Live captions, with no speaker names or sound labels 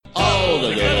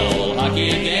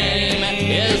hockey game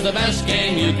is the best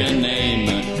game you can name.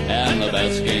 And the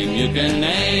best game you can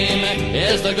name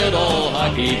is the good old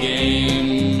hockey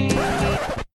game.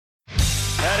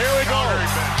 And here we go.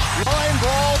 Line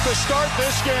brawl to start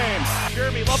this game.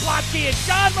 Jeremy Leblotsky and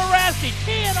John Moraski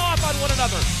teeing off on one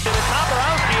another.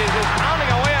 Toporowski is just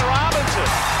pounding away at Robinson.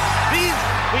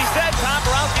 We said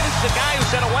Toporowski, this is a guy who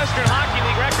set a Western Hockey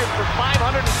League record for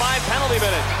 505 penalty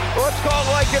minutes. Let's call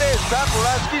it like it is.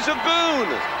 Toporowski's a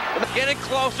goon. Getting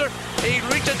closer. He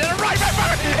reaches in a right.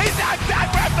 He's not Scott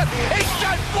Grimson. He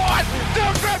shot forward. Stu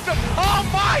Grimson. Oh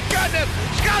my goodness.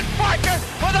 Scott Parker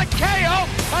with a KO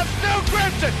of Stu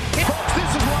Grimson. Folks,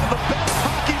 this is one of the best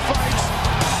hockey fights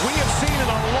we have seen in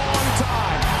a long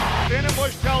time.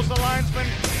 Bush tells the linesman,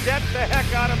 get the heck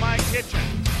out of my kitchen.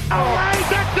 Ray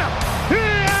Dixon, he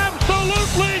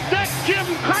absolutely decked Jim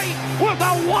Kite with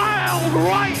a wild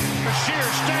right. A sheer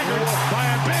stagger by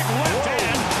a big left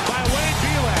hand by Wade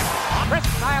Belak. Chris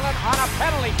Nyland on a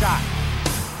penalty shot.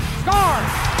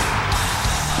 Scores!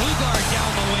 Bugard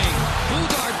down the wing.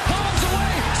 Bugard bombs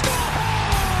away. Score!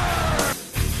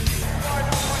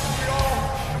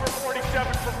 Number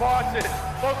 47 for Boston.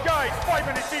 Those guys, 5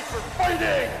 minutes each for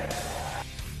fighting.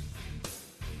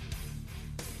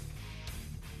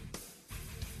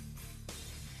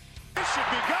 Should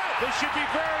be good. This should be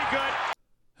very good.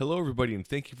 Hello, everybody, and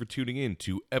thank you for tuning in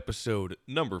to episode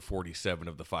number 47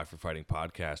 of the Five for Fighting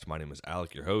podcast. My name is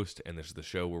Alec, your host, and this is the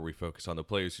show where we focus on the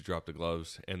players who dropped the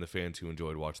gloves and the fans who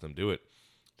enjoyed watching them do it.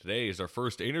 Today is our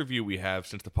first interview we have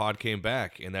since the pod came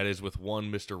back, and that is with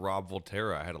one Mr. Rob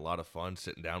Volterra. I had a lot of fun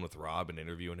sitting down with Rob and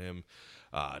interviewing him,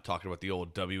 talking about the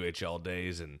old WHL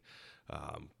days and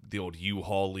the old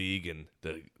U-Haul League and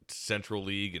the Central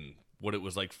League and what it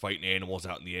was like fighting animals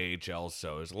out in the AHL.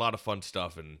 So it was a lot of fun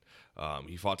stuff, and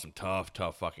he fought some tough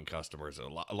fucking customers.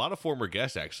 A lot of former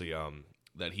guests, actually,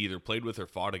 that he either played with or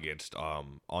fought against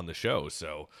on the show.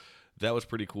 So that was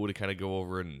pretty cool to kind of go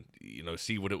over and, you know,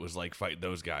 see what it was like fighting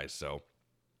those guys. So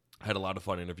I had a lot of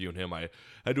fun interviewing him. I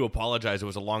had to apologize. It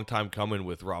was a long time coming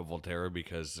with Rob Volterra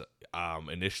because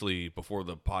initially, before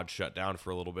the pod shut down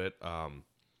for a little bit,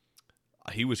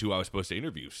 he was who I was supposed to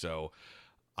interview. So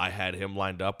I had him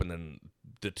lined up, and then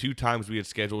the two times we had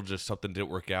scheduled, just something didn't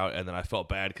work out, and then I felt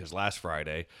bad because last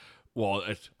Friday, well,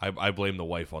 I blame the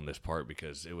wife on this part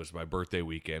because it was my birthday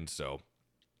weekend, so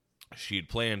she had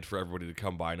planned for everybody to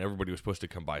come by, and everybody was supposed to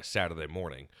come by Saturday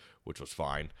morning, which was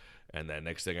fine. And then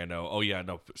next thing I know, oh yeah,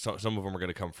 no, some of them are going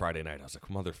to come Friday night. I was like,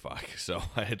 motherfuck. So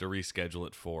I had to reschedule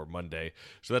it for Monday.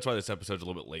 So that's why this episode's a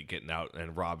little bit late getting out.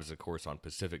 And Rob is, of course, on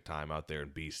Pacific time out there in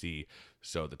BC.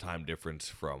 So the time difference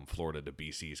from Florida to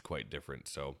BC is quite different.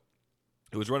 So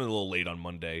it was running a little late on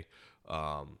Monday.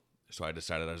 So I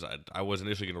decided I was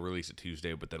initially going to release it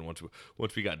Tuesday, but then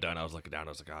once we got done, I was looking down.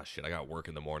 I was like, oh shit, I got work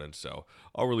in the morning, so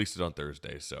I'll release it on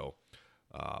Thursday. So,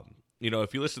 you know,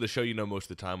 if you listen to the show, you know most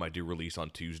of the time I do release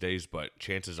on Tuesdays, but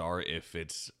chances are if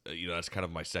it's, you know, that's kind of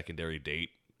my secondary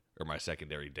date or my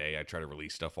secondary day, I try to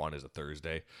release stuff on as a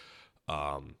Thursday.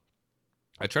 I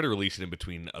try to release it in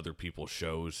between other people's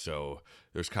shows, so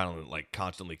there's kind of like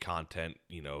constantly content,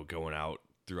 you know, going out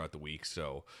throughout the week.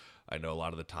 So I know a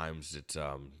lot of the times it's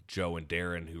Joe and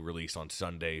Darren who release on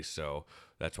Sunday, so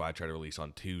that's why I try to release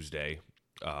on Tuesday.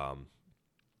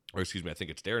 Or excuse me, I think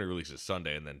it's Darren who releases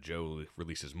Sunday, and then Joe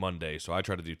releases Monday. So I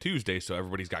try to do Tuesday, so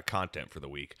everybody's got content for the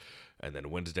week. And then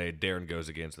Wednesday, Darren goes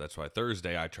again, so that's why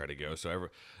Thursday I try to go. So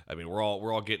we're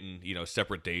all getting, you know,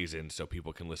 separate days in, so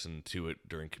people can listen to it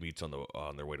during commutes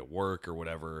on their way to work or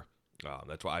whatever.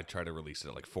 That's why I try to release it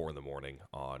at like 4 in the morning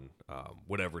on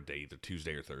whatever day, either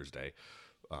Tuesday or Thursday,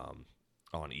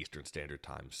 on Eastern Standard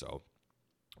Time. So.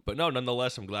 But no,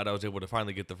 nonetheless, I'm glad I was able to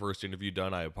finally get the first interview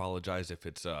done. I apologize if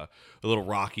it's a little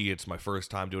rocky. It's my first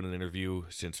time doing an interview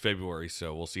since February,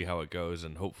 so we'll see how it goes,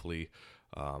 and hopefully,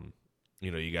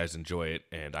 you know, you guys enjoy it.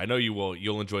 And I know you will.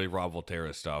 You'll enjoy Rob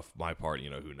Volterra stuff. My part, you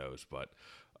know, who knows? But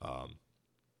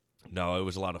no, it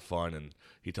was a lot of fun, and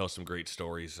he tells some great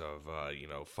stories of you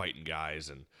know, fighting guys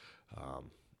and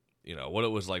you know, what it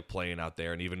was like playing out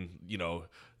there, and even, you know,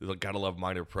 gotta love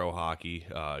minor pro hockey,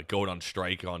 going on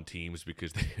strike on teams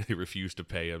because they refuse to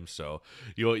pay him. So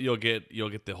you'll get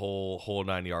the whole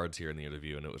 9 yards here in the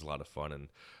interview, and it was a lot of fun. And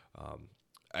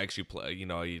I actually you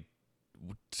know, he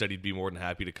said he'd be more than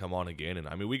happy to come on again. And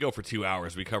I mean, we go for 2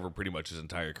 hours. We cover pretty much his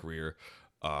entire career,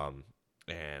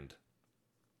 and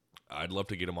I'd love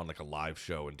to get him on like a live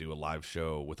show and do a live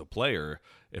show with a player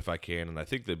if I can. And I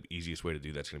think the easiest way to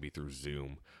do that's going to be through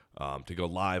Zoom. To go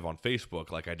live on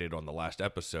Facebook like I did on the last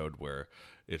episode where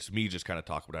it's me just kind of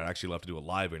talking about it. I'd actually love to do a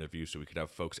live interview so we could have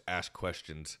folks ask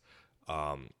questions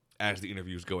as the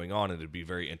interview is going on, and it'd be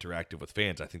very interactive with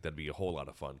fans. I think that'd be a whole lot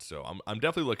of fun. So I'm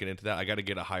definitely looking into that. I got to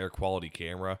get a higher quality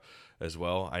camera as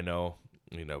well. I know,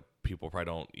 people probably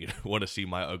don't want to see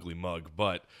my ugly mug,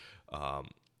 but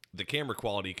the camera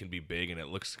quality can be big, and it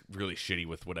looks really shitty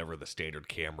with whatever the standard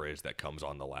camera is that comes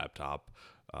on the laptop.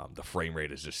 The frame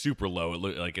rate is just super low.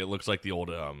 It looks like the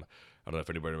old I don't know if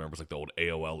anybody remembers like the old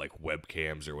AOL like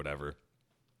webcams or whatever,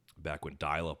 back when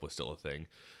dial-up was still a thing.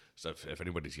 So if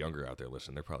anybody's younger out there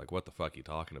listening, they're probably like, what the fuck are you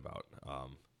talking about?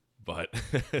 But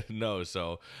no,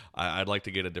 so I'd like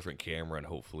to get a different camera and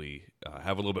hopefully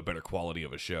have a little bit better quality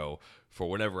of a show for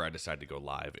whenever I decide to go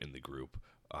live in the group.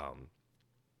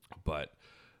 But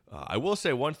I will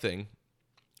say one thing,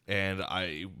 and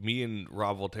me and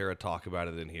Rob Volterra talk about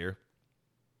it in here,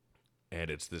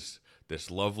 and it's this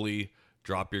lovely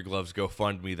Drop Your Gloves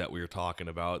GoFundMe that we were talking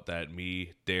about, that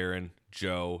me, Darren,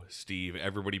 Joe, Steve,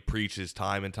 everybody preaches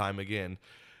time and time again.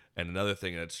 And another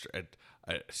thing that's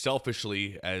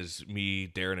selfishly, as me,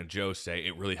 Darren, and Joe say,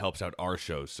 it really helps out our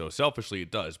shows. So selfishly it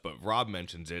does, but Rob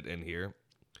mentions it in here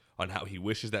on how he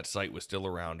wishes that site was still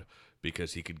around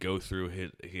because he could go through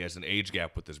he has an age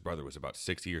gap with his brother. It was about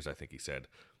 6 years, I think he said.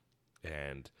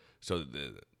 And so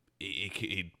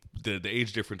the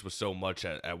age difference was so much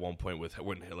at one point with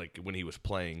when he was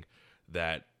playing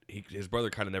that his brother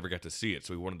kind of never got to see it.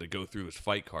 So he wanted to go through his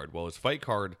fight card. Well, his fight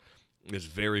card is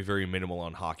very, very minimal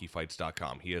on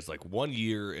hockeyfights.com. He has like 1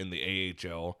 year in the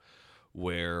AHL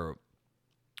where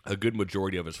a good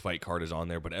majority of his fight card is on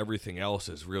there, but everything else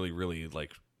is really, really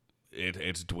like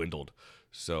it's dwindled.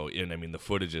 So, and I mean, the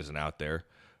footage isn't out there.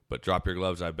 But Drop Your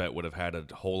Gloves, I bet, would have had a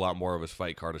whole lot more of his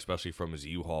fight card, especially from his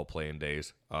U-Haul playing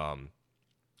days.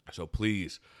 So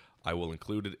please, I will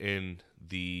include it in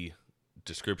the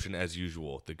description as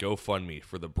usual. The GoFundMe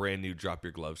for the brand new Drop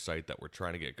Your Gloves site that we're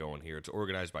trying to get going here. It's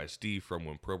organized by Steve from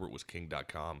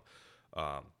WhenProbert.com.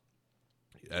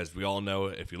 As we all know,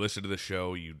 if you listen to the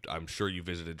show, I'm sure you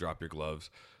visited Drop Your Gloves.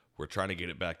 We're trying to get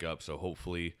it back up, so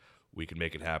hopefully we can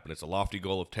make it happen. It's a lofty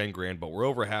goal of $10,000, but we're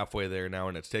over halfway there now,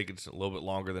 and it's taken a little bit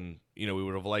longer than we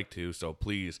would have liked to. So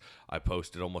please, I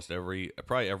posted almost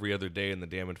probably every other day in the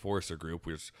Damn Enforcer group.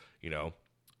 We're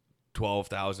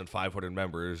 12,500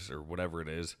 members or whatever it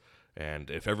is, and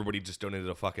if everybody just donated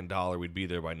a fucking $1, we'd be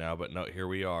there by now. But no, here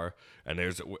we are, and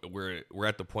we're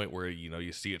at the point where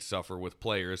you see it suffer with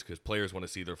players because players want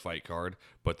to see their fight card,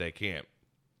 but they can't,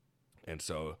 and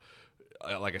so.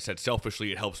 Like I said,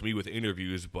 selfishly, it helps me with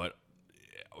interviews, but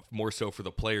more so for the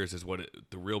players is what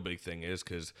the real big thing is,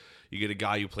 because you get a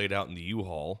guy who played out in the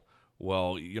U-Haul.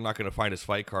 Well, you're not going to find his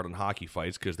fight card on Hockey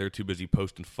Fights because they're too busy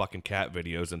posting fucking cat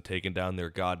videos and taking down their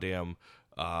goddamn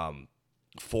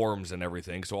forums and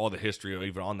everything. So all the history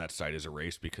even on that site is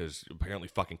erased because apparently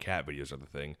fucking cat videos are the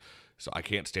thing. So I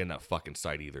can't stand that fucking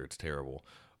site either. It's terrible.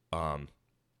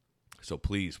 So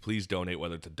please donate,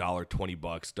 whether it's $1,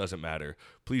 $20, doesn't matter.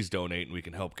 Please donate, and we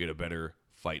can help get a better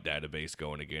fight database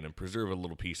going again and preserve a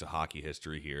little piece of hockey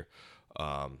history here.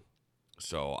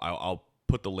 So I'll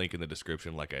put the link in the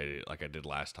description like I did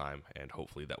last time, and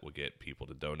hopefully that will get people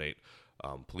to donate.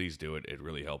 Please do it. It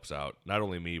really helps out not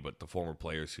only me, but the former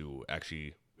players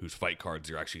whose fight cards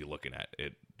you're actually looking at.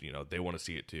 It they want to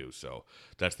see it too. So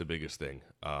that's the biggest thing.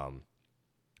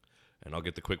 And I'll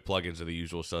get the quick plugins of the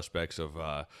usual suspects of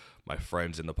my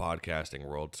friends in the podcasting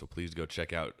world. So please go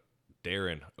check out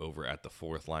Darren over at the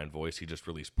Fourth Line Voice. He just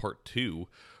released part 2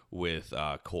 with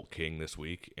Colt King this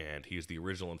week, and he's the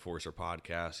original Enforcer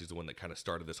podcast. He's the one that kind of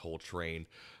started this whole train.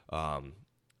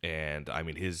 And I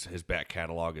mean, his back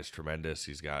catalog is tremendous.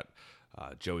 He's got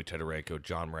Joey Tedorenko,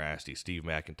 John Morasti, Steve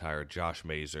McIntyre, Josh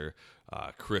Mazer,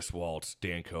 Chris Waltz,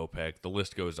 Dan Kopech. The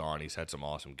list goes on. He's had some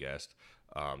awesome guests.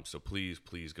 So please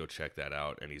go check that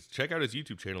out. And check out his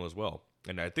YouTube channel as well.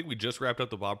 And I think we just wrapped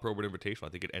up the Bob Probert Invitational. I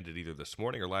think it ended either this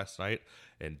morning or last night.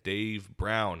 And Dave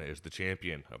Brown is the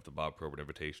champion of the Bob Probert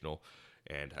Invitational.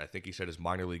 And I think he said his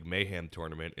minor league mayhem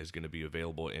tournament is going to be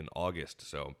available in August.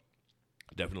 So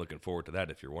definitely looking forward to that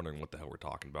if you're wondering what the hell we're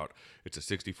talking about. It's a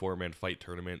 64-man fight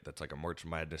tournament that's like a March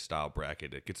Madness style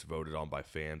bracket. It gets voted on by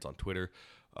fans on Twitter.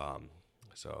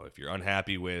 So if you're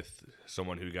unhappy with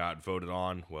someone who got voted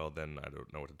on, well, then I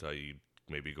don't know what to tell you.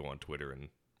 Maybe go on Twitter and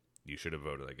you should have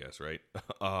voted, I guess, right?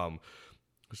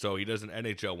 So he does an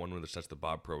NHL one that's the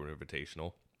Bob Probert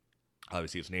Invitational.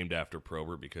 Obviously, it's named after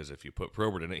Probert because if you put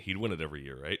Probert in it, he'd win it every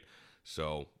year, right?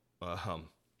 So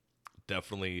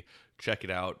definitely check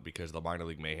it out because the minor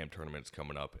league mayhem tournament's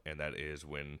coming up, and that is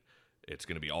when it's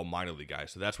going to be all minor league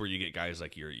guys. So that's where you get guys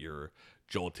like your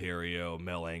Joel Theriault,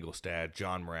 Mel Engelstad,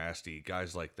 John Morasti,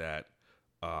 guys like that.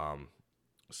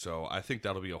 So I think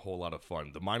that'll be a whole lot of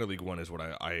fun. The minor league one is what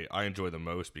I enjoy the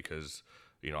most because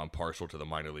I'm partial to the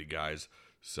minor league guys.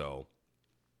 So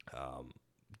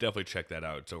definitely check that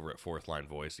out. It's over at Fourth Line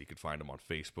Voice. You can find them on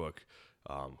Facebook.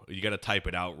 You got to type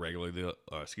it out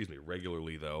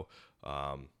regularly though,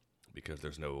 because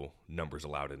there's no numbers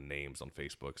allowed in names on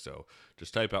Facebook. So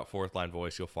just type out Fourth Line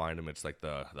Voice. You'll find them. It's like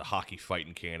the Hockey Fight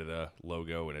in Canada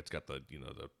logo, and it's got the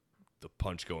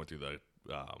punch going through the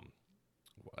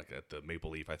like at the Maple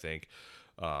Leaf, I think.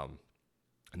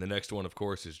 And the next one, of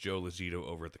course, is Joe Lazito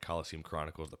over at the Coliseum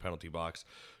Chronicles, the Penalty Box.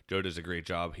 Joe does a great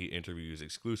job. He interviews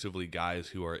exclusively guys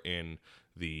who are in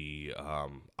the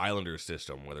Islanders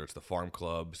system, whether it's the farm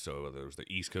club, so whether it's the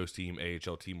East Coast team,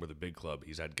 AHL team, or the big club.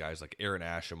 He's had guys like Aaron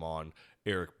Asham on,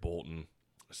 Eric Bolton.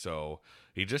 So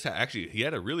he just he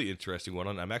had a really interesting one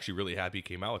on. I'm actually really happy he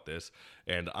came out with this.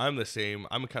 And I'm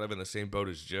kind of in the same boat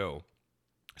as Joe.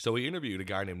 So he interviewed a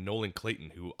guy named Nolan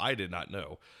Clayton, who I did not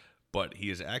know. But he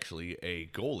is actually a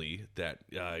goalie that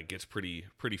gets pretty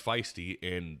feisty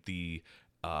in the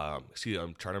I'm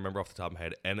trying to remember off the top of my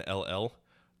head, NLL,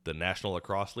 the National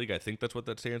Lacrosse League. I think that's what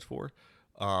that stands for.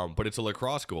 But it's a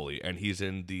lacrosse goalie, and he's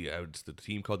in it's the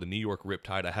team called the New York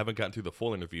Riptide. I haven't gotten through the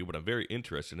full interview, but I'm very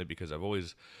interested in it because I've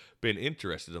always been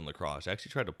interested in lacrosse. I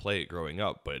actually tried to play it growing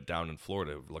up, but down in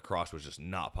Florida, lacrosse was just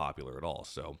not popular at all.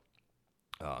 So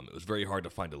it was very hard to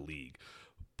find a league.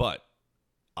 But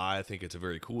I think it's a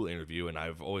very cool interview, and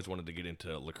I've always wanted to get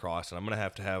into lacrosse, and I'm going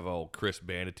to have old Chris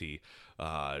Banity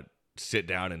sit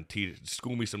down and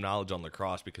school me some knowledge on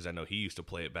lacrosse, because I know he used to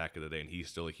play it back in the day, and he's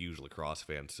still a huge lacrosse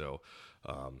fan, so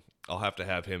I'll have to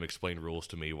have him explain rules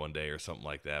to me one day or something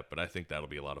like that, but I think that'll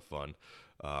be a lot of fun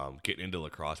getting into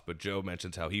lacrosse. But Joe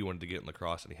mentions how he wanted to get in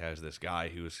lacrosse, and he has this guy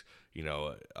who's,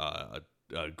 a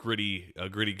gritty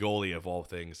goalie of all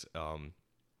things,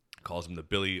 calls him the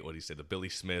Billy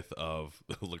Smith of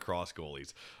lacrosse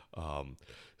goalies.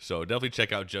 So definitely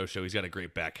check out Joe's show. He's got a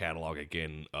great back catalog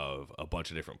again of a bunch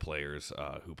of different players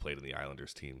who played in the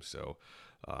Islanders team. So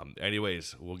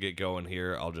anyways, we'll get going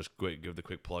here. I'll just give the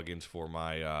quick plugins for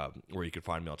my where you can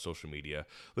find me on social media.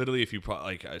 Literally, if you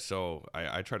I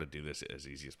try to do this as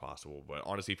easy as possible, but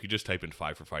honestly, if you just type in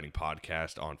 5 for Fighting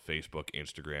Podcast on Facebook,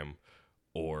 Instagram,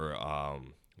 or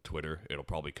Twitter, it'll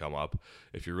probably come up.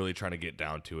 If you're really trying to get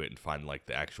down to it and find like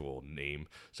the actual name,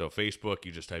 so Facebook,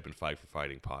 you just type in 5 for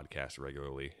Fighting Podcast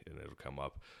regularly and it'll come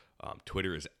up.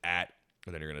 Twitter is at,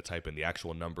 and then you're going to type in the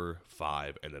actual number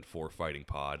 5 and then 4 Fighting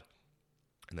Pod,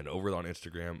 and then over on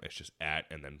Instagram it's just at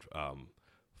and then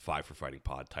 5 for Fighting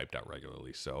Pod typed out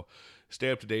regularly. So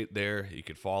stay up to date there. You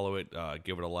can follow it,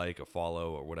 give it a like, a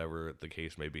follow, or whatever the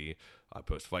case may be. I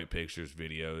post fight pictures,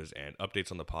 videos, and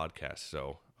updates on the podcast.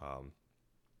 So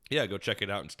yeah, go check it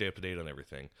out and stay up to date on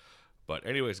everything. But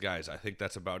anyways, guys, I think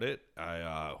that's about it.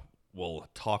 I will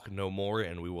talk no more,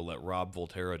 and we will let Rob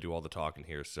Volterra do all the talking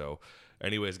here. So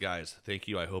anyways, guys, thank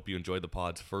you. I hope you enjoyed the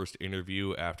pod's first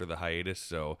interview after the hiatus.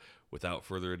 So without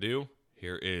further ado,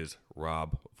 here is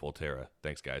Rob Volterra.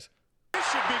 Thanks, guys. This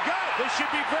should be good. This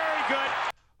should be very good.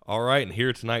 All right, and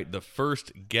here tonight, the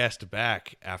first guest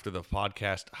back after the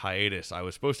podcast hiatus. I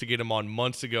was supposed to get him on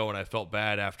months ago, and I felt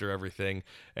bad after everything.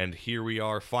 And here we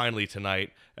are finally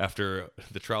tonight after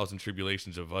the trials and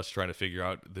tribulations of us trying to figure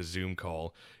out the Zoom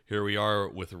call. Here we are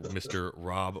with Mr.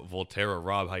 Rob Volterra.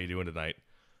 Rob, how you doing tonight?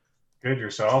 Good.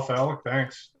 Yourself, Alec?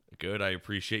 Thanks. Good. I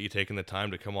appreciate you taking the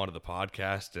time to come onto the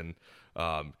podcast and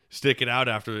stick it out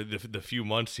after the few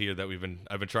months here that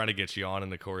I've been trying to get you on.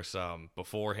 And of course,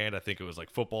 beforehand, I think it was like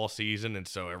football season, and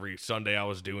so every Sunday I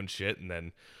was doing shit, and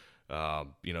then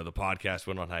the podcast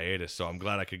went on hiatus. So I'm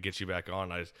glad I could get you back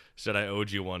on. I said I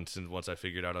owed you one once I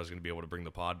figured out I was going to be able to bring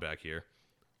the pod back here.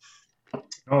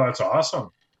 Oh, that's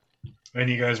awesome. And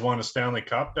you guys won a Stanley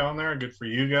Cup down there. Good for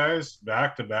you guys.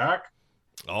 Back to back.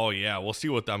 Oh yeah, we'll see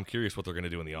I'm curious what they're going to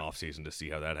do in the offseason to see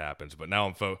how that happens. But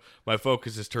now my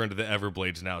focus is turned to the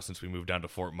Everblades now since we moved down to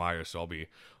Fort Myers. So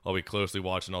I'll be closely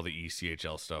watching all the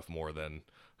ECHL stuff more than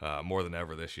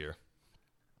ever this year.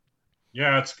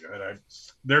 Yeah, it's good.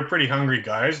 They're pretty hungry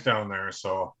guys down there,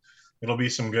 so it'll be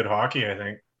some good hockey, I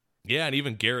think. Yeah, and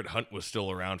even Garrett Hunt was still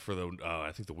around for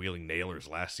I think the Wheeling Nailers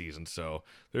last season. So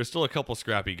there's still a couple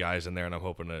scrappy guys in there, and I'm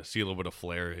hoping to see a little bit of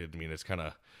flair. I mean,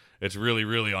 it's really,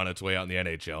 really on its way out in the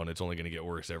NHL, and it's only going to get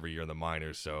worse every year in the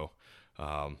minors. So,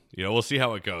 we'll see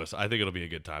how it goes. I think it'll be a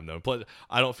good time, though. Plus,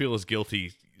 I don't feel as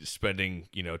guilty spending,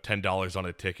 $10 on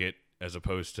a ticket as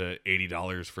opposed to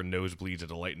 $80 for nosebleeds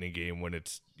at a Lightning game when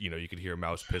it's, you could hear a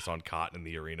mouse piss on cotton in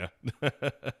the arena.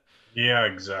 Yeah,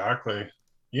 exactly.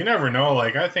 You never know.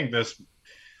 Like, I think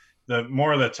the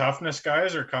more of the toughness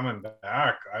guys are coming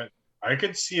back. I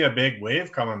could see a big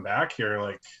wave coming back here.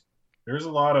 Like, there's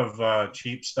a lot of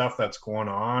cheap stuff that's going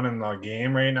on in the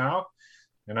game right now.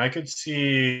 And I could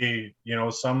see,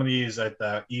 some of these at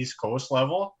the East Coast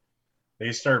level,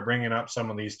 they start bringing up some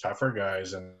of these tougher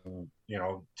guys and,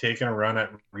 taking a run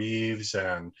at Reeves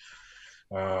and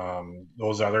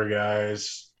those other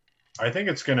guys. I think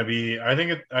it's going to be, I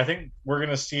think we're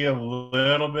going to see a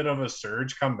little bit of a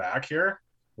surge come back here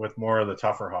with more of the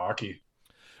tougher hockey.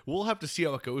 We'll have to see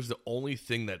how it goes. The only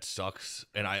thing that sucks,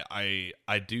 and I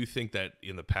do think that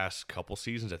in the past couple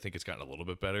seasons, I think it's gotten a little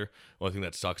bit better. The only thing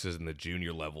that sucks is in the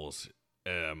junior levels.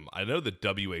 I know the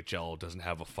WHL doesn't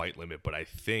have a fight limit, but I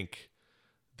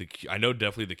know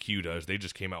definitely the Q does. They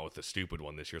just came out with a stupid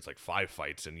one this year. It's like 5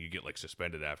 fights, and you get like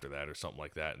suspended after that or something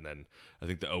like that. And then I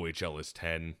think the OHL is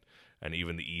 10, and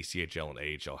even the ECHL and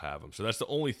AHL have them. So that's the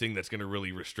only thing that's going to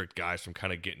really restrict guys from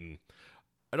kind of getting.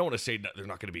 I don't want to say that they're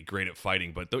not going to be great at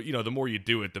fighting, but the more you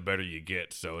do it, the better you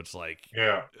get. So it's like,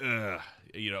 it's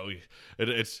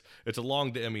a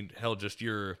long day. I mean, hell, just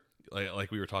your like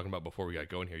we were talking about before we got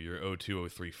going here, your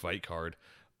 02-03 fight card,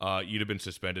 you'd have been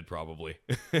suspended probably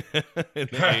in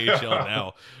the AHL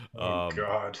now. Oh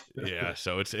God. Yeah,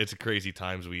 so it's crazy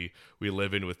times we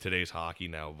live in with today's hockey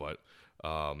now, but.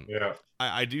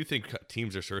 I do think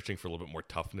teams are searching for a little bit more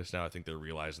toughness now. I think they're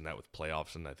realizing that with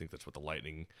playoffs, and I think that's what the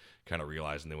Lightning kind of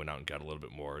realized, and they went out and got a little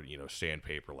bit more,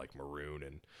 sandpaper like Maroon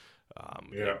and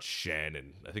Shen,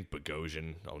 and I think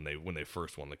Bogosian when they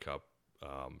first won the Cup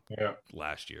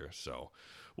last year. So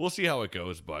we'll see how it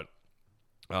goes. But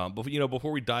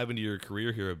before we dive into your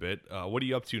career here a bit, what are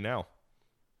you up to now?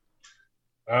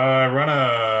 I run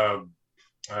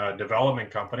a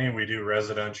development company. We do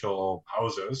residential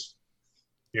houses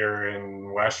here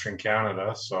in Western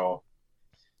Canada. So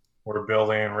we're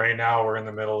building right now, we're in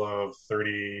the middle of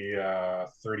 30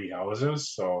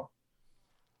 houses. So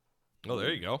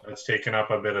there you go. It's taken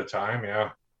up a bit of time.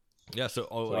 Yeah. So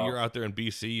you're out there in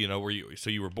BC,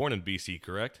 you were born in BC,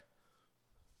 correct?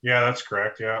 Yeah, that's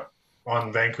correct. Yeah.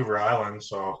 On Vancouver Island.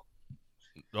 So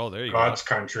there you God's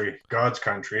go. God's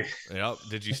country. Yeah.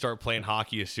 Did you start playing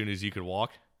hockey as soon as you could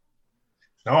walk?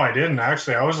 No, I didn't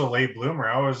actually. I was a late bloomer.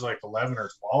 I was like 11 or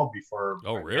 12 before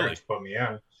my parents put me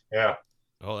in. Yeah.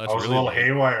 Oh, that's I was really a little late.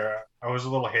 haywire. I was a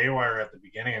little haywire at the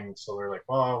beginning, so they're like,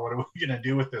 "Well, what are we gonna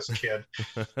do with this kid?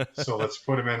 So let's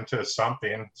put him into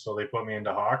something." So they put me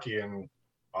into hockey, and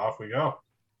off we go.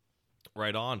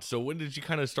 Right on. So when did you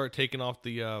kind of start taking off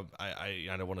the I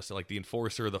don't want to say like the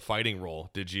enforcer or the fighting role?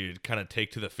 Did you kind of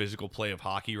take to the physical play of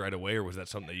hockey right away, or was that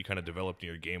something that you kind of developed in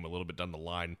your game a little bit down the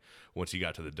line once you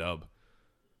got to the dub?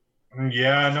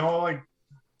 Yeah, no, like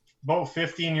about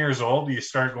 15 years old, you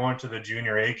start going to the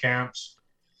junior A camps,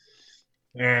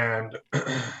 and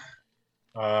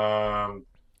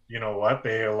you know what?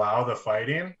 They allow the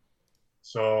fighting.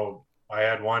 So I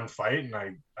had one fight, and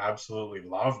I absolutely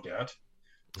loved it.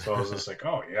 So I was just like,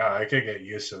 oh yeah, I could get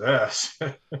used to this,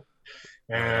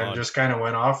 and just kind of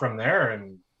went off from there.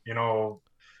 And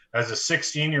as a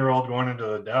 16-year-old going into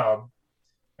the dub,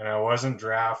 and I wasn't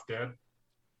drafted.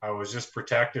 I was just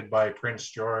protected by Prince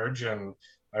George, and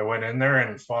I went in there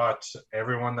and fought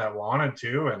everyone that wanted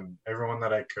to and everyone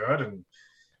that I could,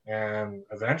 and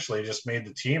eventually just made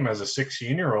the team as a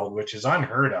 16-year-old, which is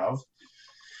unheard of,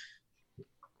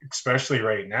 especially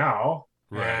right now.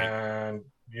 Right. And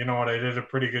you know what? I did a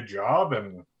pretty good job,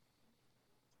 and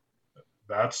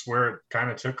that's where it kind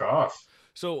of took off.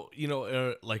 So,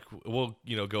 we'll,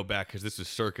 go back because this is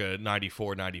circa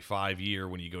 94, 95 year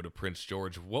when you go to Prince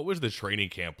George. What was the training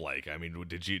camp like? I mean,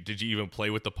 did you even play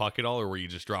with the puck at all, or were you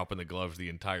just dropping the gloves the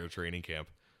entire training camp?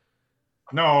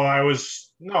 I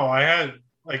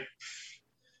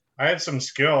had some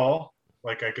skill.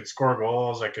 Like I could score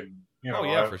goals. I could,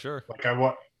 for sure. Like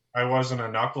I wasn't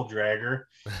a knuckle dragger,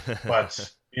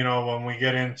 but when we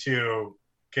get into,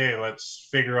 okay, let's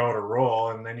figure out a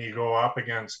role. And then you go up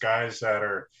against guys that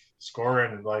are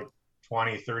scoring like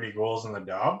 20, 30 goals in the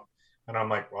dub. And I'm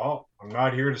like, well, I'm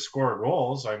not here to score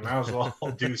goals. I might as well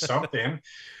do something.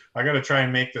 I got to try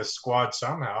and make this squad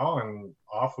somehow. And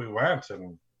off we went.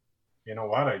 And you know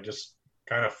what? I just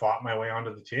kind of fought my way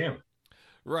onto the team.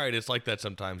 Right. It's like that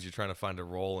sometimes. You're trying to find a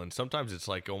role. And sometimes it's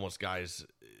like almost guys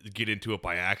get into it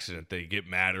by accident. They get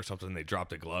mad or something. They drop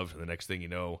the gloves. And the next thing you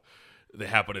know, they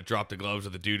happen to drop the gloves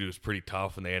of the dude who's pretty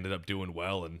tough, and they ended up doing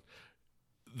well, and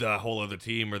the whole other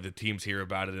team or the teams hear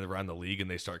about it around the league,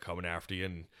 and they start coming after you,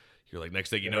 and you're like, next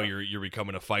thing you know, you're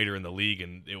becoming a fighter in the league,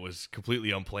 and it was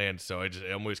completely unplanned. So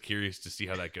I'm always curious to see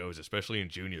how that goes, especially in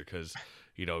junior, because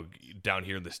down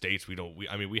here in the States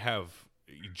we have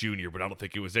junior, but I don't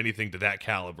think it was anything to that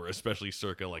caliber, especially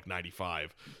circa like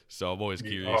 95. So I'm always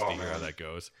curious to hear how that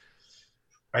goes.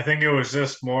 I think it was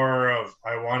just more of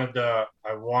I wanted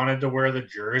to wear the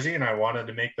jersey, and I wanted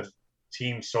to make the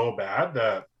team so bad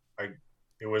that I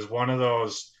it was one of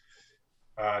those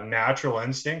natural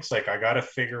instincts. Like, I got to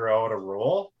figure out a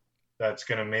role that's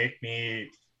going to make me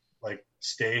like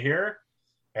stay here.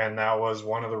 And that was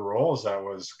one of the roles that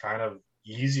was kind of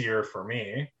easier for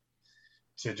me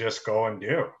to just go and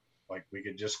do. Like, we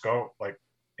could just go, like,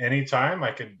 anytime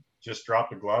I could just drop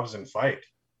the gloves and fight.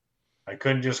 I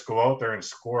couldn't just go out there and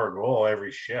score a goal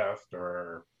every shift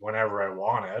or whenever I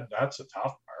wanted. That's the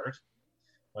tough part.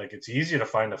 Like, it's easy to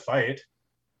find a fight.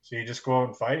 So you just go out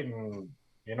and fight. And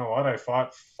you know what? I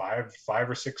fought five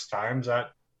or six times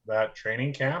at that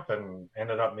training camp and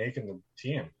ended up making the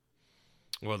team.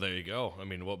 Well, there you go. I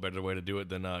mean, what better way to do it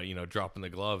than, dropping the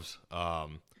gloves?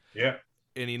 Yeah.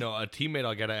 And, a teammate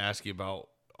I got to ask you about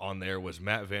on there was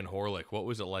Matt Van Horlick. What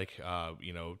was it like,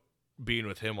 being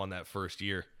with him on that first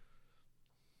year?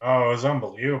 Oh, it was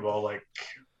unbelievable. Like,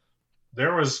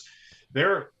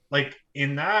 like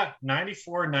in that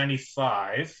 94,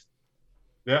 95,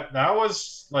 that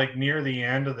was like near the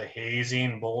end of the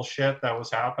hazing bullshit that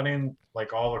was happening,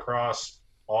 like all across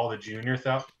all the junior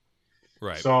stuff.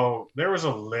 Right. So there was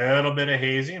a little bit of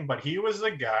hazing, but he was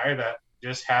the guy that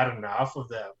just had enough of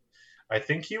them. I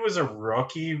think he was a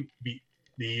rookie the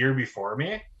year before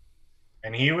me,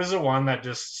 and he was the one that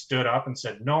just stood up and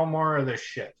said, no more of this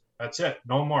shit. That's it.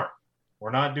 No more.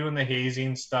 We're not doing the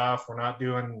hazing stuff. We're not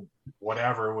doing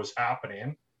whatever was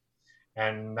happening.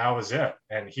 And that was it.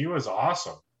 And he was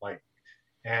awesome. Like,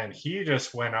 and he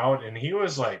just went out and he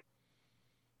was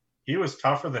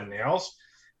tougher than nails.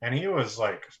 And he was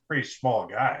like a pretty small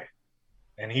guy.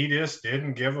 And he just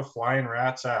didn't give a flying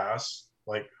rat's ass,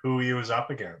 like, who he was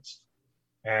up against.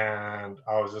 And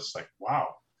I was just like,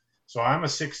 wow. So I'm a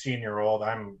 16-year-old.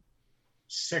 I'm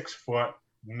 6 foot,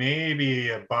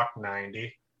 maybe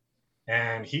 $190.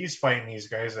 And he's fighting these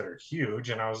guys that are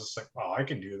huge. And I was just like, well, I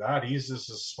can do that. He's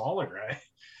just a smaller guy.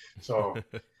 So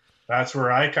that's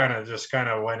where I kind of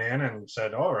went in and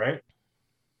said, all right,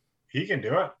 he can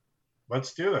do it.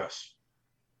 Let's do this.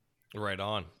 Right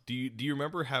on. Do you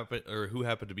remember who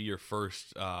happened to be your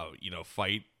first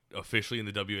fight officially in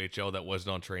the WHL that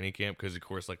wasn't on training camp? Because of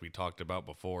course, like we talked about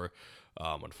before,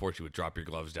 unfortunately with Drop Your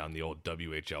Gloves Down, the old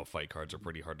WHL fight cards are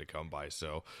pretty hard to come by.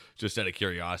 So just out of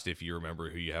curiosity, if you remember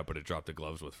who you happened to drop the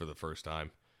gloves with for the first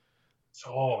time.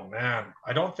 Oh man,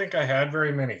 I don't think I had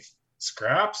very many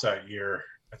scraps that year.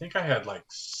 I think I had like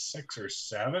 6 or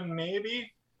 7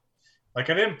 maybe. Like,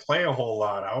 I didn't play a whole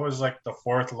lot. I was like the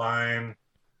fourth line.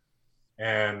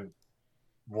 And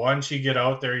once you get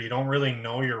out there, you don't really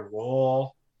know your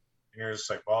role. And you're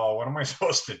just like, well, what am I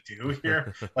supposed to do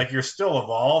here? Like, you're still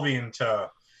evolving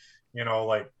to,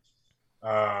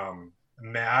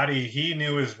 Matty, he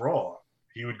knew his role.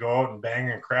 He would go out and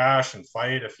bang and crash and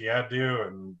fight if he had to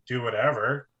and do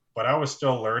whatever. But I was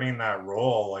still learning that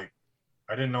role. Like,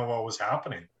 I didn't know what was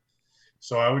happening.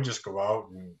 So I would just go out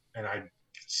and I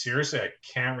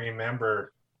can't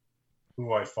remember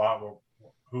who I fought,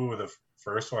 who the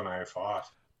first one I fought.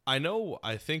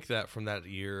 I think that from that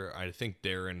year, I think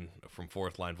Darren from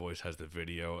Fourth Line Voice has the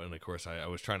video. And of course, I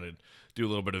was trying to do a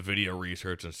little bit of video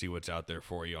research and see what's out there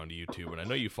for you on YouTube. And I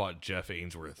know you fought Jeff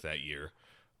Ainsworth that year.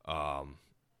 And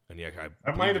yeah,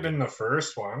 that might have been the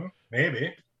first one,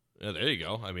 maybe. Yeah, there you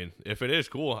go. I mean, if it is,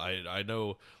 cool. I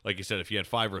know, like you said, if you had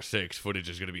 5 or 6, footage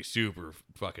is going to be super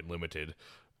fucking limited.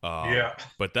 Yeah.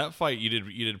 But that fight you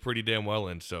did pretty damn well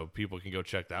in, so people can go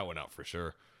check that one out for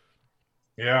sure.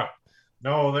 Yeah.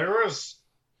 No, there was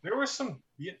some,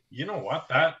 you know what,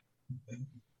 that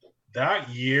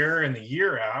year and the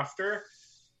year after,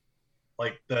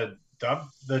 like the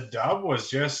dub was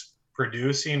just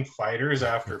producing fighters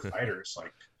after fighters,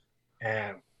 like,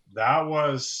 and that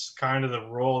was kind of the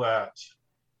role that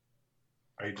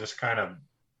I just kind of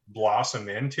blossomed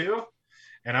into.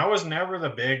 And I was never the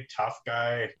big tough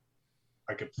guy.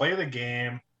 I could play the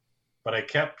game, but I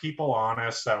kept people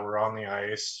honest that were on the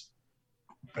ice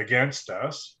against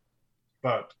us.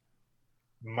 But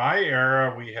my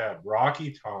era, we had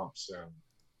Rocky Thompson,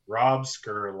 Rob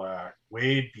Skurlak,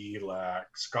 Wade Belak,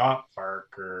 Scott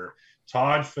Parker,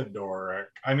 Todd Fedoruk.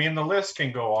 I mean, the list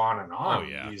can go on and on. Oh,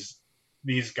 yeah.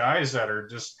 These guys that are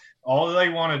just, all they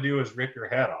want to do is rip your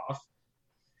head off.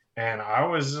 And I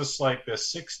was just like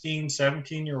this 16,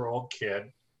 17-year-old kid.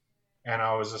 And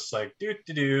I was just like,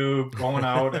 going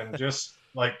out and just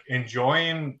like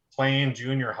enjoying playing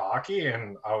junior hockey.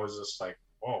 And I was just like,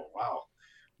 oh, wow,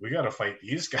 we got to fight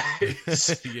these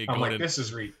guys. Yeah, I'm like, this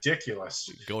is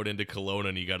ridiculous. Going into Kelowna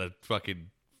and you got to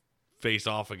fucking face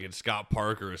off against Scott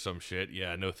Parker or some shit.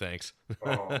 Yeah, no thanks.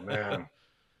 Oh, man.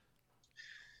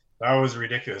 That was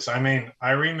ridiculous. I mean,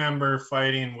 I remember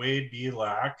fighting Wade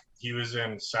Belak. He was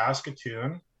in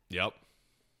Saskatoon. Yep.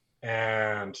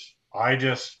 And I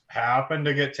just happened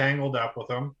to get tangled up with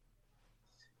him.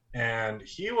 And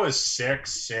he was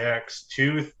 6'6",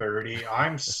 230.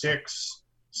 I'm 6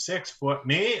 foot.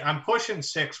 I'm pushing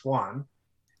 6'1",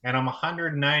 and I'm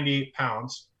 198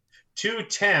 pounds.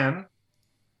 210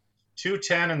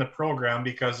 in the program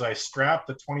because I strapped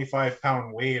the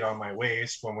 25-pound weight on my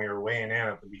waist when we were weighing in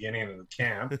at the beginning of the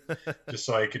camp, just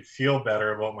so I could feel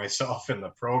better about myself in the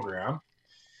program.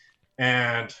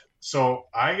 And so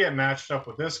I get matched up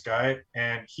with this guy,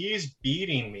 and he's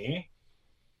beating me.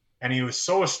 And he was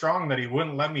so strong that he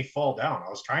wouldn't let me fall down. I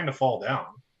was trying to fall down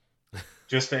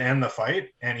just to end the fight.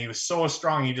 And he was so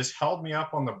strong. He just held me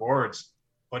up on the boards.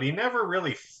 But he never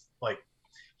really,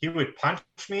 he would punch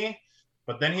me,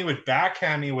 but then he would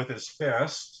backhand me with his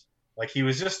fist. Like, he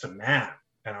was just a man.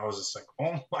 And I was just like,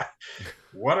 oh my,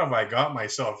 what have I got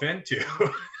myself into?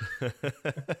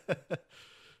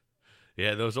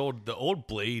 Yeah, the old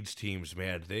Blades teams,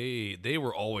 man, they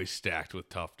were always stacked with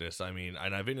toughness. I mean,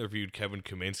 and I've interviewed Kevin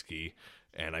Kaminsky,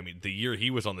 and I mean, the year he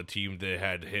was on the team, they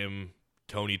had him,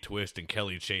 Tony Twist, and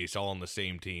Kelly Chase all on the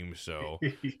same team. So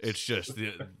it's just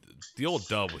the old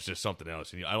Dub was just something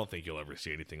else, and I don't think you'll ever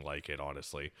see anything like it,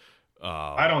 honestly.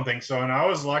 I don't think so. And I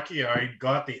was lucky I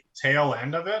got the tail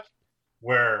end of it,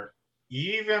 where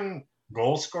even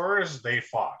goal scorers, they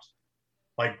fought.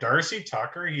 Like Darcy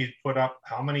Tucker, he put up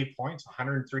how many points?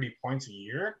 130 points a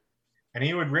year, and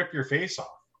he would rip your face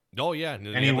off. Oh yeah, and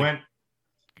he went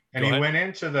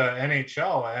into the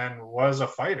NHL and was a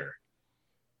fighter.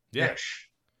 Yeah,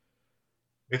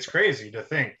 it's crazy to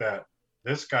think that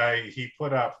this guy, he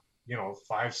put up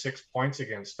 5-6 points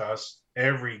against us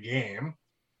every game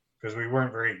because we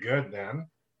weren't very good then,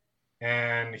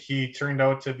 and he turned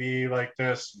out to be like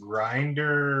this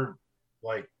grinder,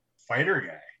 like fighter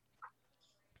guy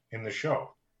in the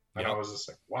show. And I was just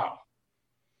like, wow.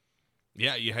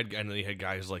 Yeah, you had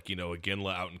guys like,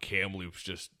 Iginla out in Kamloops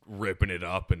just ripping it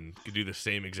up and could do the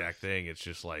same exact thing. It's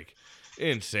just like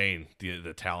insane,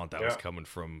 the talent that was coming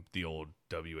from the old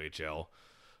WHL.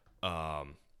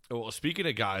 Well, speaking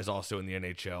of guys also in the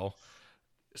NHL,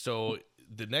 so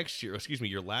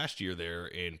your last year there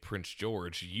in Prince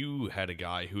George, you had a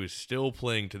guy who is still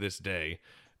playing to this day,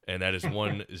 and that is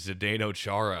one Zdeno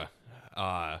Chara.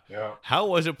 How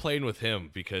was it playing with him?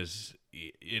 Because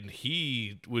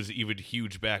he was even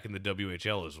huge back in the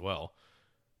WHL as well.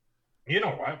 You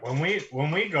know what?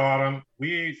 When we got him,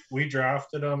 we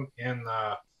drafted him in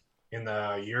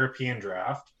the European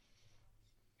draft,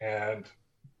 and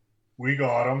we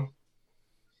got him.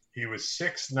 He was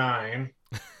 6'9".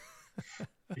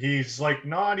 He's like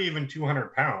not even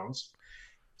 200 pounds,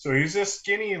 so he's a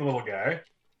skinny little guy.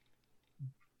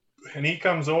 And he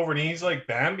comes over and he's like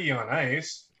Bambi on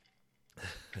ice,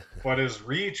 but his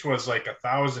reach was like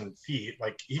 1,000 feet.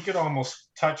 Like he could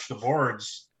almost touch the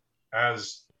boards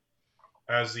as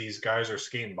these guys are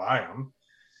skating by him.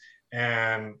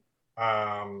 And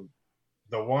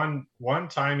the one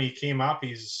time he came up,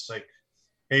 he's like,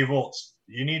 "Hey Volts,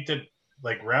 you need to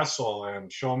like wrestle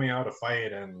and show me how to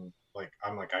fight." And like,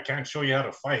 I'm like, I can't show you how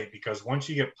to fight because once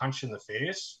you get punched in the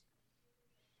face,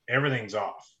 everything's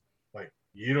off. Like,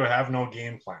 you don't have no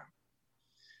game plan.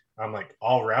 I'm like,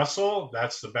 I'll wrestle.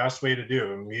 That's the best way to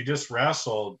do. And we just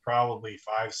wrestled probably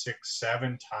 5, 6,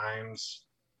 7 times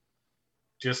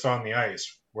just on the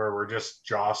ice where we're just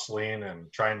jostling and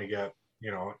trying to get,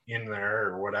 in there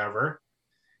or whatever.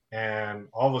 And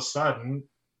all of a sudden,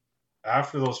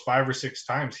 after those 5 or 6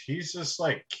 times, he's just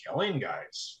like killing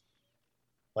guys.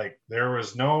 Like, there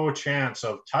was no chance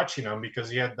of touching him because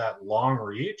he had that long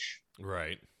reach.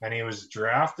 Right. And he was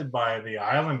drafted by the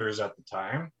Islanders at the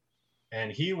time.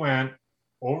 And he went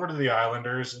over to the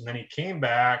Islanders, and then he came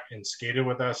back and skated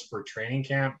with us for training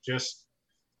camp,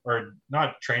 or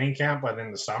not training camp, but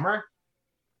in the summer.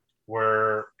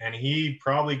 And he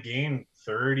probably gained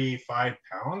 35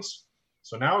 pounds.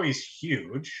 So now he's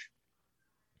huge.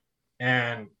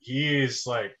 And he is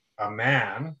like a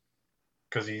man,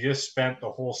 because he just spent the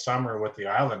whole summer with the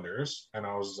Islanders. And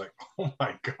I was like, oh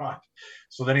my God.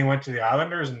 So then he went to the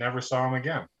Islanders and never saw him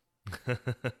again.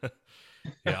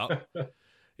 Yeah.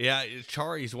 Yeah,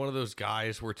 Chari's one of those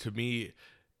guys where, to me,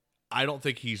 I don't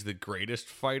think he's the greatest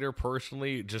fighter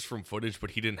personally, just from footage,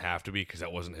 but he didn't have to be because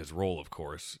that wasn't his role, of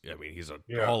course. I mean, he's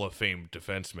a Hall of Fame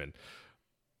defenseman.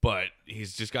 But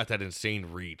he's just got that insane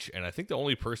reach. And I think the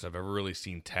only person I've ever really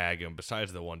seen tag him,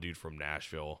 besides the one dude from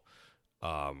Nashville,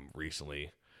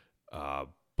 recently,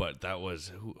 but that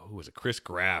was who was it? Chris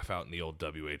Graff out in the old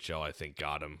WHL, I think,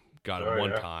 got him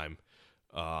one time.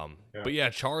 But yeah,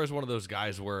 Chara is one of those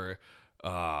guys where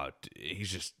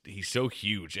He's so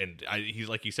huge, and he's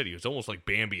like you said, he was almost like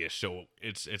Bambi-ish. So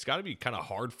it's got to be kind of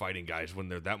hard fighting guys when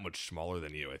they're that much smaller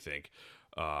than you, I think,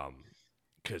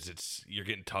 because you're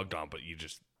getting tugged on, but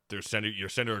your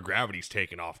center of gravity's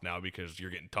taken off now because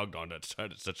you're getting tugged on at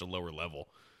such a lower level.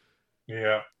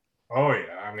 Yeah. Oh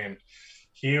yeah. I mean,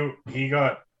 he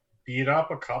got beat up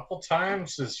a couple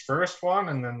times his first one,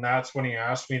 and then that's when he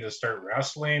asked me to start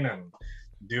wrestling and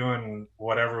doing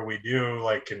whatever we do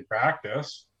like in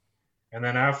practice. And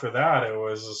then after that it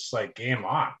was just like game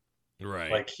on.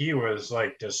 Right. Like he was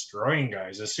like destroying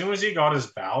guys. As soon as he got his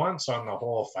balance on the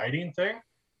whole fighting thing,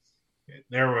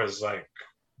 there was like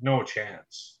no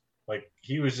chance. Like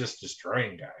he was just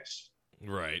destroying guys.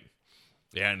 Right.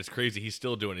 Yeah, and it's crazy. He's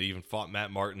still doing it. He even fought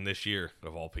Matt Martin this year,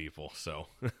 of all people. So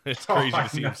it's crazy to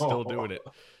see him still doing it,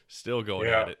 still going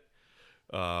at it.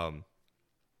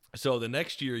 So the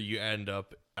next year you end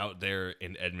up out there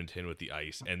in Edmonton with the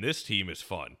Ice, and this team is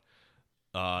fun.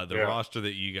 The roster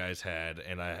that you guys had,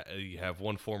 and you have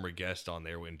one former guest on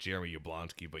there, when Jeremy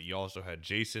Yablonski, but you also had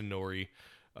Jason Norrie,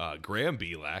 Graham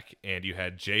Belak, and you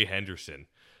had Jay Henderson.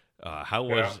 How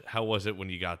was it when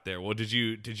you got there? Well, did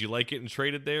you like getting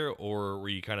traded there, or were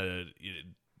you kind of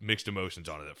mixed emotions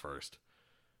on it at first?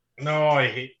 No,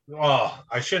 I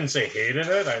shouldn't say hated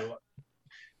it.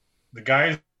 The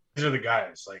guys are the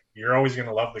guys. Like, you're always going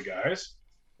to love the guys.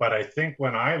 But I think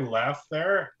when I left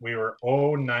there, we were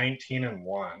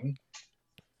 19-1.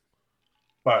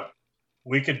 But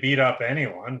we could beat up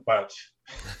anyone. But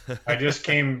I just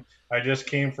came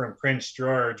from Prince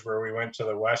George, where we went to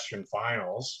the Western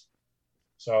Finals.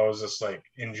 So I was just like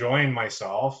enjoying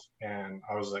myself, and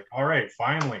I was like, all right,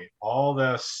 finally, all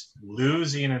this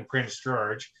losing in Prince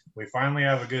George, we finally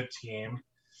have a good team,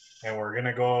 and we're going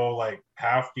to go like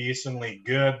half decently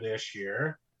good this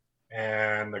year.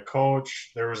 And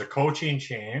there was a coaching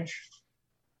change,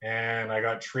 and I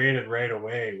got traded right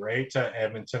away, right to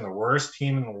Edmonton, the worst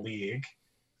team in the league.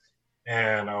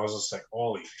 And I was just like,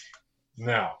 holy,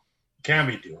 no, can't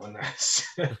be doing this.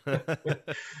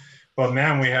 But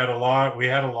man, we had a lot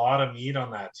of meat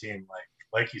on that team.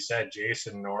 Like you said,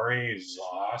 Jason Norrie is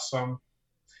awesome.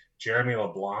 Jeremy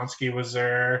Yablonski was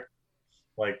there.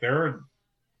 I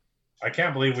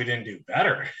can't believe we didn't do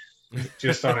better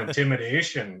just on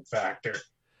intimidation factor.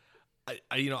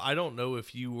 I don't know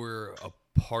if you were a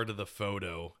part of the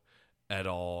photo at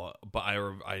all, but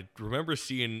I remember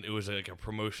seeing it was like a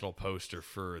promotional poster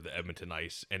for the Edmonton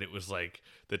Ice, and it was like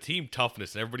the team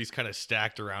toughness, and everybody's kind of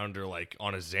stacked around or like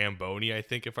on a Zamboni, I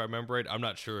think, if I remember right. I'm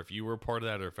not sure if you were a part of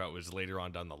that or if that was later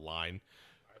on down the line.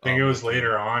 I think it was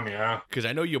later on, yeah. Because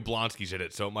I know Yablonski's in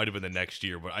it, so it might have been the next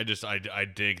year, but I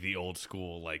dig the old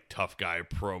school like tough guy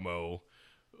promo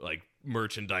like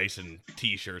merchandise and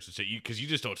T-shirts and shit, because you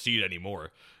just don't see it anymore.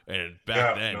 And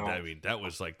back then, no. I mean, that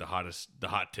was like the hot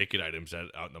ticket items out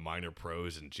in the minor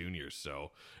pros and juniors. So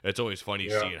it's always funny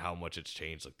seeing how much it's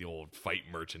changed, like the old fight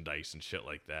merchandise and shit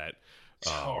like that.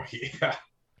 Oh yeah.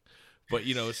 But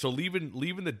so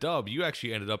leaving the Dub, you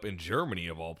actually ended up in Germany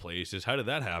of all places. How did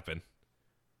that happen?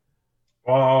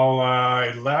 Well,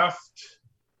 I left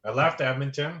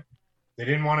Edmonton. They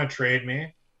didn't want to trade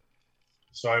me.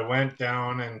 So I went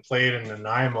down and played in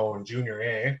Nanaimo in Junior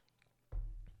A,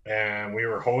 and we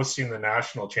were hosting the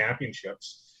national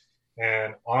championships.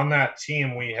 And on that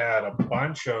team, we had a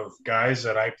bunch of guys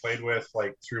that I played with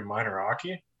like through minor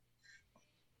hockey.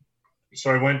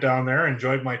 So I went down there,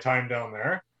 enjoyed my time down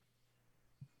there.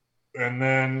 And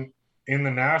then in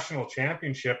the national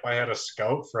championship, I had a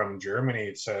scout from Germany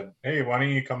that said, hey, why don't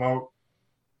you come out?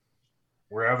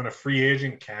 We're having a free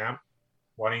agent camp.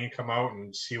 Why don't you come out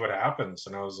and see what happens?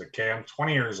 And I was like, okay, I'm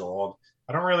 20 years old.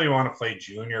 I don't really want to play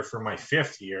junior for my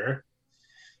 5th year.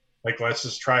 Like, let's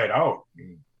just try it out.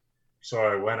 And so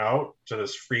I went out to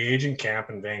this free agent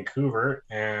camp in Vancouver,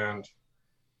 and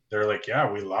they're like,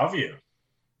 yeah, we love you.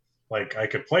 Like, I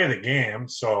could play the game,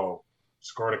 so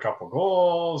scored a couple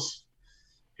goals,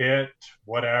 hit,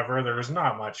 whatever. There was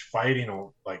not much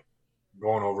fighting, like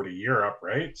going over to Europe,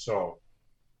 right? So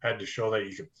had to show that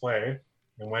you could play.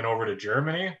 And went over to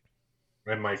Germany.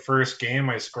 In my first game,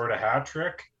 I scored a hat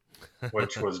trick,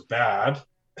 which was bad,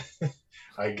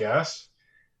 I guess.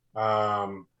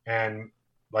 And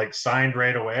like signed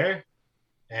right away.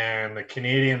 And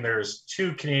there's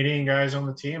 2 Canadian guys on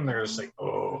the team. They're just like,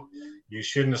 oh, you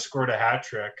shouldn't have scored a hat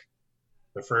trick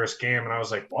the first game. And I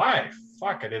was like, why?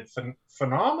 Fuck, I did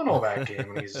phenomenal that game.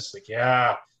 And he's just like,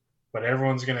 yeah, but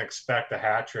everyone's going to expect a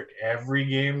hat trick every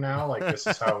game now. Like, this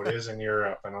is how it is in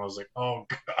Europe. And I was like, oh,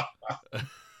 God.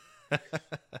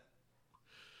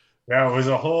 Yeah, it was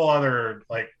a whole other,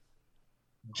 like,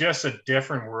 just a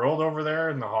different world over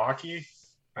there in the hockey.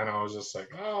 And I was just like,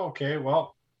 oh, okay,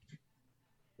 well,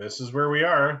 this is where we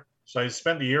are. So I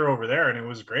spent the year over there, and it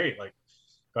was great. Like,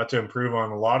 got to improve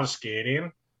on a lot of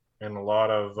skating and a lot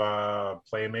of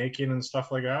playmaking and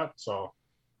stuff like that. So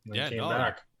then came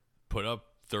back. Put up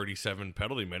 37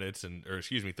 penalty minutes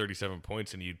 37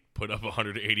 points, and you put up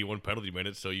 181 penalty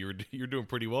minutes. So you're doing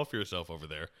pretty well for yourself over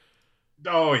there.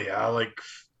 Oh yeah, like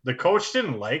the coach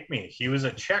didn't like me. He was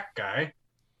a Czech guy,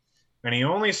 and he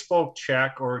only spoke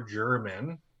Czech or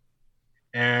German,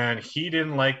 and he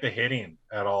didn't like the hitting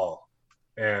at all.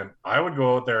 And I would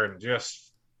go out there and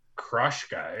just crush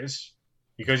guys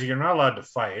because you're not allowed to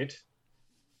fight.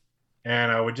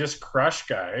 And I would just crush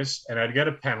guys, and I'd get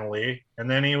a penalty. And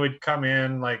then he would come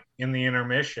in like in the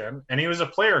intermission, and he was a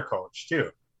player coach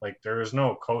too. Like there was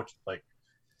no coach, like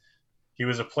he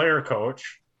was a player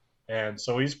coach. And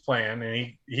so he's playing,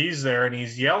 and he's there, and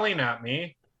he's yelling at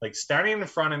me, like standing in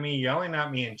front of me, yelling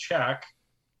at me in Czech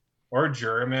or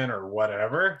German or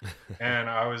whatever. And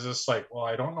I was just like, well,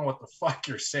 I don't know what the fuck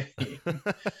you're saying.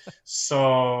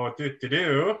 So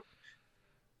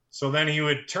So then he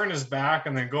would turn his back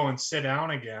and then go and sit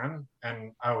down again.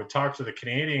 And I would talk to the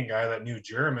Canadian guy that knew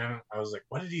German. I was like,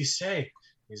 what did he say?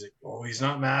 He's like, oh, he's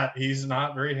not mad. He's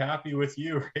not very happy with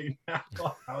you right now.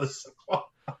 I was like, well,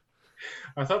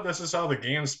 I thought this is how the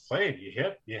game's played.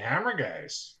 You hammer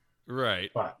guys.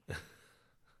 Right. But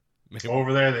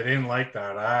over there, they didn't like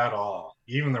that at all.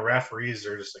 Even the referees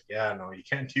are just like, yeah, no, you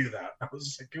can't do that. I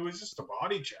was like, it was just a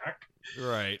body check.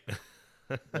 Right.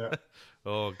 Yeah.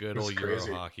 Oh, good old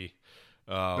Euro hockey.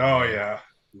 Oh, yeah.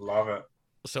 Love it.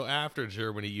 So after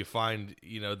Germany, you find,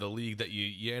 the league that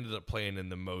you ended up playing in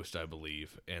the most, I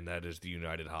believe, and that is the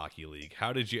United Hockey League.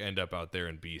 How did you end up out there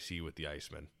in BC with the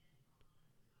Icemen?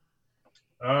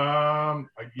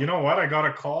 You know what? I got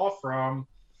a call from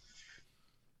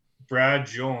Brad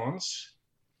Jones,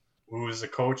 who was the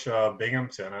coach of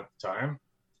Binghamton at the time.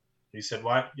 He said,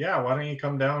 why don't you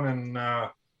come down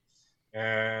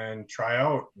and try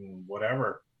out and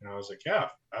whatever. And I was like, yeah,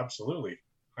 absolutely.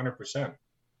 100%.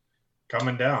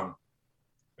 Coming down.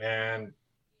 And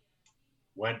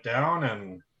went down,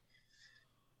 and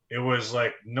it was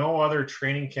like no other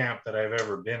training camp that I've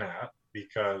ever been at,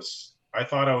 because I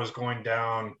thought I was going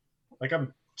down, like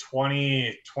I'm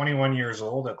 21 years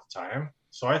old at the time.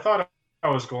 So I thought I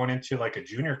was going into like a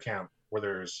junior camp where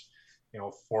there's,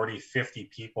 40, 50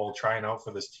 people trying out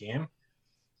for this team.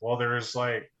 Well, there's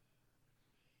like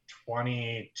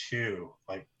 22,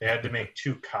 like they had to make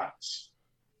 2 cuts.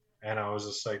 And I was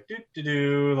just like,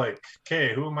 like,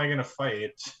 okay, who am I going to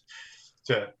fight?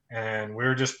 And we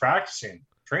were just practicing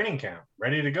training camp,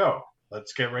 ready to go.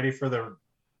 Let's get ready for the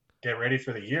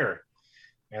year.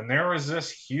 And there was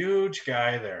this huge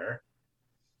guy there,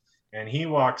 and he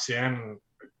walks in.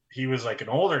 He was like an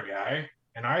older guy,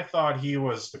 and I thought he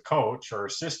was the coach or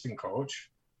assistant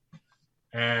coach.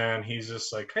 And he's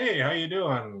just like, hey, how you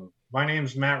doing? My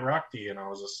name's Matt Ruckty. And I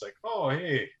was just like, oh,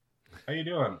 hey, how you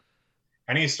doing?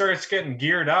 And he starts getting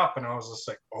geared up, and I was just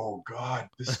like, oh, God,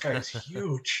 this guy's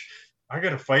huge. I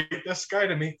got to fight this guy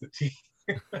to make the team.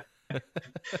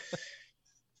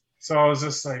 So I was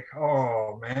just like,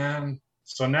 oh, man.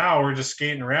 So now we're just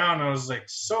skating around. I was like,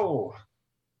 so,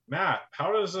 Matt,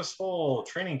 how does this whole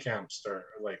training camp start,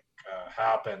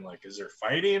 happen? Like, is there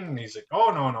fighting? And he's like,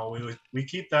 oh, no, we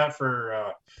keep that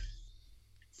for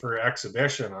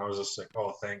exhibition. I was just like,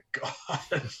 oh, thank God.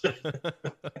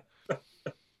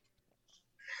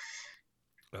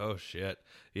 Oh, shit.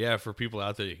 Yeah, for people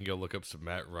out there, you can go look up some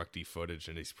Matt Ruckty footage,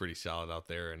 and he's pretty solid out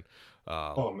there. And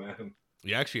oh, man.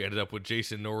 You actually ended up with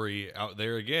Jason Norrie out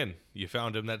there again. You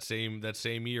found him that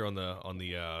same year on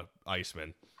the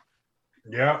Iceman.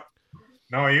 Yeah.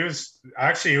 No, he was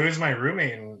my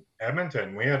roommate in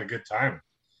Edmonton. We had a good time.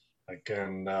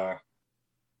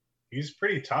 He's a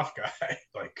pretty tough guy.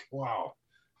 Like, wow.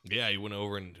 Yeah, he went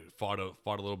over and fought a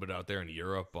little bit out there in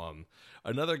Europe.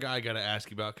 Another guy I got to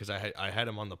ask you about, because I had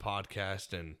him on the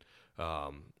podcast, and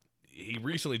he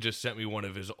recently just sent me one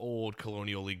of his old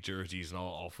Colonial League jerseys, and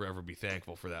I'll forever be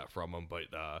thankful for that from him. But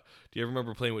do you ever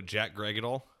remember playing with Jack Gregg at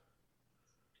all?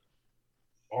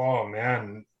 Oh,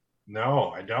 man. No,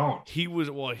 I don't. He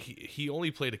only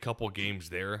played a couple games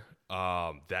there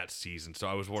that season, so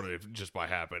I was wondering if just by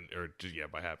happen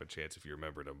chance if you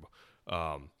remembered him.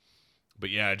 But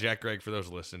yeah, Jack Gregg, for those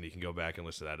listening, you can go back and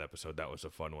listen to that episode. That was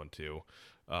a fun one too.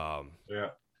 Yeah.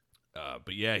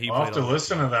 But yeah, I'll have to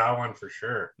listen to that one for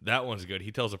sure. That one's good.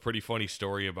 He tells a pretty funny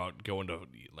story about going to,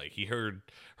 like, he heard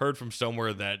from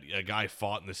somewhere that a guy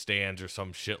fought in the stands or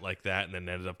some shit like that, and then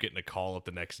ended up getting a call up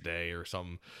the next day or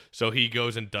something. So he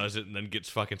goes and does it, and then gets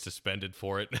fucking suspended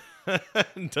for it,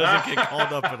 and doesn't get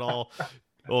called up at all.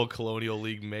 Old Colonial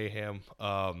League mayhem.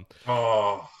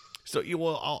 Oh, So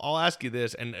I'll ask you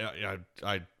this, and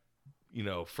I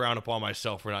frown upon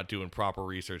myself for not doing proper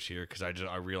research here because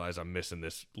I realize I'm missing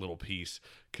this little piece.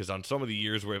 Because on some of the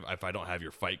years where if I don't have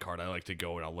your fight card, I like to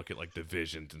go and I'll look at like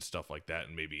divisions and stuff like that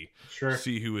and maybe sure.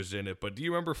 see who was in it. But do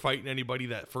you remember fighting anybody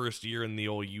that first year in the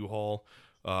old U-Haul?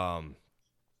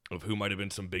 Of who might have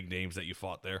been some big names that you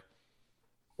fought there?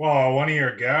 Well, one of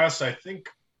your guests, I think,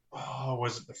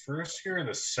 was it the first year or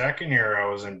the second year I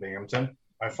was in Binghamton?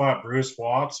 I fought Bruce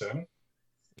Watson.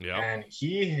 Yeah. And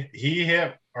he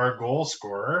hit our goal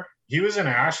scorer. He was in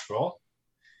Asheville.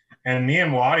 And me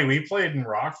and Waddy, we played in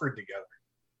Rockford together.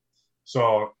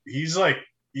 So he's a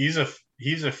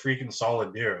freaking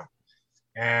solid dude.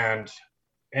 And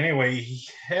anyway, he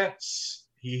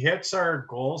hits our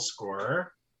goal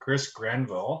scorer, Chris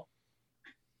Grenville.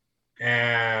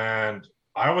 And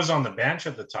I was on the bench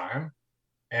at the time.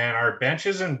 And our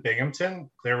benches in Binghamton,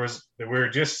 we were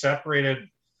just separated.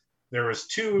 There was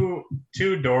two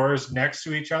doors next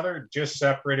to each other, just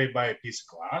separated by a piece of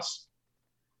glass.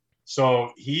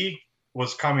 So he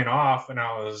was coming off, and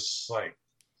I was like,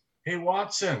 "Hey,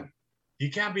 Watson, you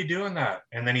can't be doing that."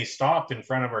 And then he stopped in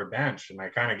front of our bench, and I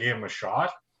kind of gave him a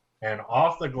shot, and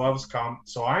off the gloves come.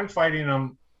 So I'm fighting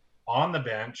him on the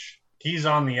bench. He's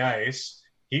on the ice.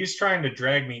 He's trying to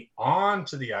drag me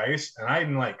onto the ice, and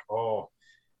I'm like, "Oh,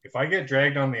 if I get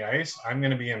dragged on the ice, I'm going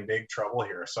to be in big trouble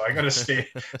here." So I got to stay.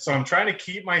 So I'm trying to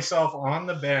keep myself on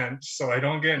the bench so I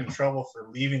don't get in trouble for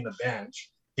leaving the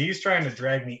bench. He's trying to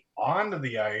drag me onto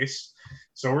the ice.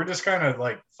 So we're just kind of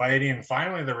like fighting.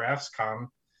 Finally, the refs come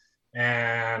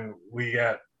and we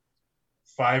get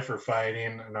 5 for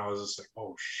fighting. And I was just like,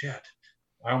 oh, shit.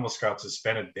 I almost got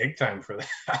suspended big time for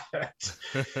that.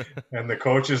 And the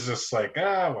coach is just like,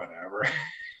 whatever.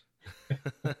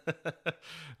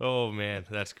 Oh man,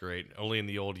 that's great. Only in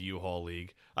the old U-Haul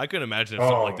league. I couldn't imagine if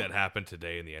something like that happened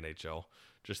today in the NHL.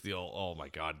 Just the old, oh my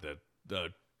god, the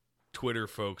Twitter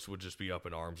folks would just be up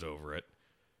in arms over it.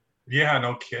 Yeah,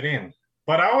 no kidding.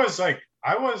 But I was like,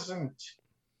 I wasn't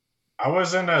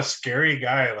a scary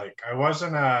guy. Like I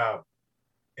wasn't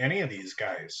any of these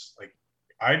guys. Like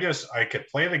I could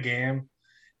play the game,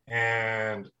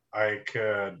 and I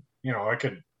could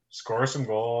score some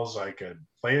goals. I could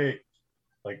play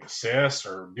like assist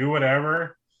or do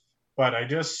whatever, but I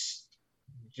just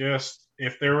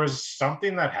if there was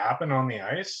something that happened on the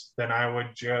ice, then I would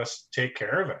just take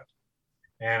care of it.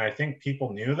 And I think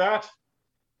people knew that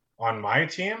on my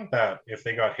team, that if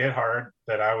they got hit hard,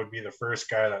 that I would be the first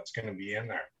guy that's going to be in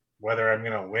there. Whether I'm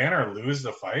going to win or lose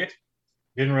the fight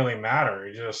didn't really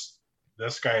matter.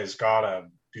 This guy's got to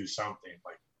do something.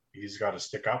 Like he's got to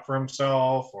stick up for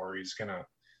himself, or he's going to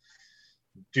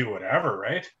do whatever,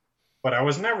 right? But I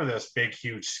was never this big,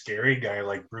 huge, scary guy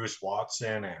like Bruce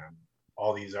Watson and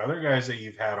all these other guys that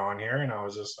you've had on here. And I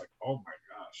was just like, oh my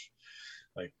gosh,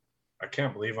 like, I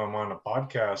can't believe I'm on a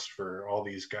podcast for all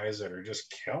these guys that are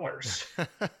just killers.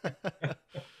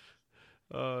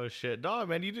 Oh shit. No,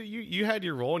 man, you had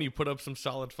your role and you put up some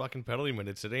solid fucking penalty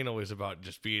minutes. It ain't always about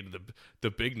just being the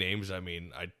big names. I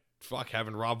mean,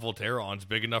 having Rob Voltaire on's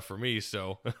big enough for me,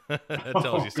 so that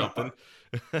tells you something.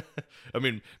 I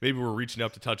mean, maybe we're reaching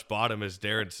up to touch bottom, as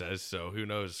Darren says, so who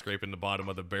knows, scraping the bottom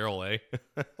of the barrel, eh?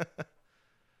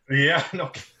 Yeah,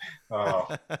 no. Oh.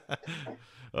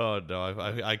 Oh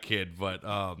no, I kid, but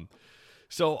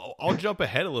so I'll jump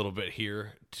ahead a little bit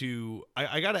here to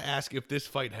I got to ask if this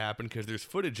fight happened, because there's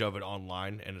footage of it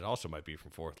online, and it also might be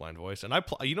from Fourth Line Voice. And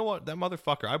you know what, that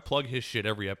motherfucker, I plug his shit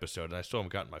every episode, and I still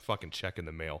haven't gotten my fucking check in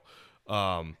the mail.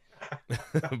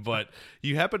 But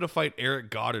you happened to fight Eric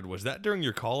Goddard. Was that during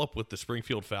your call up with the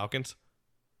Springfield Falcons?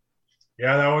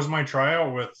 Yeah, that was my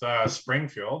tryout with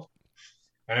Springfield,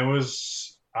 and it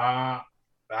was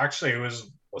actually it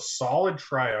was a solid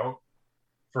tryout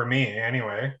for me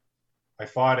anyway. I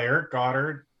fought Eric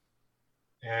Goddard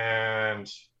and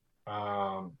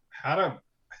I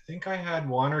think I had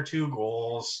 1 or 2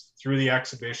 goals through the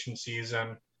exhibition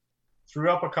season, threw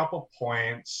up a couple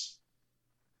points,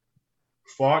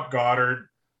 fought Goddard,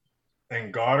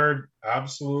 and Goddard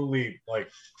absolutely, like,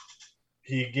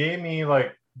 he gave me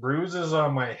like bruises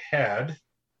on my head,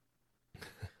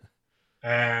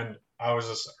 and I was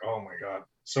just like, oh my God.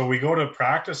 So we go to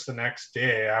practice the next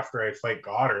day after I fight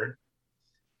Goddard,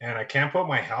 and I can't put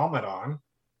my helmet on.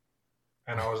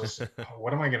 And I was just like, oh,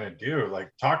 what am I going to do?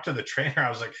 Like, talk to the trainer. I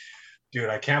was like, dude,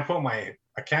 I can't put my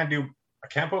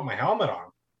helmet on.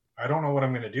 I don't know what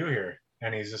I'm going to do here.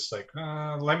 And he's just like,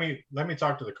 let me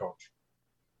talk to the coach.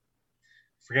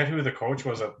 Forget who the coach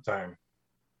was at the time.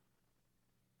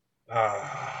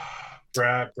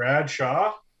 Brad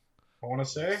Shaw, I want to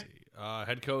say.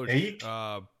 Head coach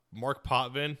Mark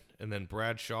Potvin, and then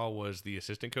Brad Shaw was the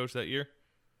assistant coach that year.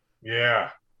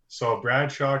 Yeah. So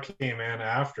Brad Shaw came in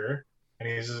after, and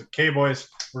he's like, "Okay, boys,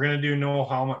 we're gonna do no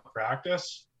helmet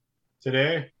practice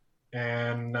today,"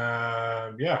 and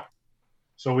yeah.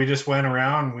 So we just went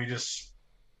around. We just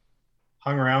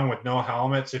hung around with no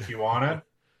helmets if you wanted.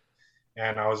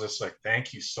 And I was just like,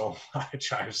 thank you so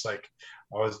much. I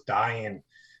was dying.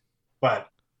 But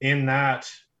in that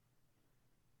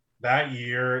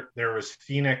year, there was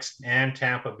Phoenix and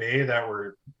Tampa Bay that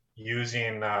were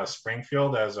using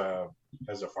Springfield as a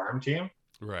farm team.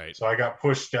 Right. So I got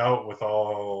pushed out with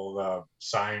all the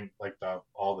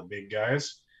all the big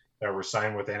guys that were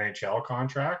signed with NHL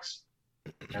contracts.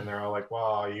 And they're all like,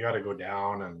 well, you got to go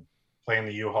down and play in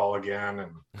the U-Haul again,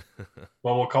 and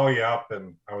well, we'll call you up.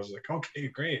 And I was like, okay,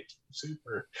 great,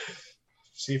 super.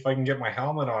 See if I can get my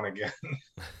helmet on again.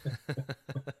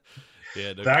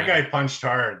 Yeah, no that kidding. guy punched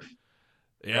hard.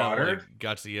 Yeah,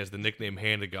 well, he has the nickname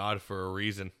Hand of God for a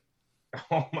reason.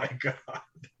 Oh my god,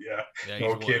 yeah,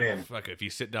 no kidding. Fuck, if you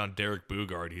sit down Derek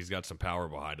Bugard, he's got some power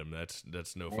behind him.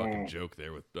 That's no fucking joke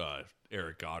there with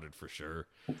Eric Goddard for sure.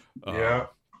 Yeah.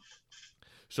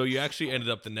 So you actually ended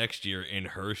up the next year in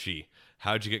Hershey.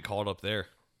 How'd you get called up there?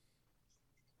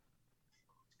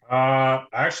 I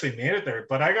actually made it there,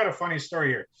 but I got a funny story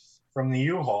here. From the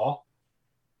U-Haul,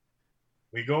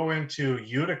 we go into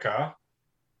Utica,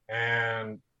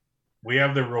 and we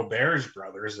have the Roberts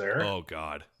brothers there. Oh,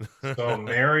 God. So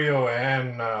Mario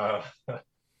and the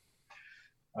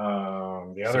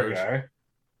other guy,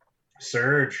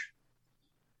 Serge.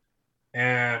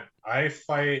 And I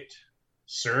fight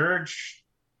Serge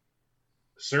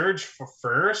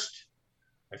first.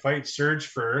 I fight Serge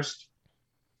first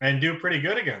and do pretty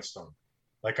good against him.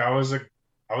 Like I was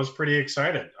pretty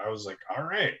excited. I was like, all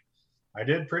right, I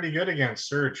did pretty good against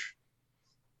Serge.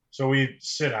 So we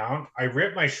sit down. I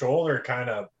ripped my shoulder kind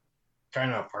of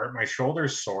apart. My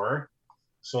shoulder's sore.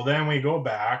 So then we go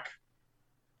back,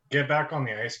 get back on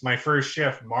the ice. My first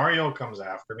shift, Mario comes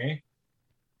after me.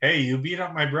 Hey, you beat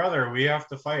up my brother. We have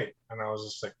to fight. And I was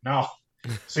just like, no,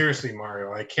 seriously,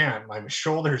 Mario, I can't. My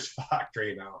shoulder's fucked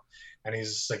right now. And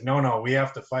he's just like, no, we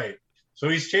have to fight. So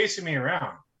he's chasing me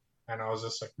around. And I was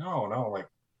just like, no, like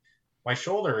my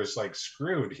shoulder is like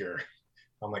screwed here.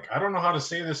 I'm like, I don't know how to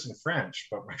say this in French,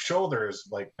 but my shoulder is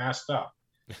like messed up.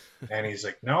 And he's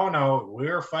like, no,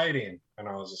 we're fighting. And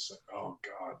I was just like, oh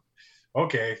God.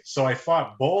 Okay. So I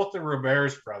fought both the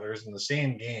Roberts brothers in the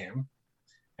same game.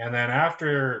 And then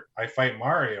after I fight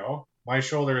Mario, my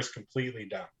shoulder is completely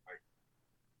done. Like,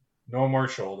 no more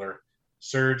shoulder.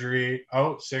 Surgery,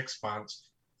 out 6 months.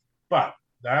 But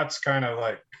that's kind of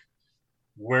like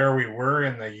where we were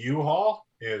in the U-Haul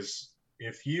is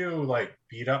if you like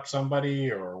beat up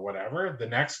somebody or whatever, the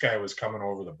next guy was coming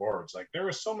over the boards. Like there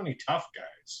were so many tough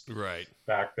guys right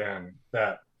back then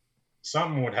that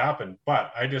something would happen.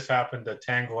 But I just happened to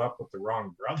tangle up with the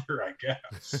wrong brother, I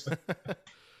guess.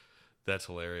 That's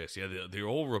hilarious. Yeah, the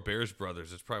old Roberts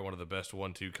brothers is probably one of the best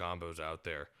 1-2 combos out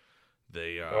there.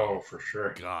 They for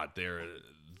sure. God,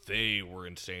 they were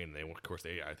insane.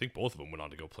 I think both of them went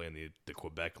on to go play in the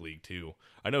Quebec League too.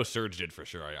 I know Serge did for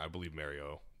sure. I believe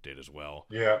Mario did as well.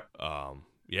 Yeah.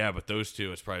 Yeah, but those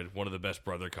two, it's probably one of the best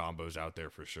brother combos out there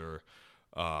for sure.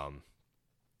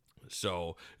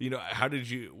 So, how did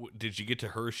you get to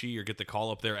Hershey or get the call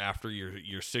up there after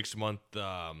your 6 month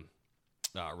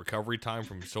recovery time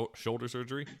from shoulder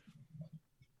surgery?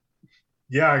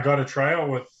 Yeah, I got a tryout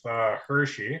with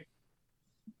Hershey.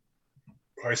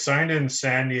 I signed in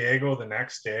San Diego the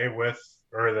next day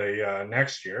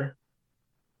next year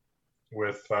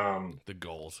with the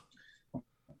Gulls.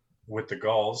 With the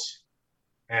Gulls,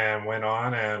 and went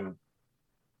on, and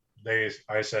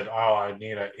I said, oh, I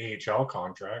need an AHL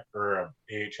contract or a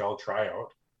AHL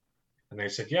tryout, and they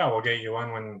said, yeah, we'll get you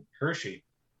on when Hershey.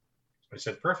 I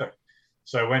said, perfect.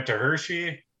 So I went to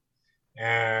Hershey,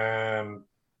 and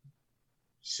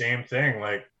same thing,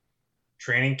 like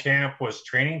training camp was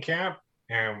training camp.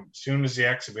 And as soon as the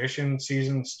exhibition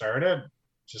season started,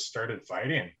 just started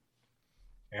fighting.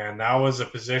 And that was a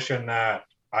position that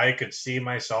I could see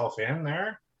myself in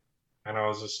there. And I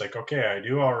was just like, okay, I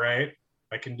do all right.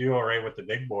 I can do all right with the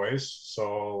big boys.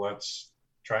 So let's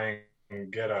try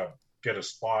and get a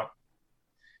spot.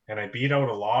 And I beat out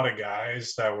a lot of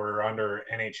guys that were under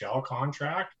NHL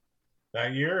contract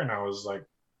that year. And I was like,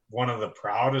 one of the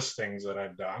proudest things that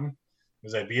I've done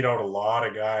is I beat out a lot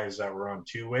of guys that were on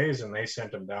two ways, and they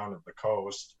sent them down to the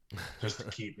coast just to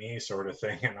keep me, sort of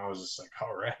thing. And I was just like,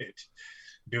 all right,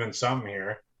 doing something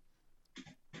here.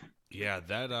 Yeah,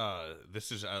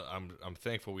 this is I'm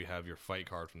thankful we have your fight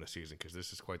card from the season, because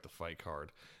this is quite the fight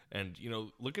card. And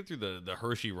looking through the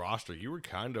Hershey roster, you were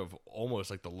kind of almost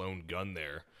like the lone gun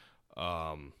there.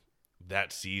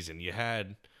 That season, you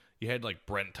had like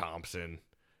Brent Thompson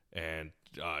and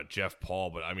Jeff Paul,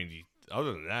 but I mean,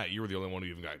 other than that, you were the only one who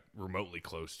even got remotely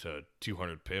close to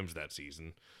 200 PIMs that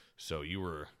season. So you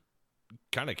were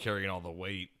kind of carrying all the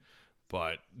weight.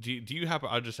 But do you happen?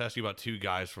 I'll just ask you about two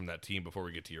guys from that team before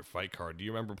we get to your fight card. Do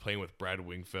you remember playing with Brad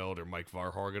Wingfield or Mike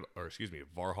Varhog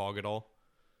at all?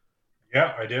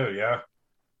 Yeah, I do. Yeah,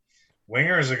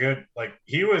 Winger is a good. Like,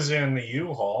 he was in the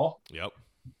U-Haul. Yep.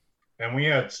 And we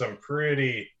had some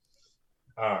pretty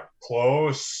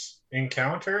close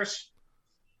encounters.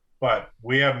 But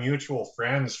we have mutual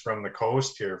friends from the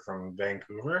coast here, from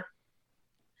Vancouver,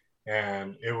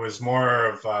 and it was more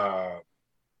of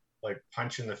like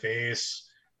punch in the face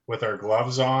with our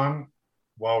gloves on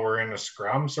while we're in a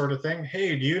scrum sort of thing.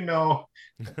 Hey, do you know?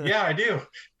 Yeah, I do.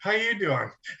 How you doing?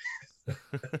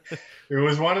 It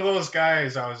was one of those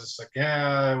guys. I was just like,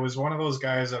 yeah, it was one of those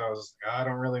guys that I was like, I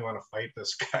don't really want to fight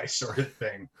this guy sort of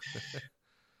thing.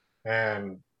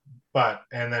 And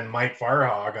then Mike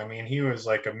Varhog, I mean, he was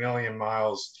like a million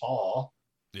miles tall.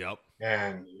 Yep.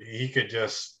 And he could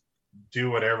just do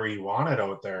whatever he wanted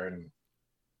out there. And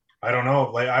I don't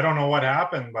know, I don't know what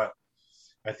happened, but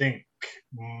I think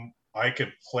I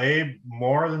could play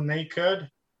more than they could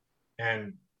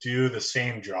and do the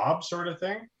same job sort of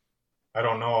thing. I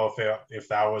don't know if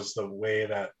that was the way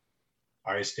that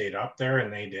I stayed up there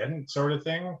and they didn't, sort of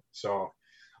thing. So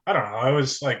I don't know. It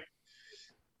was like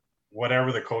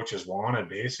whatever the coaches wanted,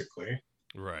 basically.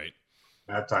 Right.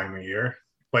 That time of year.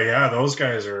 But yeah, those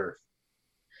guys are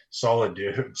solid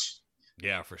dudes.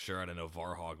 Yeah, for sure. I know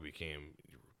Varhog became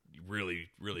really,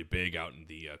 really big out in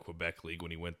the Quebec League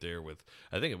when he went there with,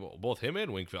 I think, both him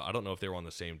and Wingfield. I don't know if they were on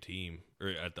the same team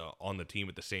or on the team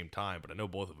at the same time, but I know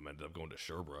both of them ended up going to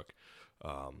Sherbrooke.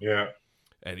 Yeah.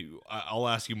 And I'll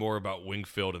ask you more about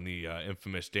Wingfield and the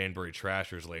infamous Danbury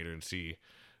Trashers later and see.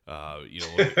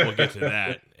 We'll get to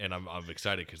that, and I'm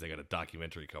excited because they got a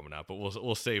documentary coming out. But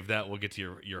we'll save that. We'll get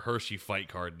to your Hershey fight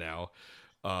card now.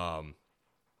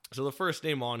 So the first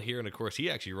name on here, and of course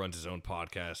he actually runs his own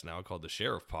podcast now called the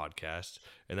Sheriff Podcast,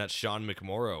 and that's Sean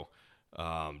McMorrow.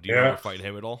 Do you remember fighting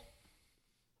him at all?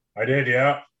 I did,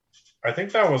 yeah. I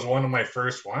think that was one of my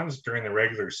first ones during the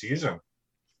regular season.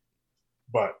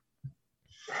 But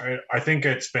I think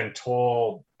it's been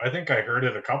told, I think I heard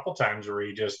it a couple times where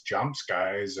he just jumps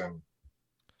guys, and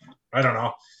I don't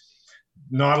know.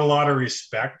 Not a lot of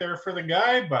respect there for the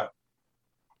guy, but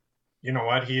you know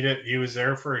what? He was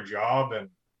there for a job,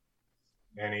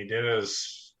 and he did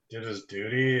his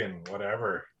duty and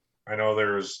whatever. I know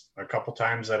there was a couple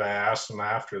times that I asked him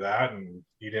after that, and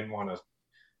he didn't want to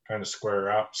kind of square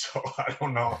up. So I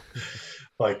don't know.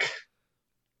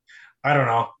 I don't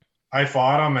know. I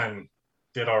fought him and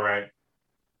did all right.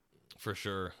 For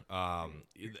sure.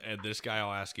 And this guy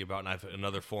I'll ask you about, and I have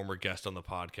another former guest on the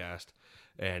podcast,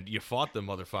 and you fought the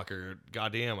motherfucker,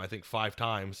 goddamn, I think 5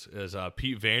 times, is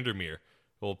Pete Vandermeer,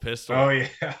 old Pistol. Oh,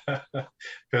 yeah.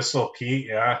 Pistol Pete,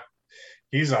 yeah.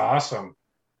 He's awesome.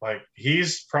 Like,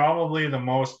 he's probably the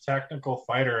most technical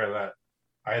fighter that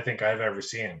I think I've ever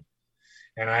seen.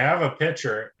 And I have a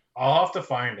picture. I'll have to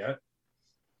find it,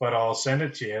 but I'll send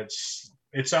it to you.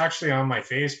 It's actually on my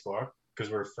Facebook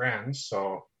because we're friends,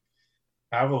 so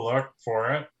have a look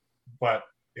for it. But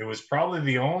it was probably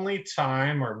the only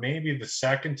time, or maybe the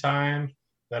second time,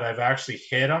 that I've actually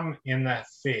hit him in that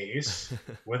face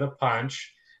with a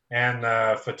punch. And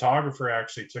the photographer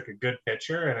actually took a good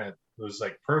picture, and it was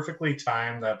like perfectly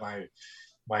timed that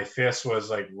my fist was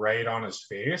like right on his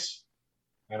face.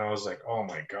 And I was like, oh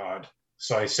my God.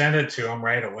 So I sent it to him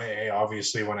right away.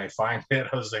 Obviously, when I find it,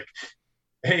 I was like,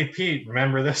 hey, Pete,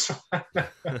 remember this one?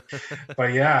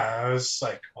 But yeah, I was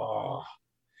like, oh,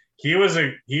 he was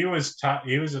a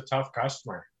tough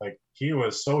customer. Like, he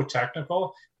was so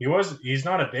technical. He's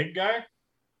not a big guy,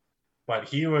 but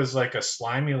he was like a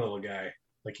slimy little guy.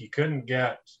 Like, you couldn't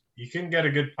get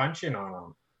a good punch in on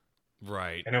him.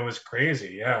 Right. And it was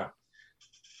crazy. Yeah.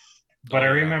 But I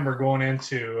remember going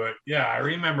into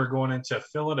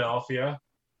Philadelphia.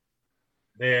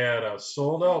 They had a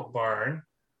sold out barn.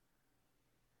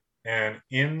 And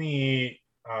in the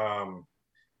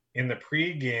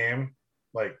pregame,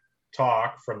 like,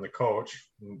 talk from the coach,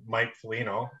 Mike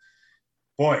Foligno,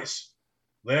 boys,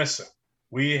 listen,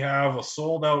 we have a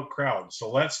sold out crowd, so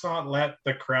let's not let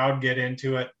the crowd get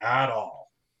into it at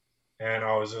all. And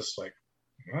I was just like,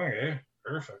 okay,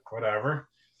 perfect, whatever.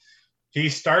 He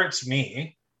starts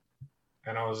me,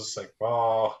 and I was just like,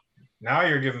 well, now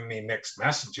you're giving me mixed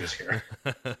messages here.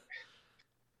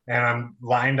 And I'm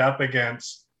lined up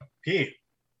against Pete.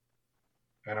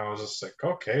 And I was just like,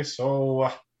 okay,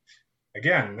 so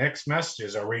again, mixed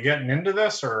messages. Are we getting into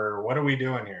this or what are we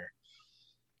doing here?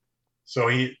 So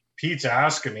Pete's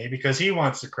asking me because he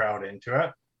wants the crowd into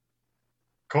it.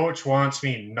 Coach wants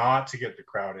me not to get the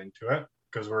crowd into it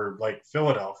because we're like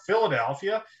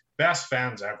Philadelphia, best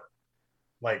fans ever.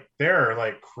 Like they're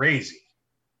like crazy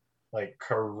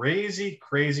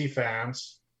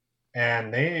fans.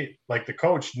 And they, like the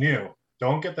coach knew,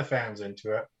 don't get the fans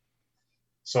into it.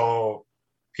 So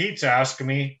Pete's asking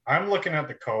me, I'm looking at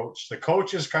the coach. The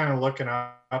coach is kind of looking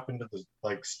up into the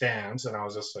like stands. And I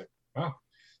was just like, oh,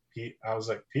 Pete,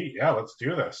 yeah, let's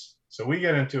do this. So we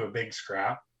get into a big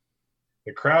scrap.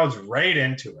 The crowd's right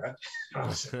into it. I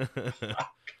was like,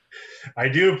 I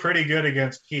do pretty good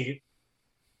against Pete.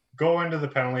 Go into the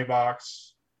penalty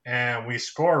box and we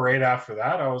score right after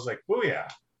that. I was like, booyah.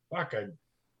 Fuck, I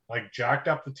like jacked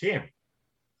up the team.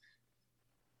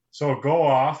 So go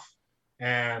off,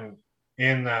 and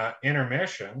in the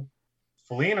intermission,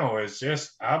 Foligno is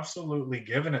just absolutely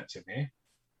giving it to me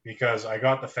because I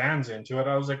got the fans into it.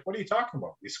 I was like, what are you talking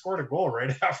about? We scored a goal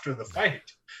right after the fight.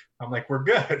 I'm like, we're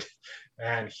good.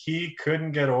 And he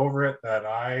couldn't get over it that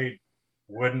I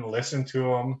wouldn't listen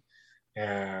to him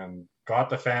and got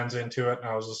the fans into it. And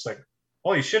I was just like,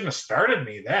 well, you shouldn't have started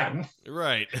me then.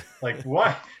 Right. Like,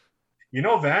 what? You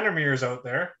know Vandermeer's out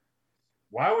there.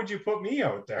 Why would you put me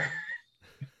out there?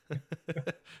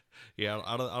 Yeah,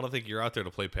 I don't think you're out there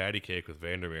to play patty cake with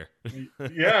Vandermeer.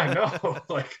 Yeah, no.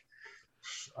 Like,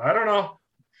 I don't know.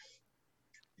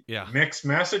 Yeah. Mixed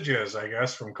messages, I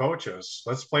guess, from coaches.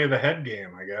 Let's play the head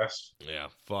game, I guess. Yeah,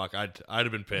 fuck. I'd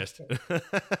have been pissed.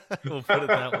 We'll put it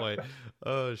that way.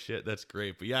 Oh shit, that's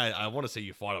great. But yeah, I want to say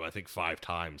you fought him, I think 5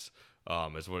 times.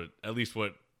 Is at least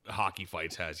what Hockey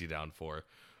Fights has you down for.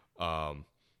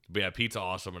 But yeah, Pete's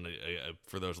awesome, and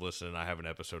for those listening, I have an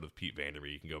episode of Pete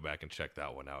Vandermeer. You can go back and check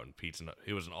that one out. And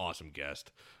he was an awesome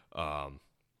guest.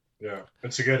 Yeah,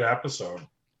 it's a good episode.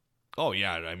 Oh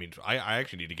yeah, I mean, I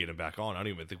actually need to get him back on. I don't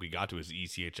even think we got to his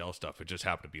ECHL stuff. It just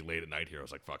happened to be late at night here. I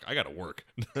was like, fuck, I got to work.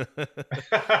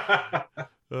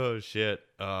 Oh shit.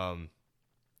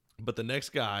 But the next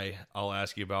guy I'll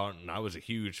ask you about, and I was a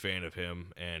huge fan of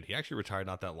him, and he actually retired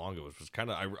not that long ago. It was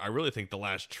kind of, I really think the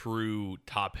last true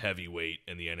top heavyweight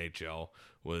in the NHL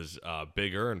was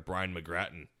Big and Brian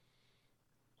McGrattan.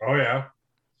 Oh yeah.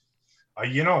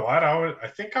 You know what? I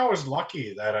think I was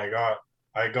lucky that I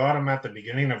got him at the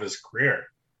beginning of his career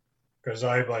because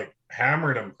I like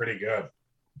hammered him pretty good.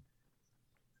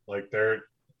 Like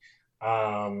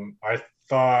I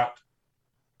thought,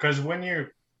 because when you're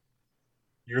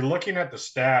looking at the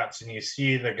stats and you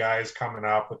see the guys coming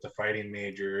up with the fighting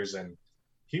majors, and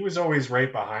he was always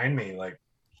right behind me, like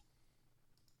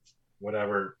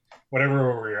whatever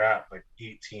we're at, like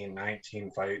 18,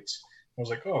 19 fights. I was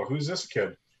like, oh, who's this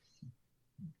kid?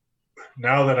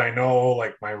 Now that I know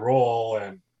like my role,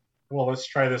 and well, let's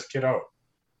try this kid out.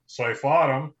 So I fought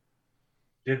him,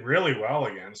 did really well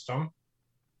against him.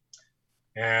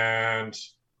 And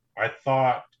I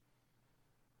thought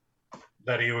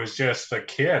that he was just a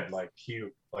kid. He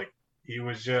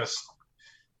was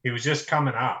just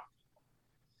coming up.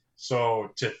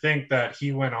 So to think that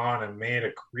he went on and made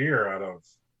a career out of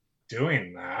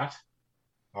doing that,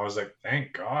 I was like,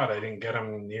 thank God I didn't get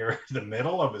him near the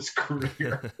middle of his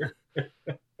career.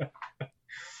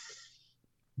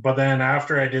 But then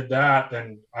after I did that,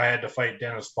 then I had to fight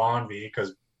Dennis Bonvie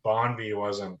because Bonvie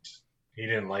he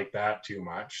didn't like that too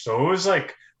much. So it was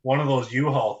like one of those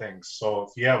U-Haul things. So if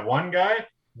you have one guy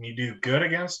and you do good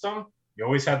against them, you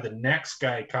always have the next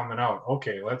guy coming out.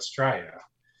 Okay, let's try it.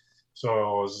 So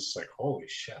I was just like, holy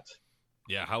shit.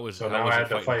 Yeah, now I had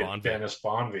to fight Bonvie? Dennis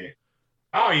Bonvie.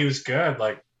 Oh, he was good.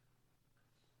 Like,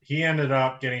 he ended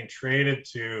up getting traded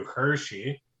to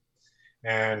Hershey,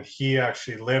 and he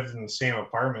actually lived in the same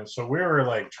apartment. So we were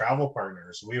like travel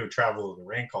partners. We would travel to the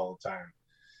rink all the time.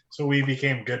 So we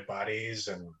became good buddies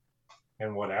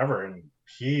and whatever. And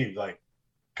he like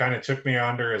kind of took me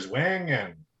under his wing,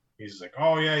 and he's like,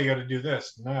 oh yeah, you got to do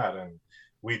this and that. And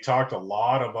we talked a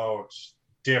lot about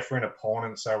different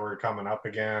opponents that we're coming up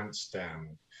against.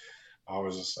 And I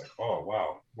was just like, oh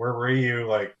wow, where were you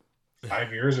like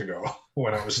 5 years ago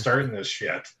when I was starting this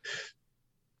shit?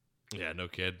 Yeah, no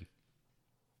kid.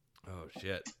 Oh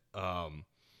shit.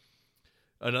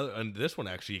 And this one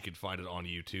actually, you can find it on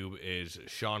YouTube, is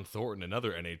Sean Thornton,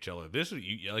 another NHLer. This,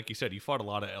 like you said, you fought a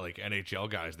lot of like NHL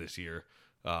guys this year.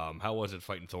 How was it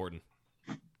fighting Thornton?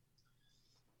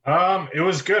 It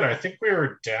was good. I think we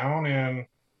were down in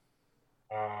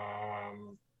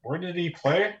where did he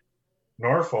play?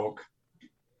 Norfolk.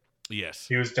 Yes.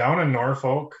 He was down in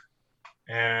Norfolk,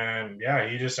 and yeah,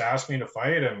 he just asked me to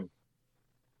fight, and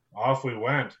off we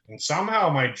went. And somehow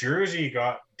my jersey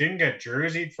didn't get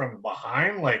jerseyed from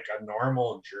behind like a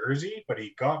normal jersey, but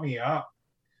he got me up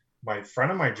my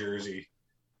front of my jersey,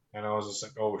 and I was just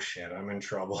like, oh shit, I'm in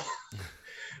trouble.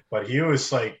 But he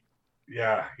was like,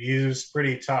 yeah, he was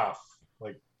pretty tough.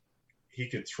 Like, he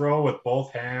could throw with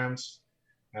both hands,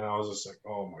 and I was just like,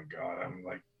 oh my god, I'm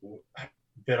like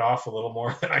bit off a little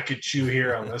more than I could chew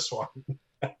here on this one.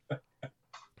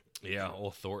 Yeah,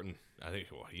 old Thornton. I think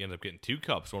he ended up getting 2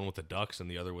 cups, one with the Ducks and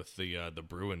the other with the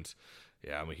Bruins.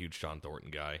 Yeah, I'm a huge John Thornton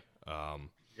guy.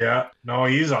 Yeah, no,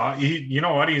 you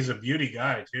know what? He's a beauty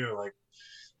guy too. Like,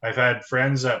 I've had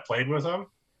friends that played with him,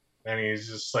 and he's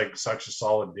just like such a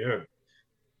solid dude.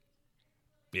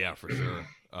 Yeah, for sure.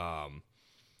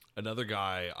 Another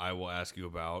guy I will ask you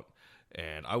about,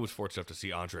 and I was fortunate enough to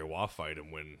see Andre Waugh fight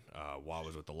him when Waugh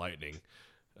was with the Lightning,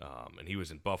 and he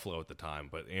was in Buffalo at the time.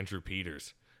 But Andrew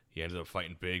Peters, he ended up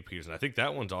fighting Big Peters, and I think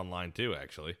that one's online too,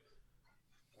 actually.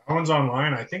 That one's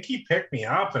online. I think he picked me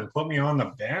up and put me on the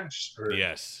bench.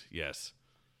 Yes.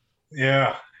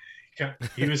 Yeah,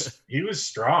 he was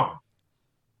strong.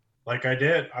 Like,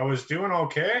 I was doing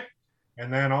okay,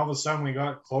 and then all of a sudden we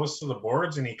got close to the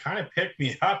boards, and he kind of picked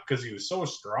me up because he was so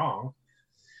strong.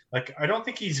 Like, I don't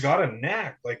think he's got a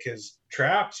neck. Like, his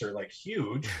traps are like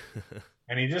huge.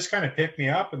 And he just kind of picked me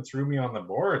up and threw me on the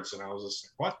boards. And I was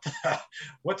just like,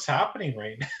 what's happening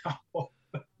right now?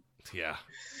 Yeah.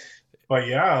 But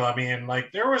yeah, I mean,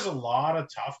 like, there was a lot of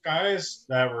tough guys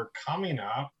that were coming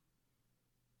up,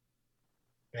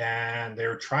 and they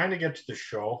were trying to get to the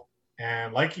show.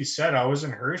 And like you said, I was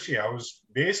in Hershey. I was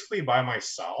basically by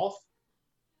myself.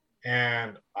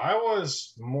 And I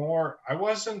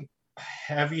wasn't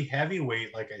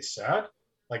heavyweight, like I said.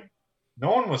 Like,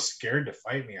 no one was scared to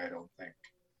fight me, I don't think.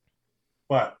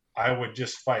 But I would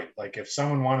just fight. Like, if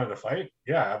someone wanted to fight,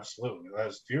 yeah, absolutely,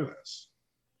 let's do this.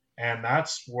 And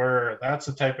that's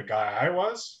the type of guy I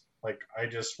was. Like, I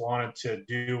just wanted to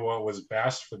do what was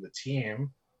best for the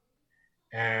team.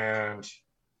 And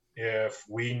if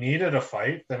we needed a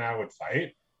fight, then I would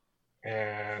fight.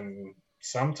 And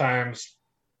sometimes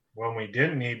when we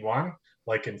didn't need one,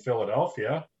 like in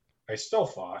Philadelphia, I still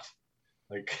fought.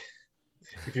 Like,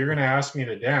 if you're going to ask me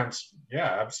to dance,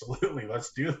 yeah, absolutely,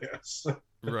 let's do this.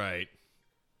 Right.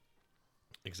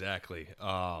 Exactly.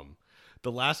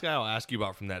 The last guy I'll ask you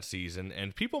about from that season,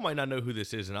 and people might not know who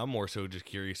this is, and I'm more so just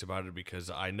curious about it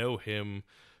because I know him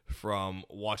from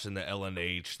watching the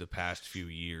LNH the past few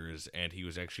years, and he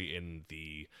was actually in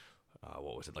the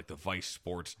like the Vice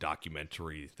Sports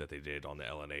documentary that they did on the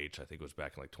LNH. I think it was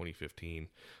back in like 2015.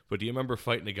 But do you remember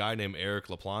fighting a guy named Eric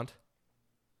LaPlante?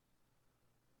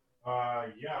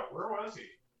 Yeah, where was he?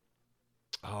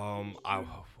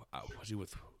 Was he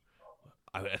with?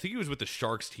 I think he was with the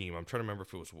Sharks team. I'm trying to remember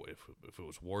if it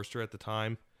was Worcester at the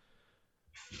time.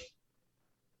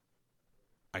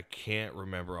 I can't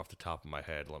remember off the top of my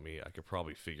head. I could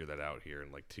probably figure that out here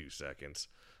in like 2 seconds.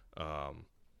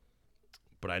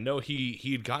 But I know he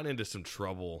had gotten into some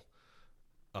trouble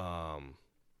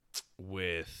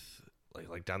with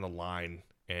like down the line,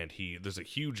 and there's a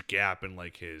huge gap in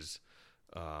his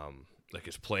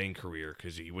playing career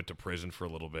because he went to prison for a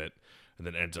little bit and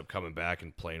then ends up coming back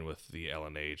and playing with the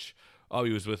LNH. Oh,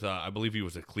 he was with I believe he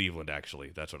was at Cleveland,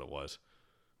 actually. That's what it was.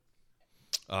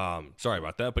 Sorry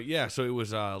about that, but yeah, so it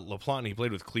was LaPlante. He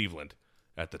played with Cleveland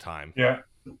at the time. Yeah.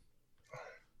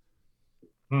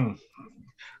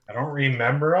 I don't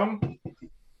remember him.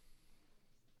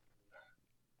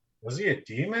 Was he a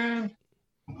D-man?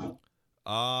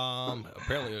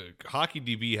 Apparently, Hockey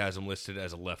DB has him listed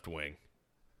as a left wing.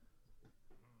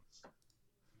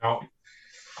 No.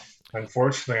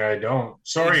 Unfortunately, I don't.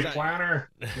 Sorry, Planner.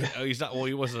 He's not. Well,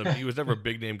 he wasn't. He was never a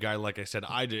big name guy. Like I said,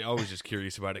 I was just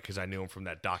curious about it because I knew him from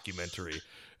that documentary.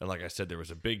 And like I said, there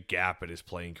was a big gap in his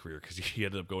playing career because he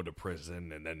ended up going to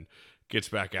prison and then gets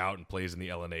back out and plays in the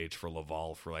LNH for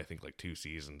Laval for I think like 2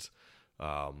 seasons.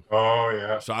 Oh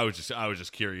yeah. So I was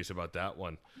just curious about that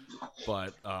one.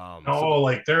 But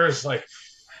there's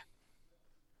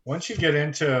once you get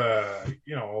into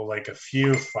like a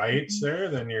few fights there,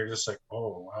 then you're just like,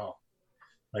 oh wow.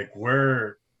 Like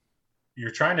you're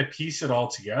trying to piece it all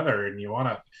together, and you want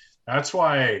to. That's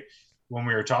why when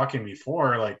we were talking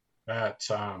before, like that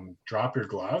Drop Your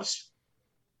Gloves,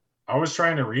 I was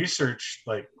trying to research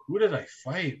like who did I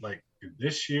fight like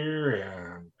this year,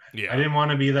 and I didn't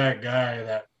want to be that guy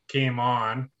that came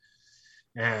on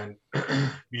and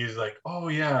he's like, oh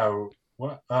yeah,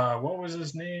 what was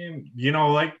his name?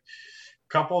 Like a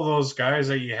couple of those guys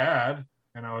that you had,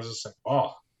 and I was just like,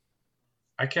 oh,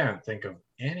 I can't think of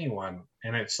anyone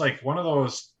And it's like one of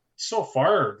those so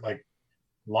far, like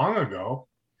long ago,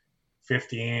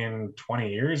 15, 20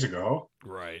 years ago.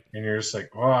 Right. And you're just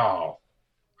like, wow,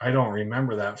 I don't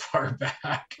remember that far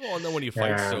back. Well, and then when you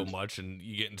fight so much and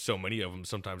you get in so many of them,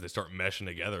 sometimes they start meshing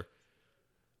together.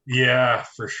 Yeah,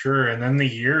 for sure. And then the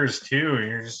years too. And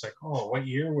you're just like, oh, what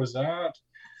year was that?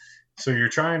 So you're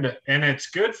trying to, and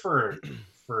it's good for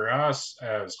us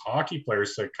as hockey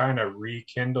players to kind of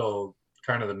rekindle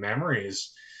kind of the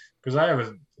memories. Because I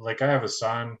have a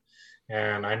son,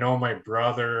 and I know my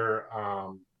brother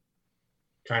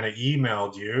kind of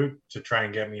emailed you to try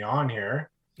and get me on here.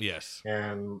 Yes.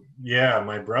 And yeah,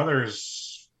 my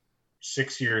brother's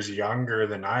 6 years younger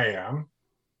than I am.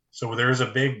 So there's a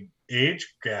big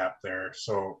age gap there.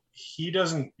 So he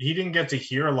didn't get to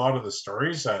hear a lot of the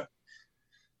stories that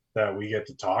we get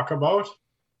to talk about.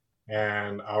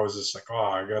 And I was just like,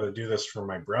 oh, I got to do this for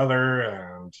my brother.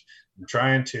 And I'm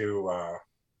trying to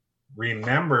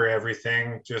remember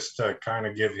everything just to kind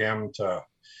of give him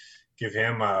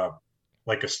a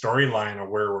like a storyline of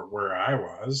where I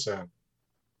was and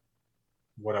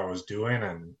what I was doing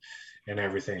and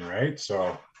everything, right?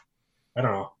 So I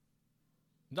don't know.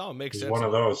 No, it makes It's sense. one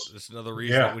of those. It's another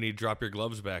reason that we need to drop your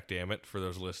gloves back, damn it, for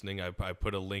those listening. I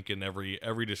put a link in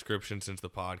every description since the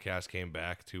podcast came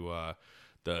back to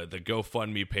the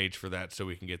GoFundMe page for that, so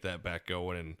we can get that back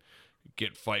going and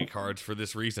get fight cards for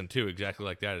this reason too. Exactly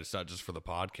like that. It's not just for the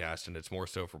podcast, and it's more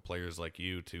so for players like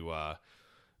you to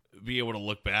be able to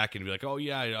look back and be like, oh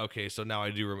yeah, okay, so now I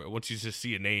do remember. Once you just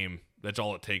see a name, that's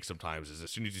all it takes sometimes, is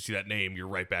as soon as you see that name, you're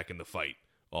right back in the fight.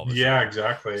 Yeah,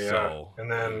 exactly. Yeah. So,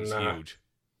 and then it's huge.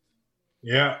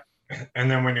 Yeah.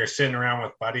 And then when you're sitting around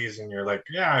with buddies and you're like,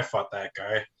 yeah, I fought that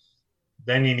guy,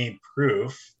 then you need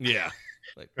proof. Yeah.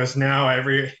 Because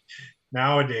nowadays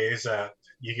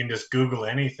you can just Google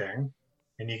anything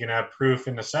and you can have proof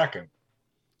in a second.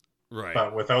 Right.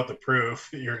 But without the proof,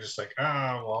 you're just like,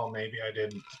 oh, well, maybe I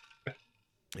didn't.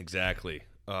 Exactly.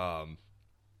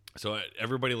 So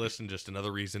everybody listen, just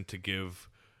another reason to give,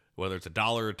 whether it's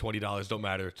 $1 or $20, don't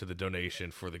matter, to the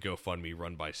donation for the GoFundMe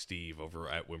run by Steve over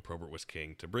at When Probert Was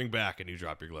King to bring back a new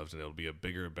Drop Your Gloves, and it'll be a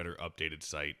bigger, better updated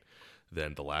site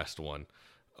than the last one.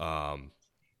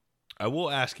 I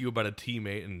will ask you about a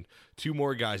teammate and two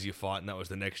more guys you fought, and that was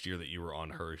the next year that you were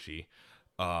on Hershey.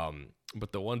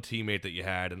 But the one teammate that you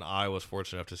had, and I was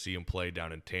fortunate enough to see him play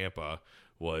down in Tampa,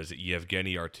 was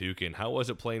Yevgeny Artukin. How was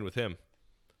it playing with him?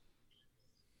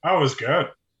 Oh, it was good.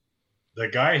 The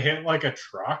guy hit like a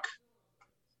truck.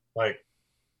 Like,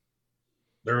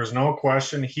 there was no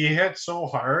question. He hit so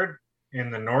hard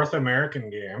in the North American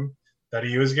game that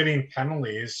he was getting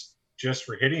penalties just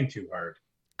for hitting too hard.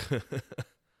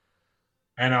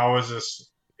 And I was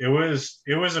just, it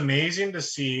was amazing to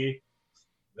see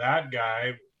that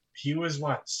guy. He was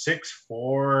what,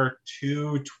 6'4",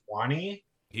 220?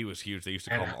 He was huge. They used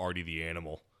to call him Artie the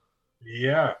Animal.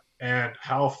 Yeah, and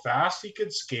how fast he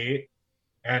could skate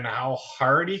and how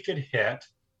hard he could hit.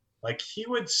 Like, he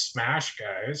would smash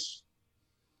guys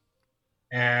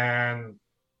and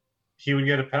he would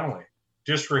get a penalty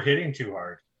just for hitting too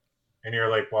hard. And you're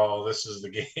like, well, this is the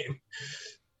game.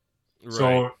 Right.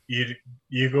 So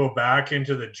you go back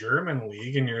into the German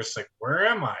league and you're just like, where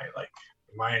am I? Like,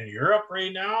 am I in Europe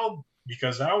right now?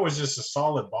 Because that was just a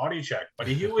solid body check. But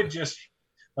he would just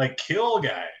like kill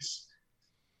guys.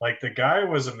 Like, the guy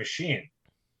was a machine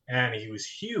and he was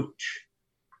huge.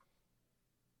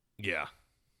 Yeah.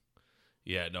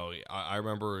 Yeah, no, I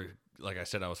remember, like I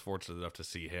said, I was fortunate enough to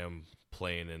see him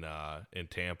playing in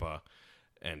Tampa.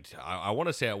 And I want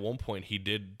to say at one point he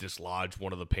did dislodge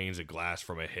one of the panes of glass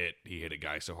from a hit. He hit a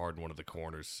guy so hard in one of the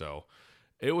corners. So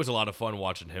it was a lot of fun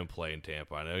watching him play in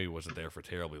Tampa. I know he wasn't there for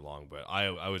terribly long, but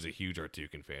I was a huge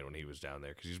Artukin fan when he was down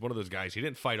there, because he's one of those guys. He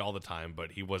didn't fight all the time, but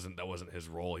that wasn't his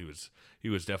role. He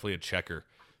was definitely a checker.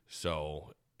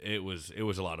 So it was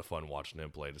a lot of fun watching him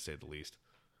play, to say the least.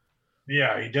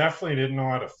 Yeah, he definitely didn't know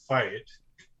how to fight.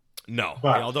 No,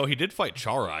 but although he did fight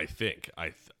Chara, I think.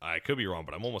 I could be wrong,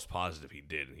 but I'm almost positive he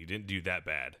did. He didn't do that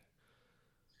bad.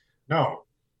 No,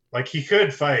 like, he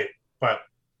could fight, but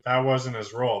that wasn't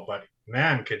his role. But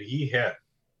man, could he hit?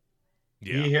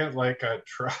 Yeah. He hit like a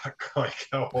truck. Like,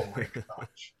 oh my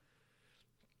gosh.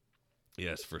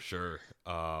 Yes, for sure.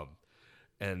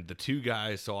 And the two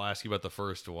guys, so I'll ask you about the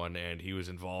first one, and he was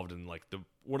involved in like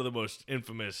one of the most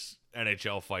infamous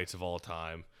NHL fights of all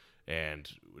time. And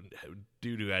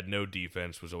dude who had no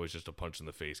defense, was always just a punch in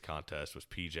the face contest, was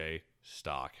PJ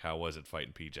Stock. How was it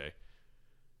fighting PJ?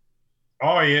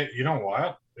 Oh, yeah, you know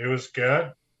what? It was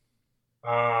good.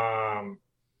 I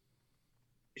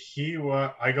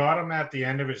got him at the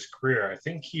end of his career. I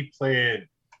think he played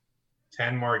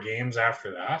 10 more games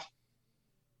after that.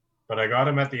 but I got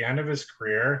him at the end of his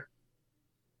career.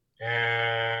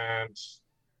 And,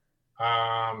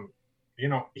 you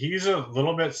know, he's a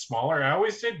little bit smaller. I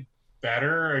always did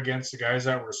better against the guys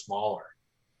that were smaller.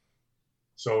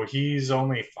 So he's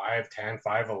only 5'10",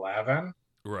 5'11".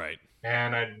 Right.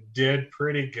 And I did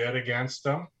pretty good against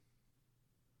him.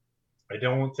 I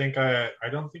don't think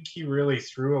he really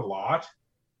threw a lot.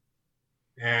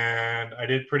 And I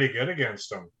did pretty good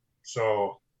against him.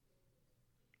 So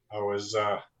I was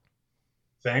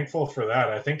thankful for that.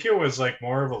 I think it was like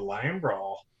more of a line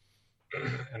brawl.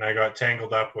 And I got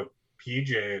tangled up with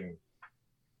PJ, and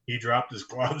he dropped his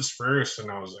gloves first, and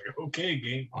I was like, okay,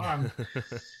 game on.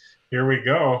 Here we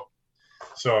go.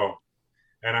 So,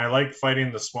 and I like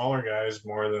fighting the smaller guys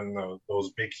more than those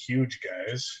big, huge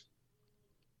guys.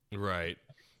 Right.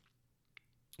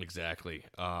 Exactly.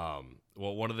 Well,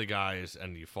 one of the guys,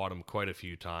 and you fought him quite a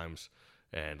few times,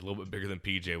 and a little bit bigger than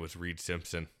PJ, was Reed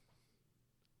Simpson.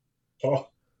 Oh,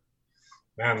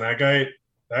 man, that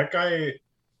guy,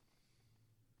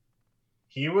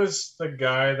 he was the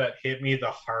guy that hit me the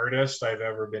hardest I've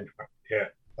ever been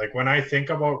hit. Like, when I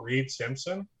think about Reed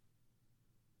Simpson,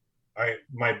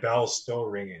 my bell's still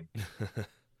ringing.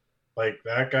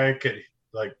 that guy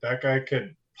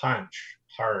could punch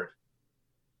hard.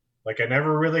 Like, I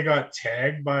never really got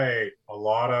tagged by a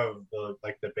lot of the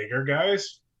bigger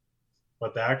guys,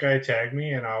 but that guy tagged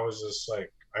me, and I was just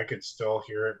like, I could still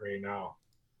hear it right now.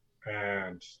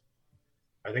 And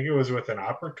I think it was with an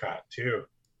uppercut too.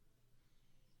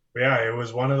 But yeah, it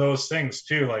was one of those things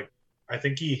too. Like, I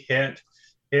think he hit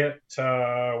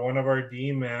one of our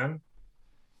D men,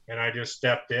 and I just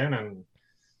stepped in and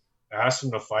asked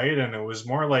him to fight, and it was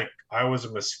more like I was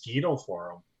a mosquito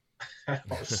for him. I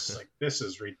was just like, this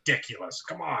is ridiculous.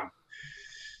 Come on.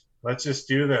 Let's just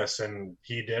do this. And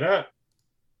he did it.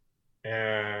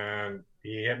 And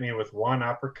he hit me with one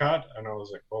uppercut, and I was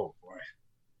like, oh boy,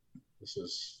 this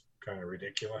is kind of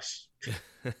ridiculous.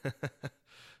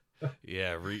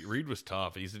 Yeah, Reed was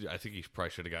tough. I think he probably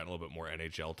should have gotten a little bit more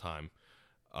NHL time.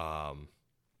 And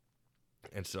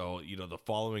so, you know, the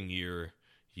following year,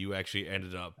 you actually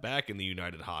ended up back in the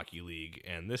United Hockey League,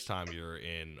 and this time you're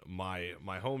in my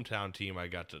hometown team.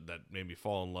 That made me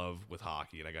fall in love with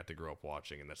hockey, and I got to grow up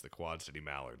watching, and that's the Quad City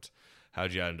Mallards.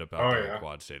 How'd you end up out there in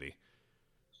Quad City?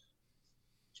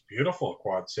 It's beautiful,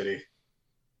 Quad City.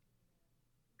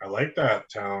 I like that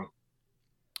town.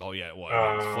 Oh yeah,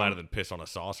 well, it's flatter than piss on a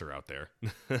saucer out there.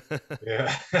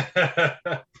 Yeah.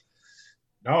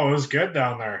 No, it was good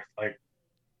down there. Like,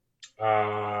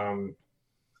 I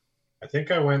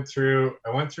think I went through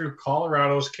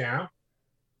Colorado's camp,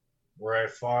 where I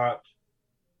fought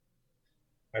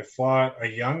a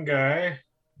young guy,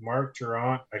 Mark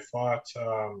Durant. I fought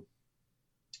oh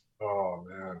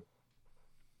man,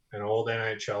 an old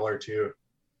NHLer too,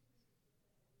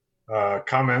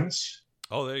 Cummins.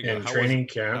 Oh, there you go. In training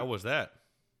camp. How was that?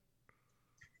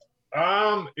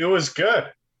 It was good.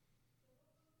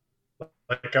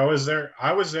 Like, I was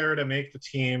there to make the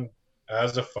team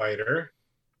as a fighter.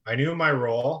 I knew my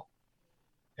role,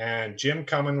 and Jim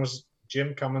Cummins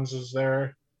was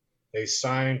there. They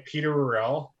signed Peter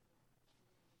Worrell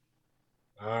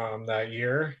that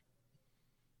year.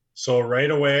 So right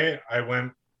away, I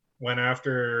went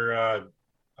after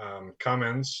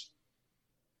Cummins,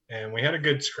 and we had a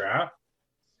good scrap.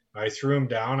 I threw him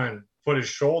down and put his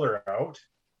shoulder out,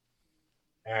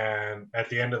 and at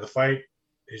the end of the fight,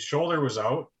 his shoulder was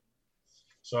out.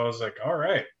 So I was like, all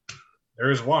right,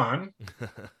 there's one.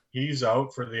 He's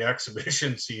out for the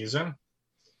exhibition season.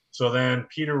 So then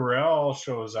Peter Worrell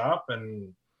shows up,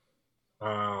 and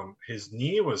his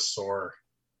knee was sore,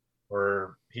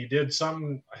 or he did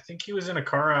something. I think he was in a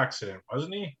car accident,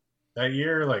 wasn't he, that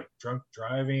year? Like drunk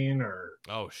driving, or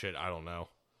oh shit, I don't know,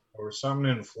 or something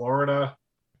in Florida.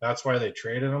 That's why they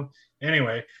traded him.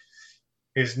 Anyway,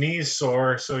 his knee's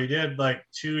sore, so he did like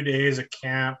 2 days of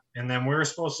camp, and then we were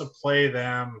supposed to play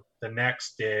them the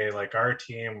next day. Like, our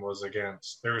team was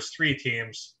there was 3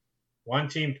 teams. One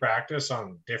team practiced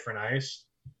on different ice.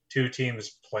 2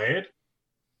 teams played.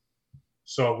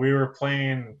 So we were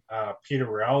playing Peter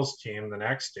Worrell's team the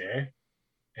next day,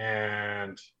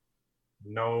 and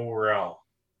no Worrell.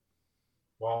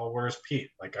 Well, where's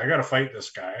Pete? Like, I got to fight this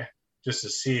guy just to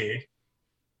see.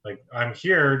 Like, I'm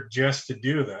here just to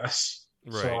do this.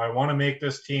 Right. So I want to make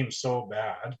this team so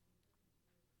bad.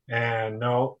 And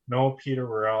no Peter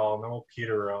Worrell. I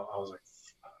was like,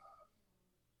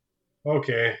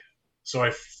 okay. So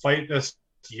I fight this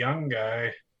young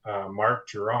guy, Mark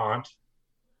Durant,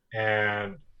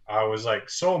 and I was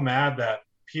like so mad that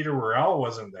Peter Worrell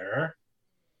wasn't there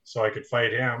so I could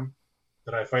fight him,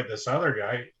 that I fight this other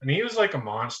guy. And he was like a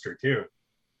monster too.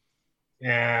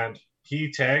 And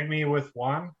he tagged me with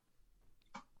one,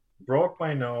 broke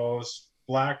my nose,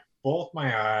 blacked both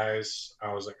my eyes.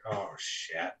 I was like, oh,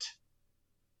 shit.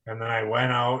 And then I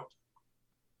went out.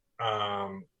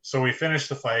 So we finished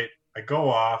the fight. I go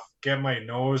off, get my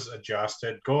nose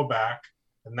adjusted, go back.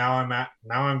 And now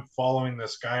I'm following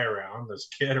this guy around, this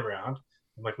kid around.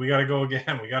 I'm like, we got to go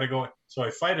again. We got to go. So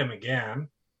I fight him again.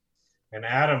 And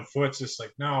Adam Foote's just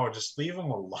like, no, just leave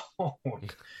him alone.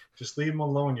 Just leave him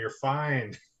alone. You're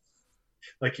fine.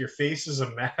 Like, your face is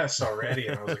a mess already.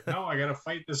 And I was like, no, I got to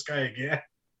fight this guy again.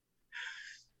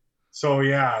 So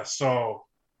now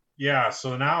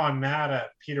I'm mad at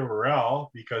Peter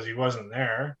Worrell because he wasn't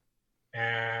there.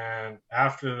 And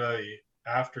after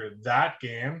that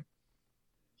game,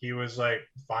 he was like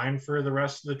fine for the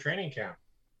rest of the training camp.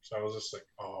 So I was just like,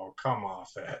 oh, come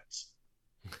off it.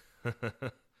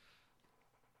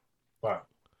 But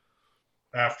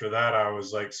after that, I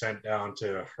was like sent down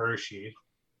to Hershey.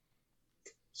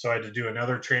 So I had to do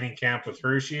another training camp with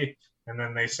Hershey. And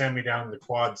then they sent me down to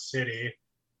Quad City.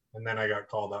 And then I got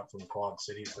called up from Quad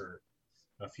City for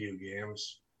a few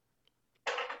games.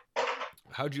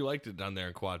 How'd you like it down there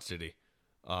in Quad City?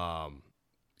 I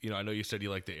know you said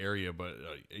you liked the area, but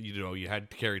you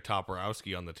had to carry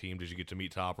Toporowski on the team. Did you get to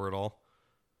meet Topper at all?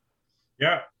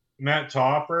 Yeah, met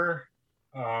Topper.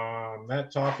 I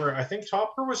think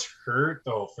Topper was hurt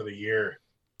though for the year.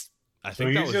 I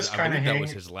think that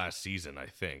was his last season. I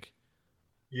think.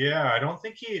 Yeah, I don't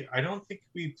think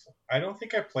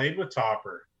I played with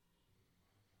Topper.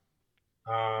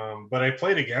 But I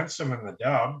played against him in the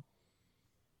dub.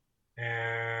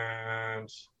 And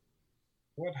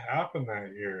what happened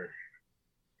that year?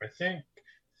 I think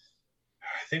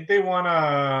they won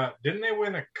didn't they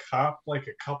win a cup like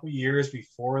a couple years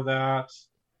before that?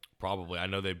 Probably. I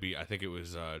know they beat, I think it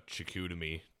was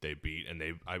Chicoutimi they beat, and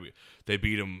they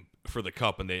beat him for the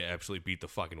cup, and they absolutely beat the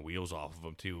fucking wheels off of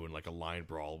him too in like a line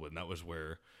brawl, and that was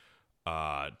where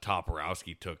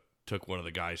Toporowski took one of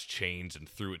the guy's chains and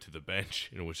threw it to the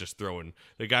bench and was just throwing,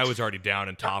 the guy was already down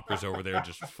and Topper's over there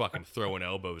just fucking throwing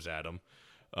elbows at him.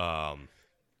 And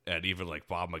even like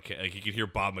like you could hear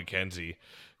Bob McKenzie,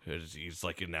 he's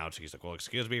like announcing, he's like, well,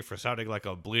 excuse me for sounding like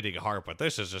a bleeding heart, but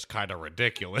this is just kind of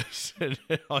ridiculous. And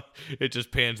it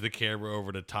just pans the camera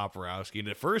over to Toporowski. And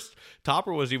at first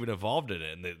Topper was even involved in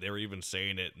it, and they were even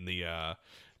saying it in the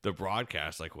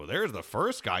broadcast, like, well, there's the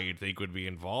first guy you'd think would be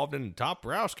involved, and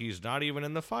Toporowski's not even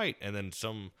in the fight. And then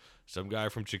some guy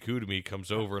from Chicoutimi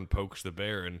comes over and pokes the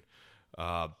bear and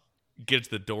gets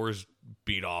the doors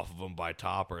beat off of him by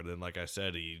Topper. And then, like I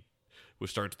said, he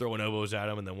starts throwing elbows at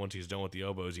him, and then once he's done with the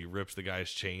elbows, he rips the guy's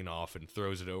chain off and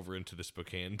throws it over into the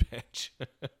Spokane bench.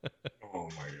 Oh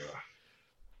my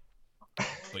god!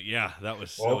 But yeah, that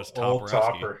was Old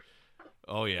Topper.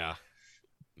 Oh yeah,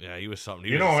 he was something.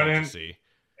 He was something to see.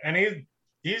 And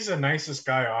he's the nicest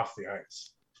guy off the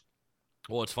ice.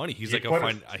 Well, it's funny. He's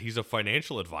he's a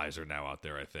financial advisor now out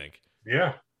there, I think.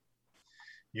 Yeah.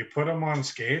 You put him on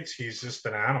skates, he's just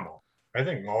an animal. I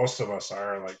think most of us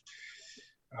are. Like,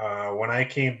 when I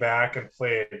came back and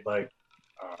played like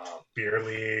beer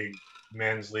league,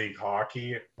 men's league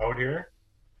hockey out here,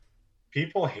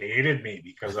 people hated me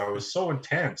because I was so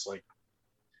intense. Like,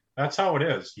 that's how it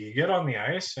is. You get on the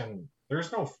ice and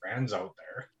there's no friends out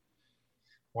there.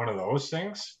 One of those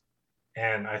things.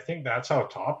 And I think that's how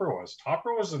Topper was.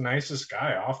 Topper was the nicest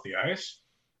guy off the ice.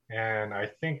 And I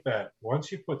think that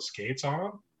once you put skates on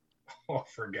him,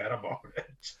 forget about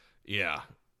it. Yeah.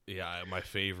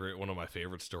 One of my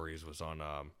favorite stories was on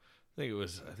I think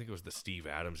it was the Steve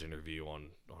Adams interview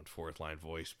on Fourth Line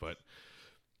Voice, but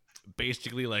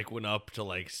basically like went up to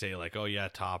like say like, oh yeah,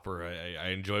 Topper,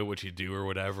 I enjoy what you do or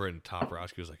whatever, and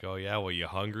Toporowski was like, oh yeah, well, you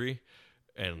hungry?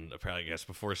 And apparently, I guess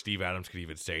before Steve Adams could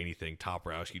even say anything,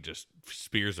 Toporowski just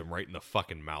spears him right in the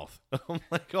fucking mouth. I'm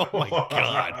like, oh my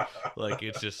god! Like,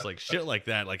 it's just like shit like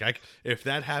that. Like, if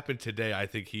that happened today, I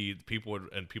think people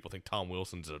think Tom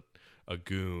Wilson's a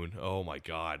goon. Oh my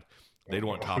god, they'd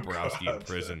want Toporowski in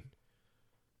prison.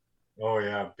 Oh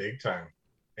yeah, big time.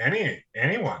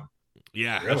 Anyone?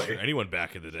 Yeah, really? Anyone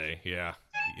back in the day. Yeah,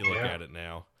 you look at it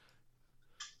now.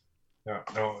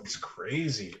 No, it's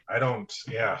crazy. I don't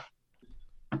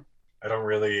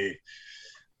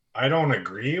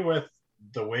agree with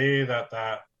the way that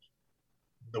the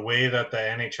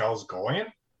NHL's going.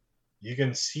 You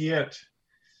can see it,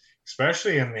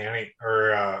 especially in the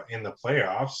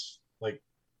playoffs. Like,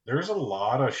 there's a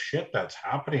lot of shit that's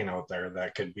happening out there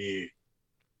that could be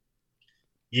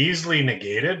easily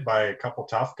negated by a couple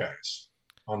tough guys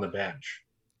on the bench,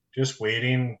 just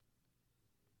waiting,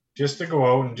 just to go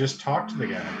out and just talk to the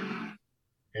guy.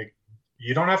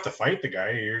 You don't have to fight the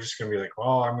guy. You're just going to be like,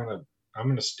 well, I'm going to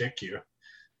gonna stick you,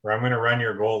 or I'm gonna run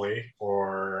your goalie,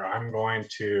 or I'm going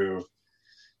to,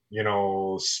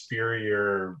 spear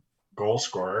your goal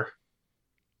scorer.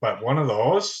 But one of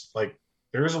those, like,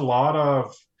 there's a lot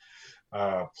of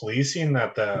policing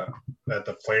that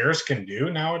the players can do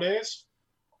nowadays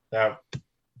that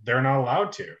they're not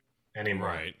allowed to anymore.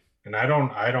 Right. And I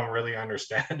don't really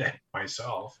understand it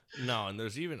myself. No, and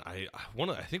there's even I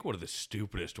think one of the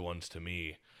stupidest ones to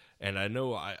me, and I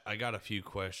know I got a few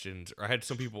questions, or I had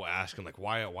some people asking like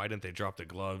why didn't they drop the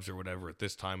gloves or whatever at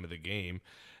this time of the game,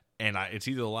 and it's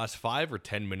either the last 5 or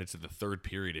 10 minutes of the third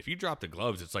period. If you drop the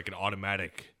gloves, it's like an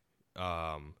automatic.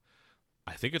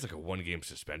 I think it's like a 1-game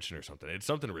suspension or something. It's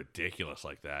something ridiculous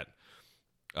like that.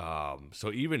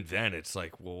 So even then, it's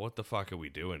like, well, what the fuck are we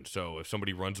doing? So if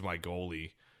somebody runs my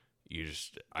goalie,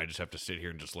 I just have to sit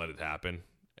here and just let it happen,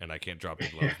 and I can't drop the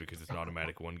gloves because it's an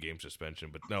automatic 1-game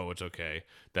suspension. But no, it's okay.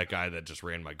 That guy that just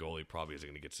ran my goalie probably isn't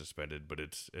going to get suspended, but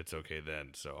it's okay then.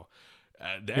 So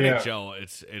the NHL,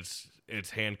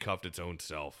 it's handcuffed its own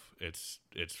self. It's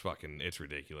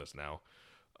ridiculous now.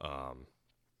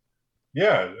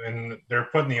 Yeah, and they're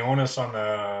putting the onus on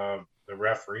the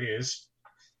referees,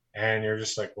 and you're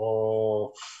just like,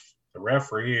 well, the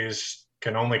referees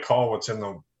can only call what's in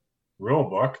the rule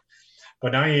book.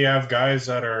 But now you have guys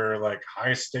that are like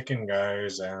high sticking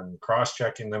guys and cross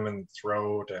checking them in the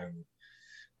throat, and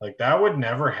like that would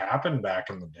never happen back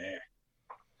in the day.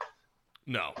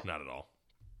 No, not at all.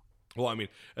 Well, I mean,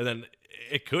 and then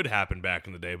it could happen back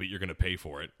in the day, but you're going to pay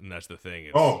for it, and that's the thing.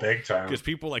 Big time. Because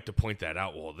people like to point that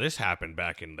out. Well, this happened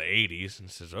back in the 80s, and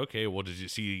it says, okay, well, did you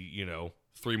see,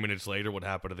 3 minutes later what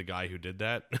happened to the guy who did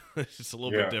that? It's just a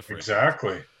little bit different.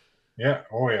 Exactly. Yeah.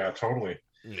 Oh yeah, totally.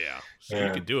 Yeah. So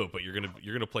you can do it, but you're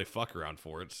gonna play fuck around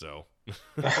for it. So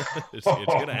it's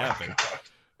gonna happen.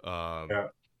 Yeah.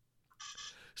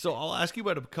 So I'll ask you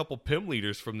about a couple PIM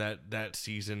leaders from that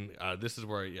season. This is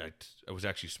where I was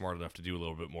actually smart enough to do a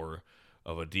little bit more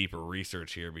of a deeper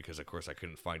research here because, of course, I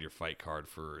couldn't find your fight card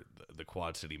for the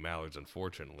Quad City Mallards,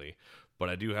 unfortunately. But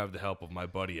I do have the help of my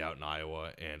buddy out in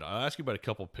Iowa, and I'll ask you about a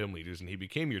couple PIM leaders, and he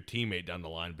became your teammate down the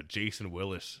line, but Tyler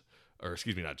Willis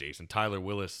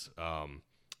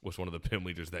was one of the PIM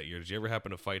leaders that year. Did you ever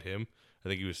happen to fight him? I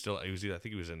think he was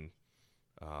in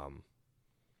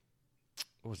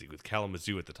what was he, with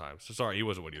Kalamazoo at the time? So sorry, he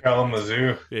wasn't one of your Kalamazoo.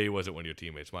 Teammates. Yeah, he wasn't one of your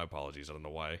teammates. My apologies. I don't know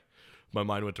why. My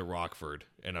mind went to Rockford,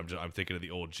 and I'm thinking of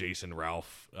the old Jason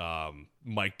Ralph,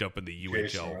 mic'd up in the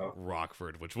UHL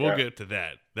Rockford, which we'll get to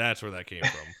that. That's where that came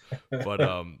from.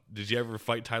 But did you ever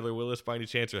fight Tyler Willis by any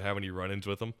chance, or have any run-ins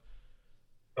with him?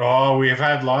 Oh, we've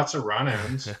had lots of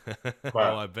run-ins. But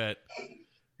I bet.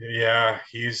 Yeah,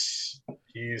 he's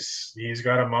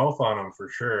got a mouth on him for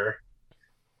sure.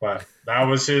 But that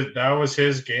was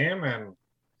his game, and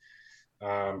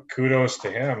kudos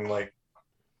to him. Like,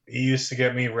 he used to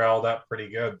get me riled up pretty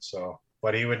good. So,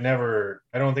 but I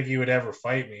don't think he would ever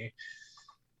fight me.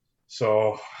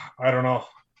 So I don't know.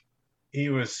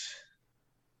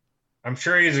 I'm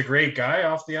sure he's a great guy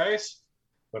off the ice,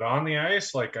 but on the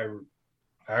ice, like, I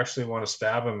actually want to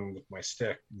stab him with my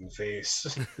stick in the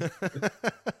face.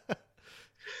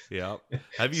 Yeah.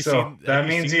 Have you seen that?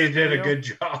 Means he did a good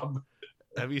job.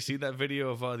 Have you seen that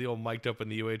video of the old mic'd up in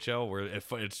the UHL where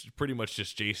it's pretty much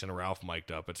just Jason Ralph mic'd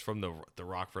up? It's from the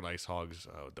Rockford Ice Hogs,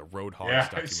 the Road Hogs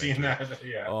documentary. I've seen that.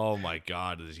 Yeah. Oh my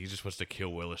God, he just wants to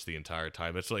kill Willis the entire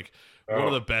time. It's like one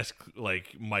of the best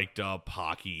like mic'd up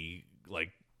hockey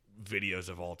like videos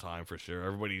of all time for sure.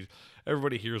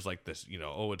 Everybody hears like this,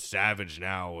 it's savage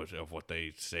now of what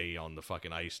they say on the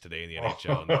fucking ice today in the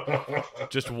NHL.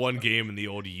 Just one game in the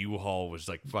old U-Haul was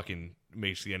like fucking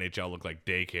makes the NHL look like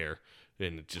daycare.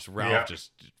 And just Ralph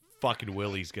just fucking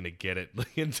Willie's gonna get it the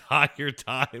entire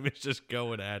time. It's just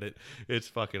going at it. It's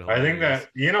fucking hilarious. I think that,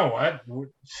 you know what,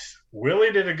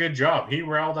 Willie did a good job. He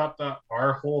riled up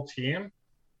our whole team,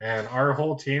 and our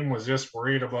whole team was just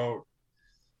worried about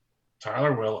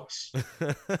Tyler Willis.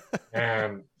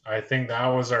 And I think that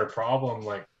was our problem,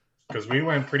 like, because we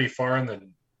went pretty far in the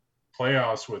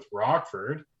playoffs with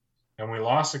Rockford, and we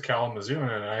lost to Kalamazoo,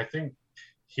 and I think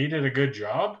he did a good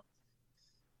job.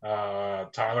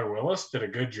 Tyler Willis did a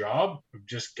good job of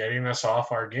just getting us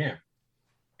off our game,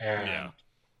 and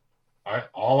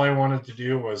all I wanted to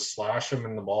do was slash him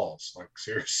in the balls. Like,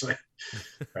 seriously,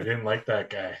 I didn't like that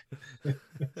guy.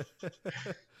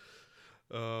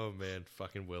 Oh man,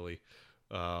 fucking Willie.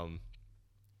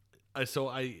 So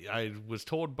I was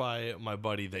told by my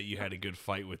buddy that you had a good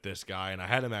fight with this guy, and I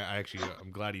had him.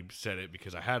 I'm glad he said it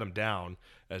because I had him down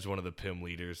as one of the PIM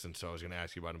leaders, and so I was going to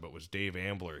ask you about him. But it was Dave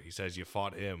Ambler. He says you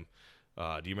fought him.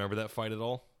 Do you remember that fight at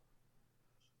all?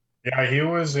 Yeah, he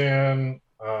was in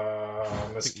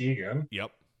Muskegon.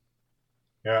 Yep.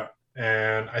 Yeah.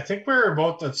 And I think we were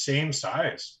about the same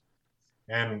size.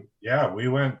 And yeah, we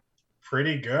went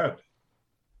pretty good.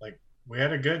 Like, we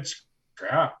had a good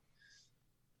scrap.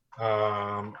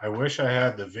 I wish I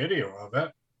had the video of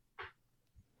it.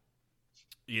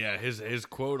 Yeah, his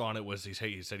quote on it was he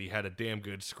said he had a damn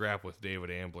good scrap with David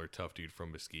Ambler, tough dude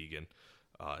from Muskegon.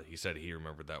 He said he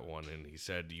remembered that one, and he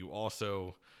said you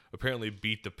also apparently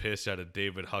beat the piss out of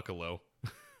David Huckalow.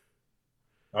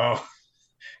 Oh,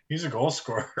 he's a goal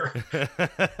scorer.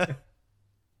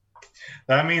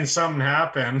 That means something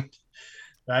happened.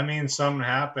 That means something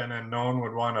happened, and no one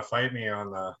would want to fight me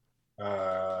on the.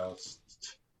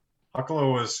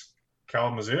 Huckalow was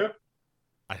Kalamazoo?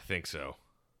 I think so.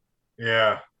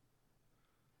 Yeah.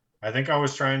 I think I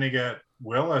was trying to get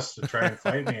Willis to try and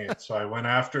fight me, so I went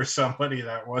after somebody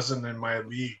that wasn't in my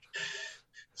league.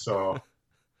 So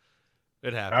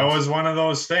it happens. That was one of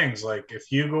those things. Like,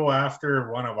 if you go after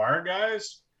one of our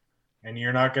guys and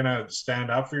you're not going to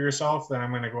stand up for yourself, then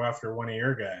I'm going to go after one of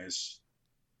your guys.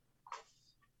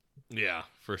 Yeah,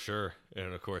 for sure.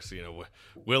 And of course, you know,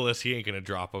 Willis, he ain't gonna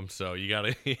drop him, so you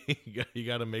gotta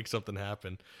make something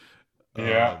happen.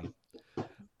 Yeah.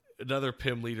 Another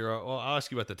PIM leader. Well, I'll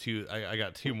ask you about the two. I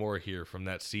got two more here from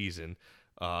that season.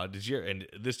 Did you? And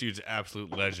this dude's an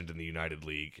absolute legend in the United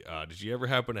League. Did you ever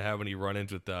happen to have any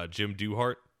run-ins with Jim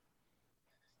Duhart?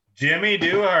 Jimmy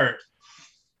Duhart.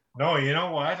 No, you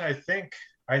know what? I think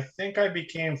I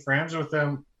became friends with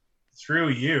him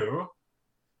through you.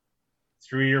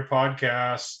 Through your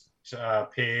podcast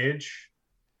page.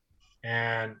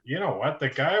 And you know what? The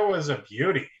guy was a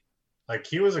beauty. Like,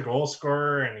 he was a goal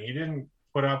scorer and he didn't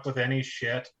put up with any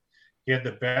shit. He had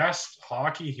the best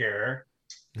hockey hair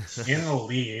in the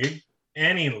league,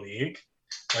 any league.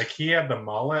 Like, he had the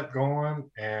mullet going,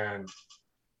 and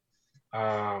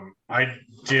I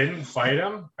didn't fight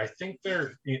him. I think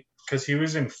because he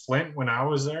was in Flint when I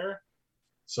was there.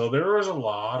 So there was a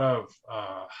lot of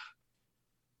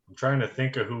I'm trying to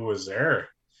think of who was there.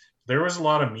 There was a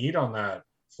lot of meat on that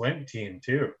Flint team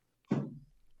too.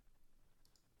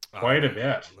 Quite a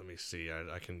bit. Let me see.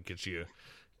 I can get you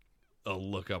a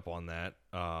look up on that.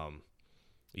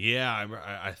 Yeah,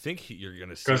 I think you're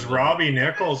gonna see. Because Robbie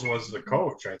Nichols was the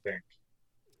coach, I think.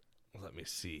 Let me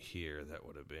see here. That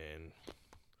would have been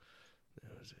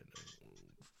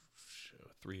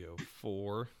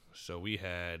 304. So we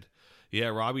had,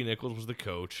 Robbie Nichols was the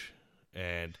coach.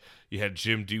 And you had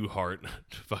Jim Duhart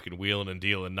fucking wheeling and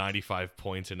dealing 95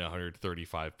 points in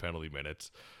 135 penalty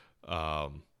minutes.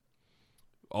 Oh,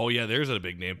 yeah, there's a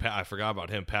big name. I forgot about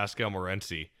him, Pascal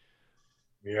Morency.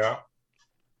 Yeah.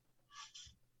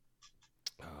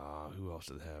 Who else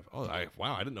did they have? Oh,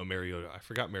 I didn't know Mario. I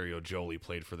forgot Mario Jolie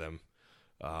played for them.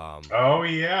 Oh,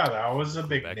 yeah, that was a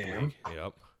big name. League.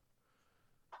 Yep.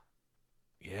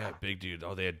 Yeah, big dude.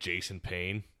 Oh, they had Jason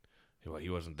Payne. Well, he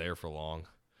wasn't there for long.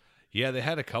 Yeah, they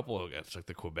had a couple of guys, like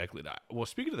the Quebec League. Well,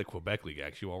 speaking of the Quebec League,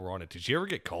 actually, while we're on it, did you ever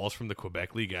get calls from the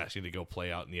Quebec League asking to go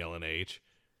play out in the LNH?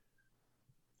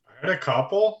 I had a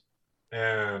couple,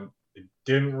 and it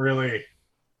didn't really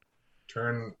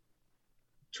turn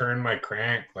my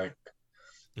crank. Like,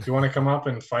 do you want to come up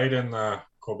and fight in the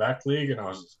Quebec League? And I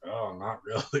was just, oh, not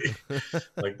really.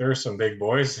 Like, there's some big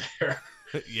boys there.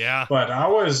 Yeah. But I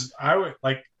would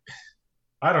like,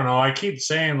 I don't know. I keep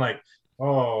saying, like,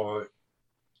 oh,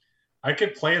 I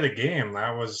could play the game.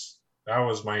 That was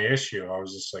my issue. I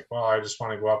was just like, well, I just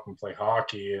want to go up and play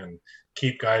hockey and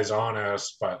keep guys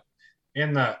honest. But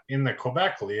in the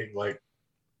Quebec League, like,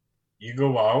 you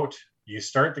go out, you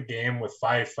start the game with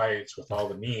 5 fights with all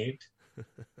the meat,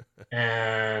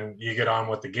 and you get on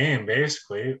with the game,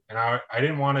 basically. And I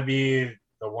didn't want to be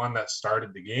the one that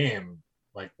started the game,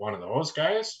 like one of those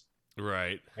guys.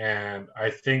 Right. And I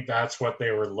think that's what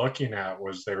they were looking at,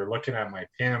 was they were looking at my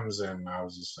PIMs, and I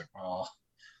was just like, well,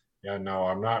 yeah, no,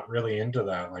 I'm not really into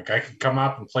that. Like, I could come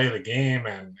up and play the game,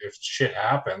 and if shit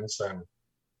happens, then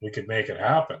we could make it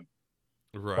happen.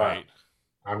 Right.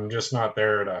 But I'm just not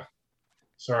there to,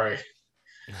 sorry.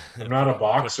 I'm not a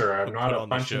boxer. I'm not a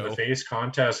punch in the face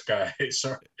contest guy.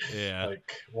 Sorry. Yeah.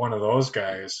 Like one of those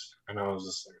guys. And I was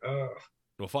just like, oh.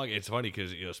 Well, fuck, it's funny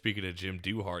because, you know, speaking of Jim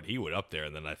Duhart, he went up there,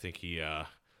 and then I think he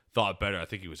thought better. I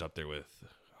think he was up there with,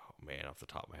 oh man, off the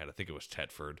top of my head, I think it was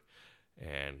Tetford,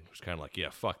 and was kind of like,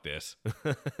 yeah, fuck this,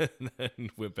 and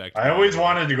then went back. I always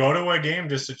wanted to go to a game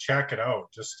just to check it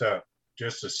out, just to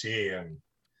see, and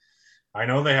I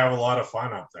know they have a lot of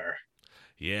fun up there.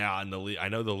 Yeah, and I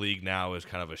know the league now is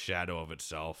kind of a shadow of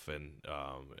itself, and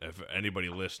if anybody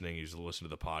listening who's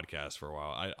listened to the podcast for a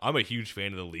while, I'm a huge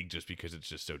fan of the league just because it's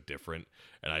just so different,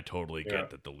 and I totally get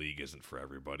that the league isn't for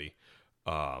everybody.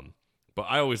 But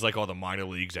I always like all the minor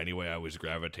leagues anyway. I always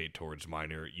gravitate towards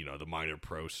minor, the minor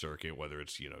pro circuit, whether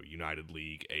it's, United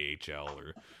League, AHL,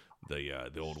 or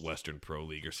the old Western Pro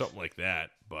League or something like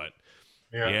that. But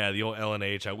yeah, the old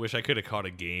LNH, I wish I could have caught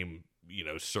a game,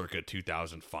 circa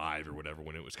 2005 or whatever,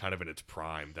 when it was kind of in its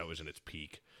prime. That was in its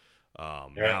peak.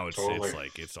 Now it's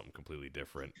like it's something completely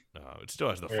different. It still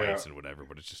has the fights and whatever,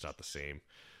 but it's just not the same.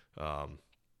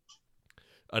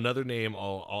 Another name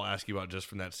I'll ask you about just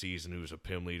from that season, who was a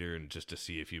PIM leader, and just to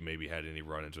see if you maybe had any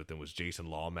run-ins with him, was Jason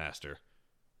Lawmaster.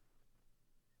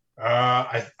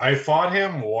 I fought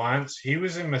him once. He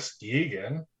was in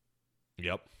Muskegon.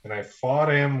 Yep. And I fought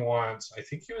him once. I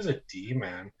think he was a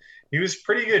D-man. He was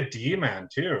pretty good D-man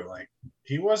too. Like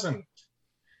he wasn't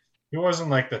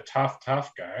like the tough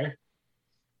guy,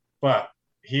 but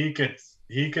he could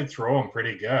throw him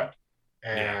pretty good.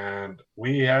 And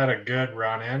we had a good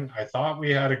run in. I thought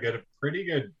we had a pretty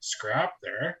good scrap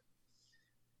there.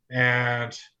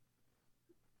 And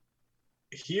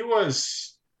he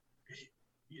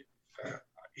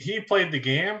played the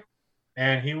game,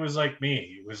 and he was like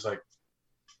me. He was like,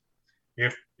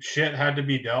 if shit had to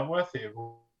be dealt with, it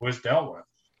was dealt with.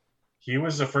 He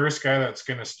was the first guy that's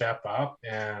going to step up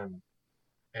and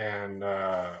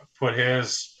put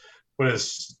his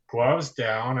gloves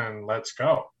down and let's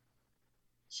go.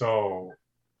 So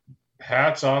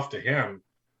hats off to him,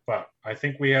 but I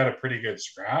think we had a pretty good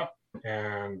scrap,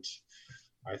 and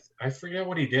I forget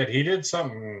what he did. He did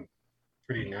something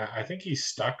pretty I think he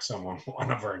stuck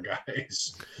one of our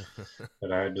guys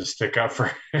that I had to stick up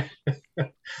for.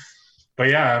 But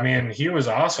yeah, I mean, he was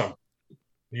awesome.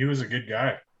 He was a good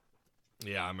guy.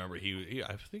 Yeah, I remember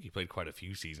I think he played quite a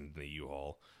few seasons in the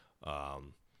U-Haul.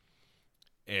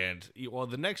 And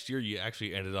the next year you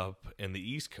actually ended up in the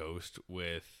East Coast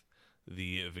with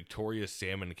the Victoria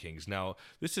Salmon Kings. Now,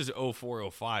 this is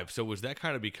 04-05, so was that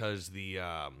kind of because the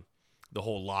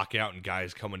whole lockout and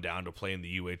guys coming down to play in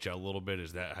the UHL a little bit?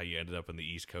 Is that how you ended up in the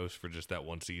East Coast for just that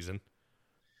one season?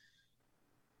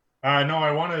 No,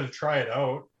 I wanted to try it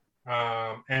out.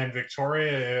 And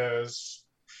Victoria is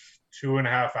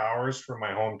 2.5 hours from my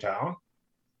hometown.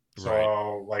 So,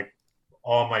 right. Like,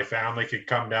 all my family could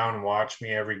come down and watch me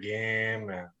every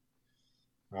game.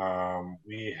 And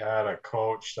we had a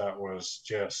coach that was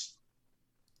just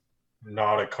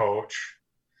not a coach.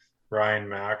 Brian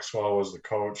Maxwell was the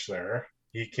coach there.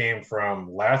 He came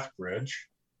from Lethbridge,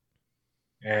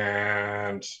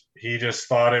 and he just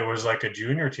thought it was like a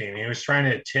junior team. He was trying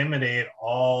to intimidate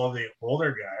all the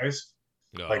older guys,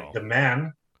 like the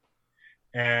men.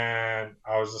 And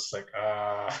I was just like,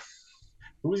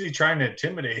 who is he trying to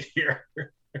intimidate here?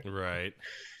 Right.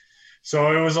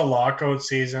 So it was a lockout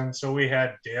season. So we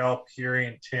had Dale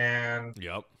Purington.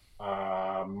 Yep.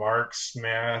 Mark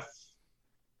Smith.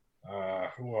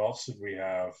 Who else did we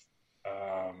have?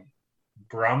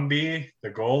 Brumby,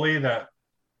 the goalie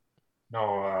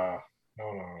No.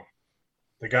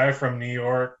 The guy from New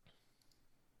York.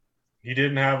 He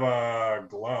didn't have a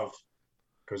glove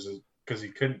because he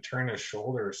couldn't turn his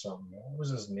shoulder or something. What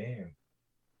was his name?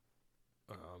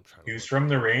 He was from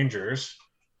the Rangers.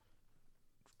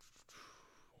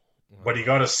 But he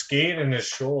got a skate in his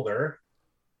shoulder,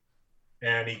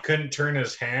 and he couldn't turn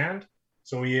his hand,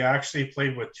 so he actually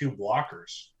played with 2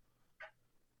 blockers.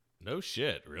 No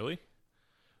shit, really?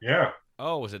 Yeah.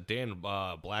 Oh, was it Dan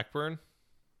Blackburn?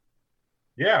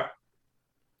 Yeah.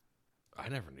 I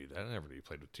never knew that. I never knew he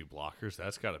played with 2 blockers.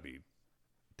 That's got to be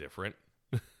different.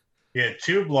 He had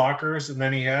 2 blockers, and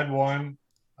then he had one,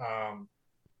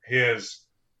 his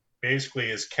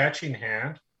catching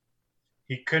hand.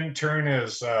 He couldn't turn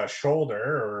his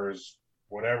shoulder or his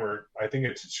whatever. I think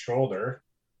it's his shoulder.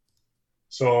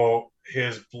 So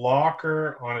his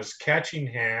blocker on his catching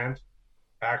hand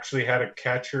actually had a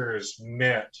catcher's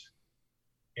mitt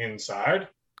inside.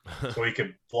 So he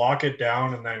could block it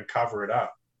down and then cover it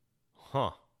up.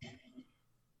 Huh.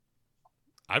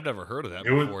 I've never heard of that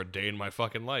before a day in my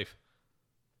fucking life.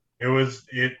 It was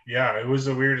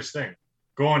the weirdest thing.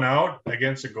 Going out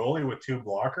against a goalie with 2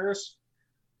 blockers.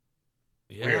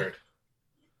 Yeah. Weird.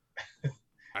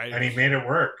 And he made it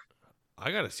work.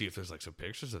 I got to see if there's like some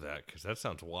pictures of that, because that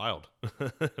sounds wild.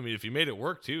 I mean, if he made it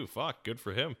work too, fuck, good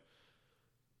for him.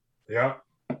 Yeah.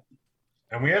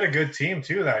 And we had a good team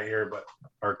too that year, but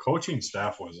our coaching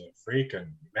staff was a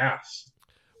freaking mess.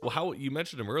 Well, how you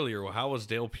mentioned him earlier. Well, how was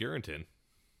Dale Purington?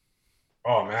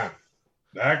 Oh man,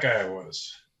 that guy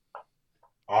was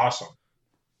awesome.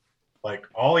 Like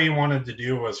all he wanted to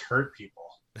do was hurt people.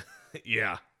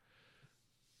 Yeah.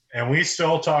 And we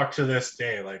still talk to this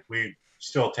day. Like we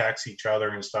still text each other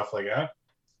and stuff like that.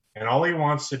 And all he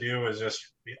wants to do is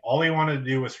all he wanted to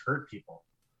do was hurt people.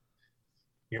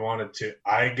 He wanted to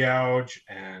eye gouge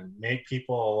and make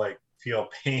people like feel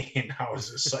pain. I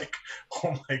was just like,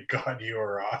 oh my God, you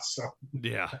are awesome.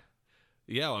 Yeah.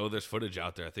 Yeah, well, there's footage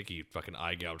out there. I think he fucking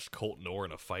eye gouged Colt Knorr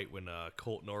in a fight when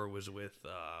Colt Knorr was with,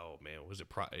 was it?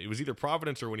 It was either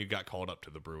Providence or when he got called up to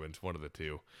the Bruins, one of the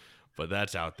two. But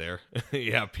that's out there.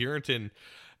 Yeah, Purinton,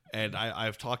 and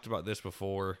I've talked about this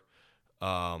before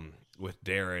with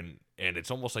Darren, and it's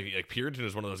almost like Purinton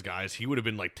is one of those guys. He would have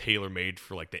been like tailor made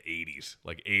for like the 80s,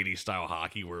 like 80s style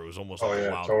hockey, where it was almost like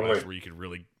the Wild West, where you could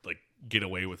really like get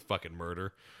away with fucking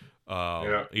murder.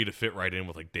 He'd have fit right in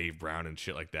with like Dave Brown and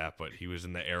shit like that, but he was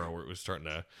in the era where it was starting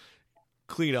to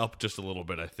clean up just a little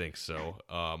bit, I think. So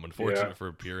unfortunate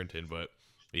for Purinton, but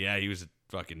yeah, he was a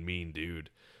fucking mean dude.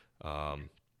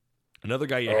 Another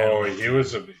guy you had. Oh, he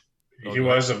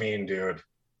was a mean dude.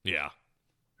 Yeah.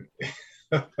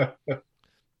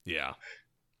 Yeah.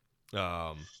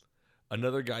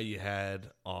 Another guy you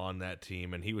had on that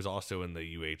team, and he was also in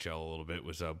the UHL a little bit,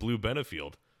 was Blue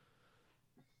Benefield.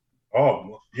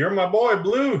 Oh, you're my boy,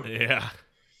 Blue. Yeah.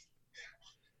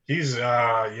 He's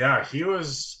he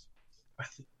was.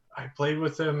 I played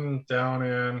with him down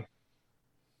in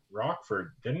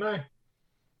Rockford, didn't I?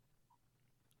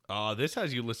 This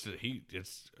has you listed.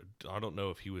 I don't know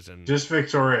if he was in just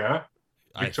Victoria,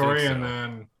 I think so. and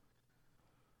then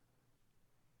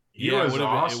he was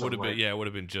awesome. It would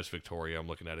have been just Victoria. I'm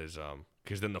looking at his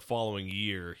because then the following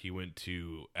year he went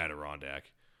to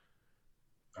Adirondack.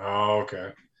 Oh,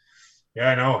 okay.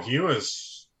 Yeah, I know. He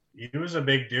was a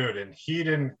big dude, and he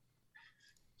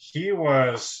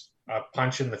was a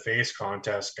punch in the face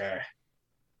contest guy.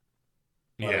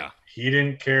 He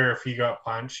didn't care if he got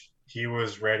punched. He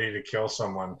was ready to kill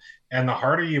someone. And the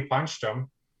harder you punched him,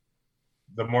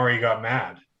 the more he got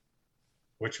mad,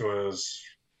 which was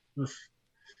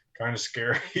kind of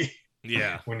scary.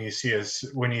 Yeah. when you see a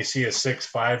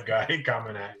 6'5" guy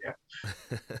coming at you.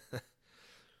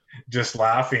 Just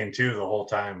laughing too the whole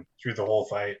time through the whole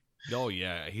fight. Oh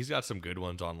yeah, he's got some good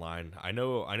ones online. I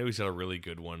know he's got a really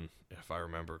good one, if I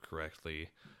remember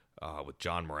correctly, with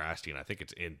John Morasti, and I think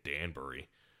it's in Danbury.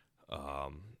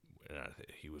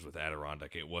 He was with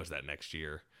Adirondack. It was that next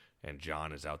year, and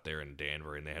John is out there in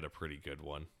Danbury, and they had a pretty good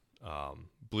one.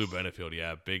 Blue Benefield,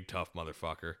 yeah, big tough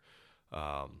motherfucker.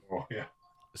 Oh yeah.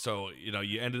 So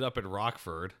you ended up in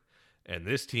Rockford. And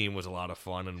this team was a lot of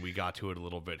fun, and we got to it a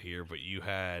little bit here. But you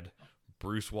had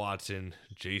Bruce Watson,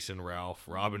 Jason Ralph,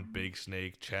 Robin Big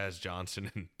Snake, Chaz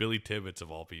Johnson, and Billy Tibbetts, of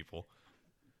all people.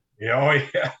 Oh,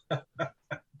 yeah.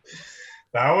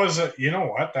 That was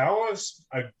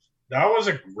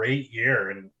a great year,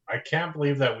 and I can't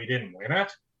believe that we didn't win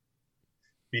it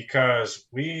because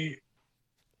we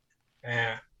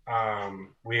had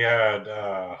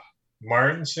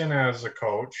Martinson as a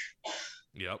coach.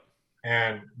 Yep.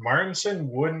 And Martinson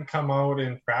wouldn't come out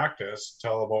in practice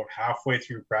till about halfway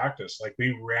through practice. Like,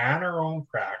 we ran our own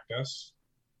practice,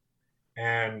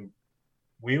 and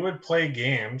we would play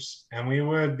games, and we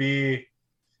would be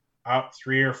up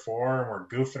 3 or 4, and we're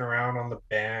goofing around on the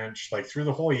bench, like, through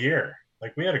the whole year.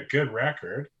 Like, we had a good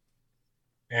record.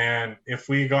 And if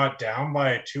we got down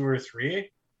by 2 or 3,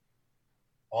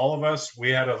 all of us,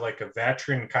 we had a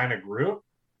veteran kind of group.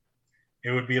 It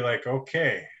would be like,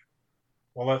 okay,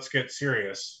 well, let's get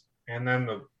serious. And then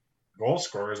the goal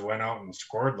scorers went out and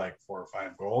scored like 4 or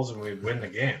 5 goals, and we'd win the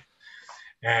game.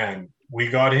 And we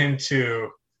got into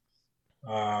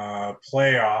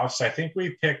playoffs. I think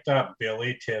we picked up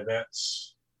Billy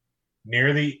Tibbetts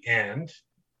near the end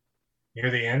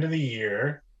of the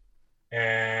year.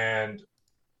 And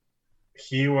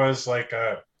he was like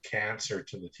a cancer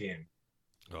to the team.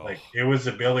 Oh. Like, it was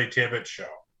the Billy Tibbetts show.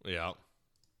 Yeah.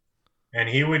 And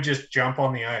he would just jump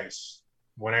on the ice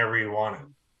whenever he wanted.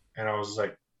 And I was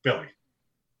like, Billy,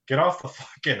 get off the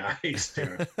fucking ice,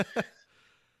 dude.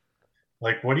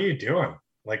 Like, what are you doing?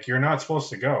 Like, you're not supposed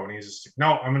to go. And he's just like,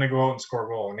 no, I'm going to go out and score a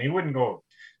goal. And he wouldn't go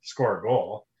score a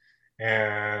goal.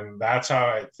 And that's how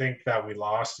I think that we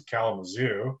lost to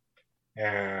Kalamazoo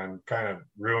and kind of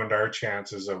ruined our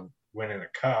chances of winning a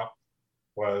cup,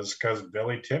 was because of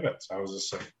Billy Tibbetts. I was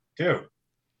just like, dude,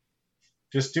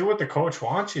 just do what the coach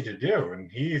wants you to do.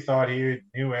 And he thought he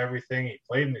knew everything. He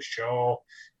played in the show,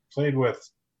 played with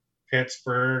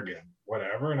Pittsburgh and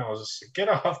whatever. And I was just like, get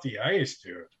off the ice,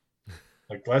 dude.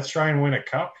 Like, let's try and win a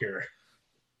cup here.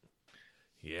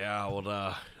 Yeah,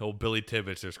 well, old Billy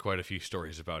Tibbetts, there's quite a few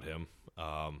stories about him.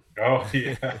 Oh,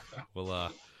 yeah.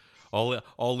 Well,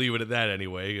 I'll leave it at that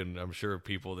anyway. And I'm sure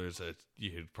people,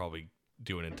 you could probably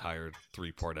do an entire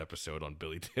 3-part episode on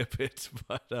Billy Tibbetts.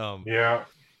 But yeah.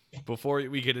 Before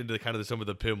we get into kind of some of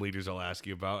the PIM leaders, I'll ask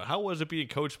you about how was it being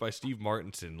coached by Steve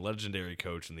Martinson, legendary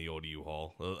coach in the old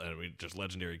U-Haul. I mean, just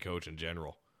legendary coach in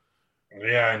general.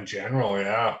 Yeah, in general,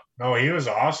 yeah. No, he was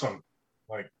awesome.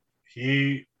 Like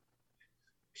he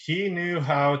knew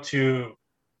how to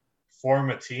form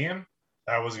a team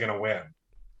that was going to win,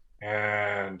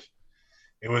 and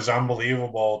it was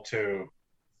unbelievable to,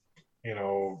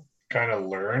 kind of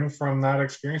learn from that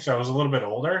experience. I was a little bit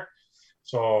older,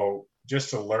 so just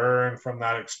to learn from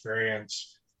that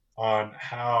experience on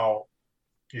how,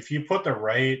 if you put the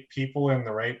right people in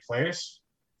the right place,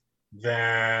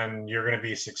 then you're going to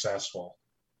be successful.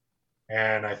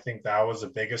 And I think that was the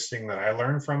biggest thing that I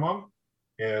learned from him,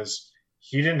 is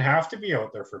he didn't have to be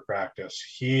out there for practice.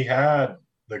 He had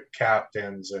the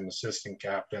captains and assistant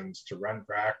captains to run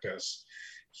practice.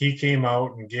 He came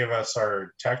out and gave us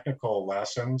our technical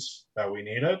lessons that we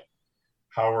needed,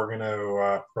 how we're going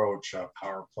to approach a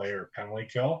power play or penalty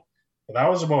kill. But that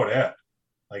was about it.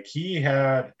 Like, he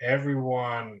had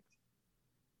everyone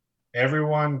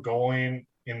going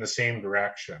in the same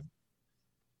direction.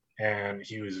 And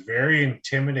he was very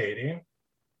intimidating,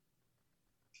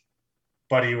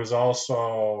 but he was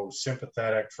also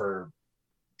sympathetic for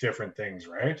different things,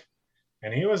 right?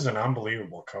 And he was an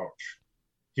unbelievable coach.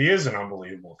 He is an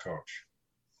unbelievable coach.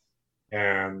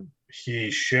 And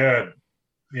he should,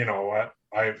 you know what,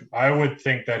 I would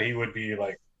think that he would be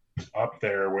like up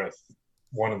there with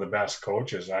one of the best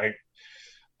coaches. I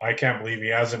can't believe he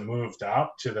hasn't moved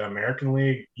up to the American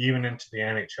League, even into the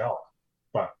NHL.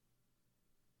 But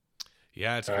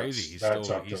yeah, it's crazy. He's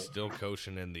still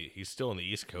coaching he's still in the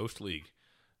East Coast League.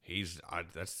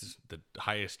 That's the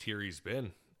highest tier he's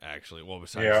been, actually. Well,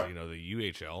 besides the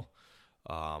UHL.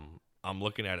 I'm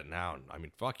looking at it now, and I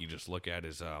mean, fuck, you just look at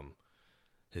his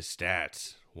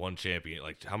stats. One champion,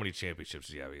 like, how many championships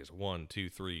does he have? He has 1, 2,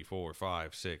 3, 4,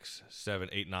 5, 6, 7,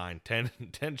 8, 9,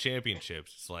 10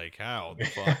 championships. It's like, how the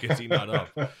fuck is he not up?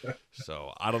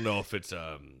 So I don't know if it's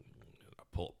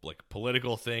like a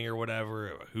political thing or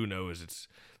whatever. Who knows?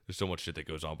 There's so much shit that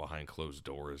goes on behind closed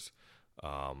doors.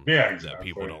 Exactly. That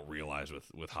people don't realize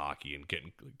with hockey, and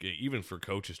even for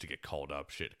coaches to get called up,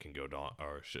 shit can go down,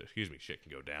 shit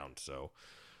can go down. So,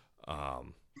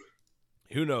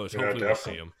 who knows? Hopefully we'll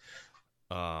see him.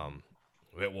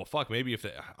 Well, fuck, maybe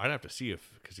I'd have to see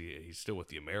because he's still with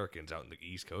the Americans out in the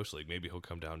East Coast League. Maybe he'll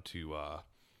come down to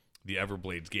the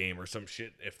Everblades game or some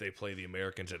shit. If they play the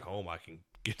Americans at home, I can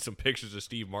get some pictures of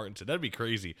Steve Martinson. That'd be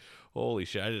crazy. Holy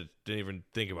shit, I didn't even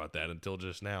think about that until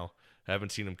just now. I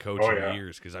haven't seen him coach in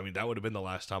years, because I mean, that would have been the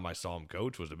last time I saw him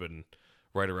coach. Would have been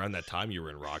right around that time you were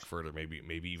in Rockford, or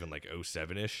maybe even like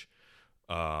 07-ish.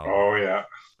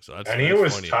 So he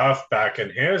was funny. Tough back in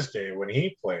his day when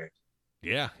he played.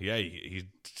 Yeah, he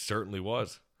certainly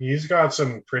was. He's got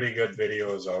some pretty good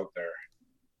videos out there.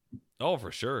 Oh,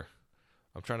 for sure.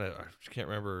 I can't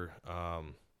remember.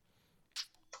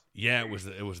 It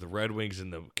was the Red Wings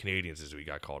and the Canadiens as we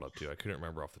got called up to. I couldn't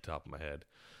remember off the top of my head.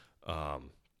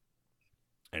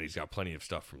 And he's got plenty of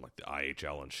stuff from like the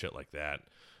IHL and shit like that.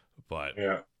 But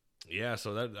yeah,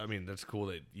 so that's cool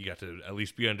that you got to at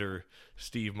least be under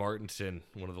Steve Martinson,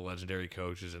 one of the legendary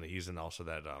coaches, and he's in also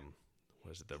that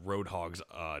the Roadhogs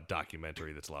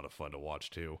documentary that's a lot of fun to watch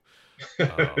too. And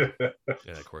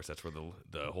of course that's where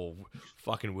the whole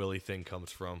fucking Willie thing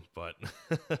comes from. But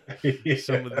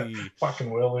some of the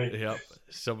fucking Willie. Yep.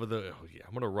 Some of the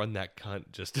I'm gonna run that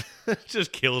cunt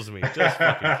just kills me. Just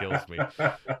fucking kills me.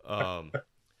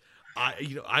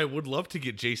 I would love to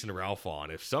get Jason Ralph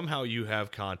on. If somehow you have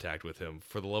contact with him,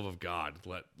 for the love of God,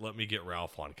 let me get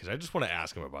Ralph on, because I just want to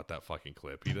ask him about that fucking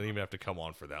clip. He doesn't even have to come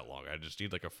on for that long. I just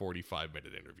need like a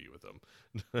 45-minute interview with him.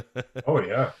 Oh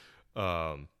yeah.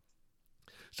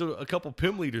 So a couple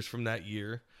PIM leaders from that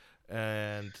year,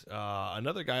 and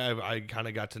another guy I kind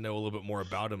of got to know a little bit more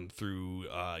about him through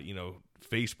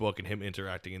Facebook and him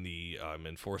interacting in the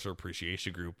Enforcer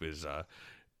Appreciation Group is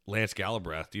Lance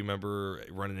Galbraith. Do you remember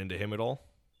running into him at all?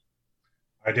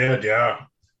 I did, yeah.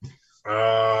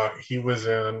 He was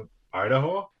in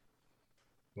Idaho,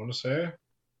 I want to say.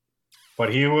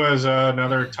 But he was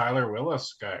another Tyler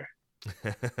Willis guy.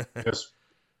 Just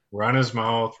run his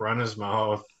mouth,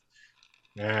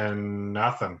 and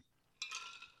nothing.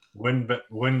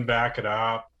 Wouldn't back it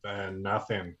up, and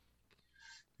nothing.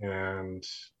 And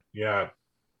yeah,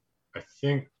 I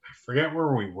forget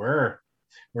where we were.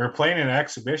 We were playing an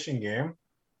exhibition game,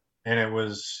 and it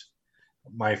was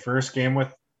my first game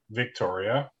with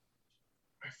Victoria.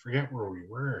 I forget where we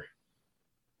were.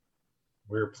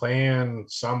 We were playing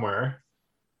somewhere,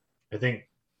 I think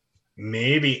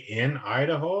maybe in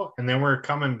Idaho, and then we're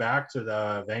coming back to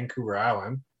the Vancouver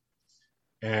Island,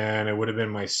 and it would have been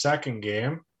my second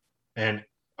game, And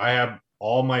I have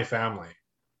all my family,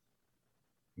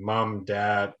 mom,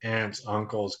 dad, aunts,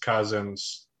 uncles,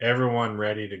 cousins, everyone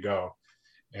ready to go.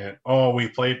 And we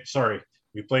played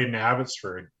in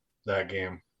Abbotsford that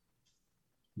game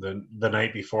the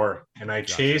night before. And I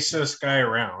chased this guy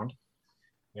around,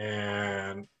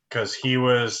 and because he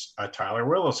was a Tyler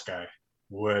Willis guy,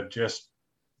 would just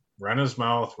run his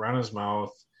mouth,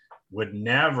 would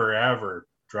never, ever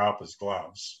drop his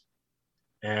gloves.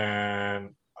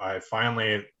 And I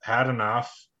finally had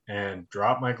enough and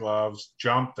dropped my gloves,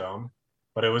 jumped him,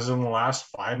 but it was in the last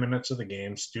 5 minutes of the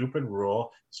game. Stupid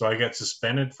rule. So I get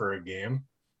suspended for a game.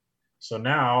 So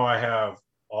now I have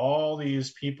all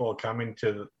these people coming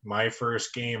to my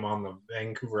first game on the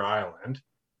Vancouver Island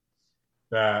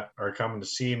that are coming to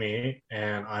see me,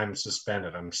 and I'm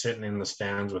suspended. I'm sitting in the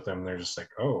stands with them. They're just like,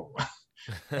 oh,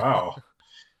 wow.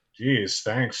 Geez,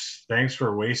 thanks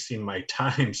for wasting my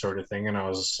time, sort of thing. And I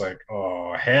was just like,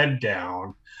 oh, head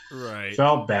down. Right.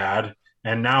 Felt bad.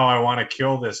 And now I want to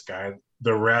kill this guy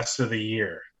the rest of the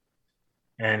year.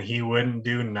 And he wouldn't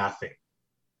do nothing.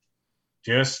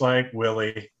 Just like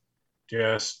Willie,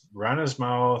 just run his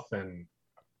mouth. And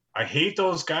I hate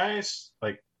those guys.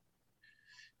 Like,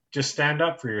 just stand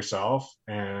up for yourself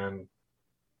and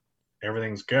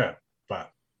everything's good. But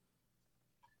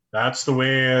that's the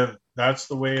way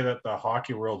that the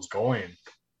hockey world's going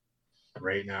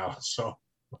right now. So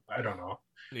I don't know.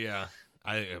 Yeah.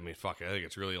 I mean, fuck, I think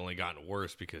it's really only gotten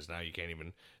worse because now you can't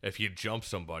even, if you jump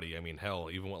somebody, I mean, hell,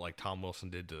 even what like Tom Wilson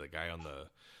did to the guy on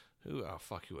who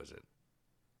was it?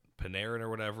 Panarin or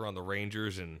whatever on the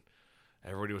Rangers, and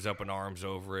everybody was up in arms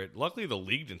over it. Luckily, the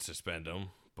league didn't suspend him,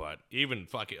 but even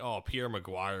Pierre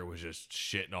Maguire was just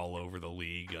shitting all over the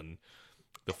league on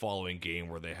the following game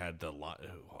where they had the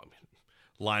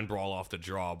line brawl off the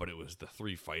draw, but the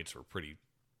 3 fights were pretty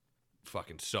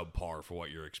fucking subpar for what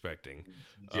you're expecting.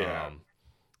 Yeah.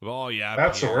 Yeah.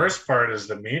 That's Pierre. The worst part is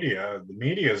the media. The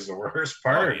media is the worst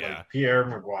part. Yeah. Like Pierre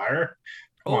Maguire.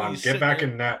 Come on, get back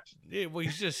in net. Yeah, well,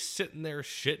 he's just sitting there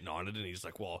shitting on it, and he's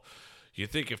like, well, you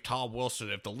think if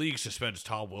the league suspends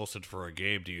Tom Wilson for a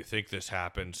game, do you think this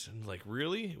happens? And like,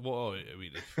 really? Well, I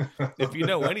mean, if you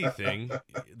know anything,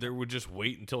 they would just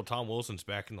wait until Tom Wilson's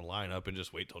back in the lineup and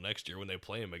just wait till next year when they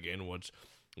play him again. What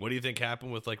do you think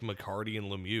happened with like McCarty and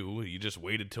Lemieux? You just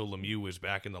waited till Lemieux was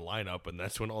back in the lineup, and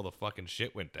that's when all the fucking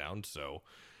shit went down. So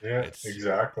yeah,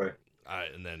 exactly.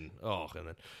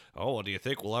 Do you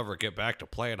think we'll ever get back to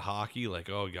playing hockey? Like,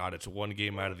 oh god, it's one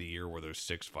game out of the year where there's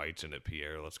 6 fights in it,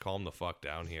 Pierre. Let's calm the fuck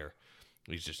down here.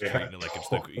 He's just treating it like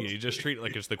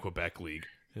it's the Quebec League.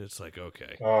 It's like,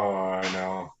 okay. Oh, I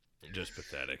know. Just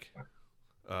pathetic.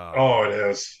 It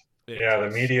is.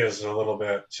 The media is a little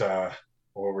bit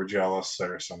overjealous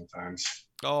there sometimes.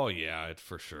 Oh yeah, it's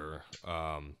for sure.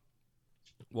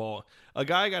 Well, a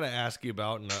guy I got to ask you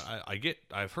about, and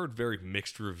I've heard very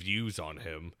mixed reviews on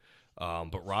him,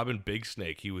 but Robin Big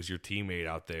Snake, he was your teammate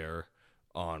out there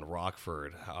on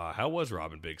Rockford. How was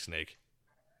Robin Big Snake?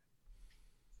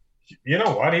 You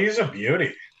know what? He's a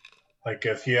beauty. Like,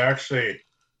 if you actually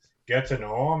get to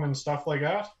know him and stuff like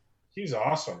that, he's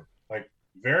awesome. Like,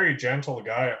 very gentle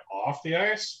guy off the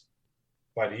ice,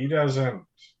 but he was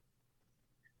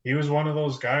one of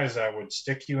those guys that would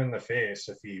stick you in the face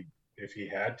if he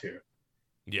had to.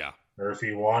 Yeah. Or if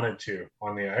he wanted to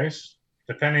on the ice,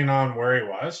 depending on where he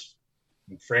was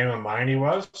and frame of mind he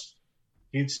was,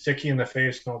 he'd stick you in the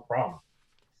face, no problem.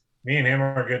 Me and him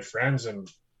are good friends, and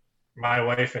my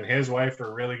wife and his wife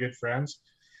are really good friends.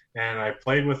 And I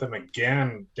played with him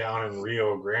again down in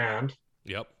Rio Grande.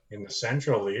 Yep. In the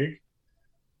Central League.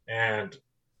 And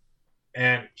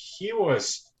he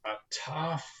was a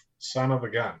tough son of a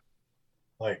gun.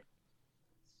 Like,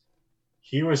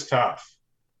 he was tough.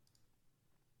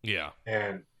 Yeah.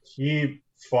 And he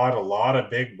fought a lot of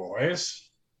big boys,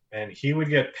 and he would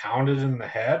get pounded in the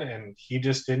head, and he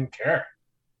just didn't care.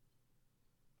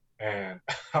 And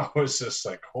I was just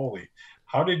like, holy,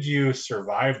 how did you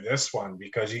survive this one?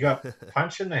 Because you got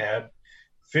punched in the head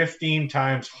 15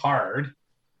 times hard,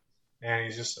 and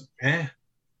he's just,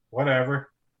 whatever.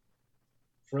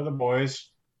 For the boys.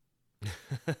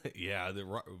 Yeah,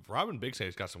 Robin Big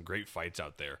Snake's got some great fights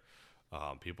out there.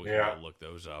 People can go look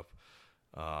those up.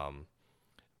 I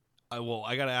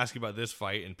got to ask you about this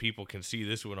fight, and people can see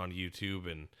this one on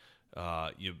YouTube, and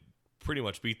you pretty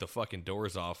much beat the fucking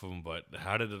doors off of him, but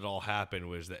how did it all happen?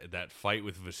 Was that fight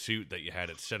with Vasut that you had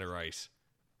at center ice?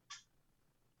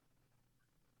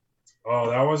 Oh,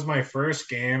 that was my first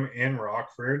game in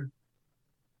Rockford.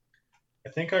 I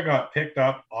think I got picked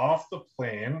up off the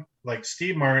plane. Like,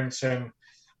 Steve Martinson,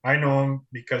 I know him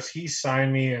because he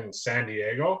signed me in San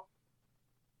Diego.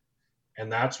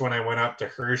 And that's when I went up to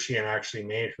Hershey and actually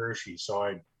made Hershey. So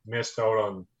I missed out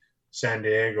on San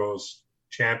Diego's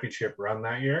championship run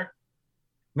that year.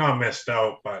 Not missed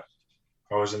out, but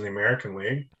I was in the American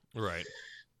League. Right.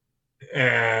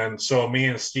 And so me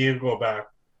and Steve go back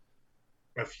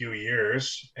a few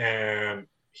years, and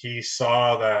he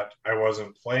saw that I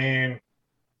wasn't playing,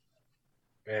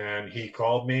 and he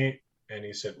called me and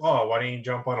he said, "Oh, why don't you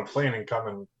jump on a plane and come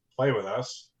and play with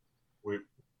us?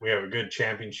 We have a good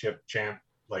championship chance."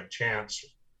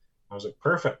 I was like,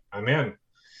 "Perfect, I'm in."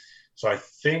 So I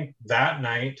think that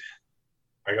night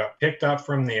I got picked up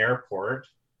from the airport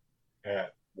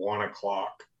at 1:00.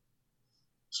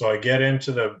 So I get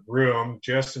into the room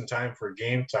just in time for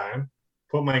game time,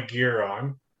 put my gear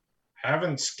on,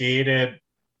 haven't skated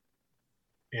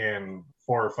in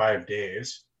 4 or 5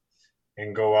 days,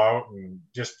 and go out and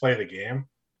just play the game.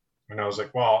 And I was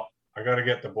like, well, I got to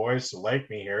get the boys to like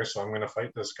me here, so I'm going to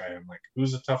fight this guy. I'm like,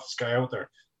 who's the toughest guy out there?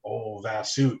 Oh,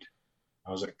 Vasut.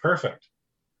 I was like, perfect.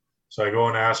 So I go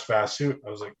and ask Vasut. I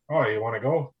was like, oh, you want to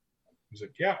go? He's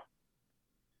like, yeah.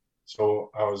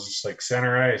 So I was just like,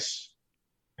 center ice.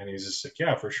 And he's just like,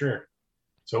 yeah, for sure.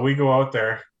 So we go out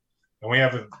there, and we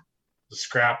have the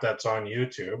scrap that's on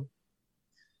YouTube.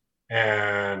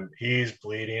 And he's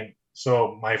bleeding.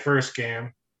 So my first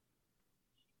game,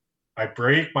 I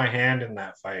break my hand in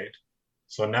that fight.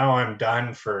 So now I'm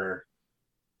done for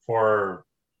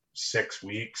 6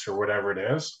 weeks or whatever it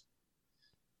is.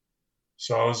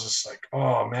 So I was just like,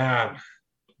 oh man,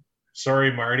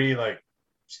 sorry, Marty, like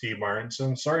Steve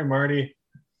Martinson, sorry, Marty,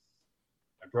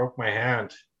 I broke my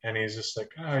hand. And he's just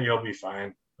like, oh, you'll be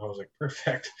fine. I was like,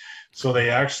 perfect. So they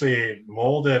actually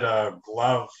molded a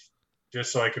glove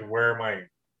just so I could wear my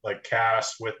like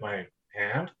cast with my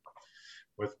hand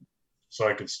so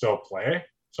I could still play.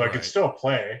 So I could still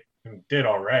play and did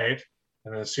all right.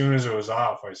 And then as soon as it was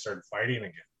off, I started fighting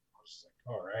again. I was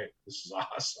like, all right, this is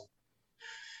awesome.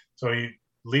 So he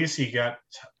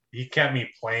kept me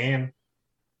playing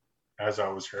as I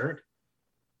was hurt.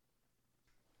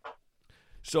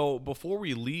 So before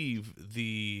we leave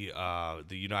the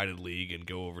United League and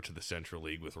go over to the Central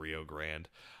League with Rio Grande,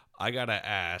 I gotta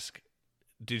ask,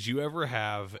 did you ever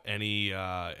have any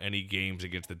games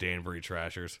against the Danbury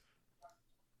Trashers?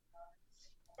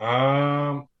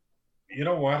 You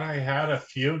know what? I had a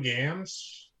few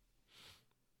games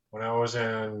when I was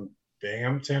in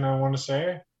Binghamton, I want to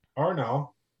say. Or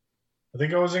no. I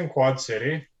think I was in Quad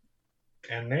City.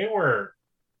 And they were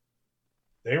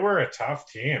a tough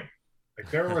team. Like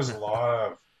there was a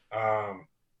lot of I'm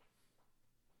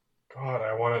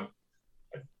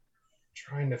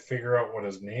trying to figure out what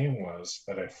his name was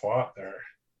that I fought there.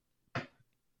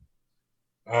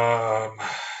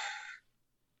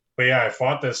 But yeah, I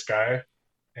fought this guy,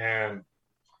 and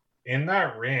in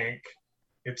that rink,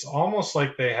 it's almost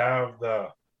like they have the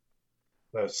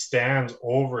stands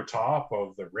over top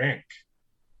of the rink.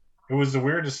 It was the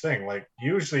weirdest thing. Like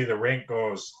usually the rink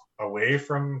goes away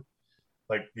from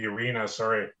like the arena,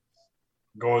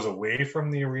 goes away from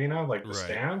the arena, like the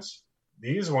stands.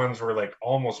 These ones were like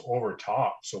almost over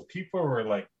top. So people were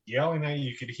like yelling at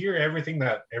you. You could hear everything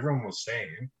that everyone was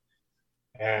saying.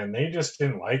 And they just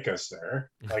didn't like us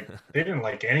there. Like they didn't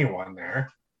like anyone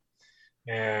there.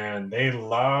 And they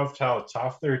loved how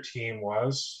tough their team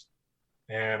was.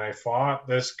 And I fought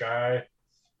this guy,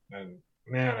 and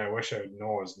man, I wish I would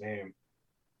know his name.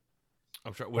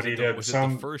 I'm sure. Was it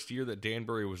the first year that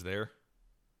Danbury was there?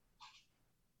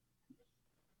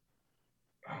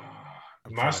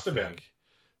 Must have been.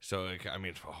 So, I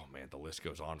mean, oh man, the list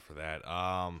goes on for that.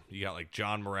 You got like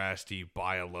John Morasti,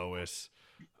 Baya Lois.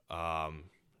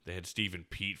 They had Stephen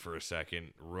Pete for a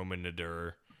second, Roman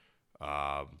Nader,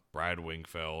 Brad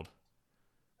Wingfeld.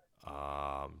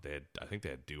 I think they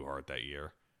had Duhart that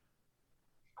year.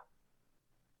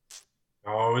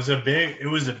 Oh, it was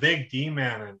a big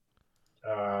D-man,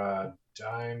 and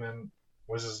Diamond,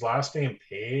 was his last name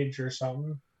Page or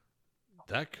something?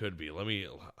 That could be.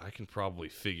 I can probably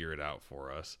figure it out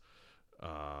for us.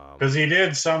 Because he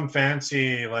did some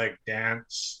fancy like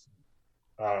dance,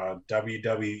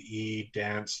 WWE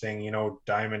dance thing,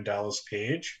 Diamond Dallas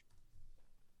Page,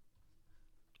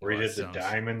 where he did the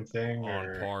diamond thing.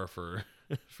 On par for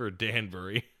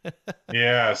Danbury.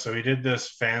 Yeah, so he did this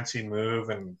fancy move,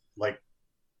 and like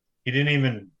he didn't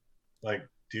even like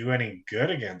do any good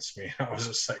against me. I was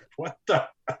just like, what the?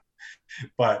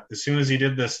 But as soon as he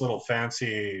did this little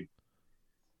fancy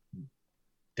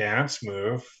dance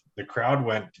move, the crowd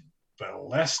went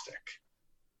ballistic.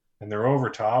 And they're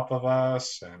over top of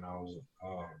us, and I was,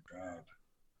 oh, God.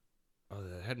 Oh,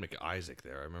 they had McIsaac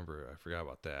there. I forgot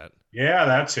about that. Yeah,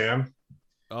 that's him.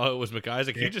 Oh, it was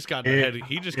McIsaac. He just got the head.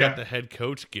 He just got the head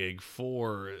coach gig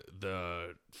for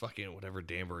the fucking whatever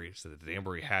Danbury. So the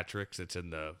Danbury Hat-Tricks. It's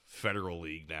in the Federal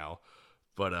League now.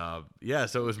 But yeah.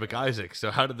 So it was McIsaac.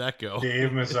 So how did that go? Dave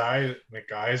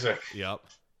McIsaac. Yep.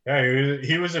 Yeah,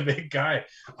 he was a big guy.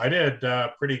 I did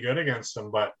pretty good against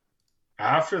him, but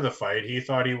after the fight, he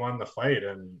thought he won the fight,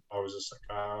 and I was just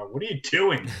like, "What are you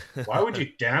doing? Why would you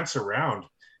dance around?"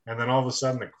 And then all of a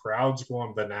sudden, the crowd's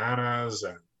going bananas,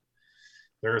 and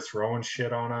they're throwing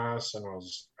shit on us, and I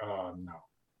was,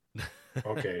 no.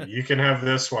 Okay, you can have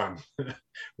this one.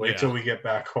 Wait till we get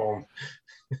back home.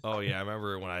 Oh yeah, I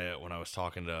remember when I was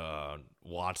talking to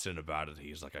Watson about it.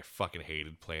 He's like, I fucking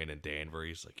hated playing in Danbury.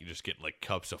 He's like, you just get like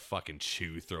cups of fucking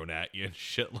chew thrown at you and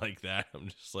shit like that. I'm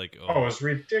just like, oh, it's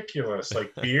ridiculous.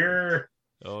 Like beer,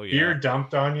 beer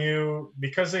dumped on you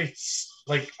because they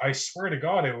like. I swear to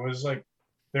God, it was like.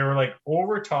 They were like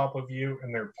over top of you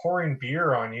and they're pouring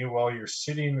beer on you while you're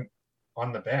sitting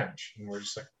on the bench. And we're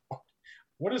just like,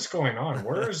 what is going on?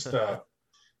 Where's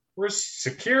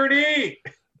security?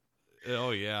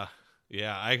 Oh yeah.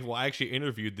 Yeah. I actually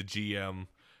interviewed the GM,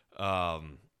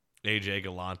 AJ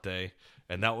Galante,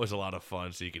 and that was a lot of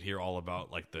fun. So you could hear all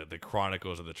about like the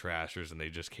Chronicles of the Trashers, and they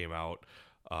just came out.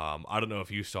 I don't know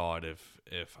if you saw it,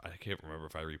 if I can't remember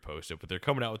if I reposted it, but they're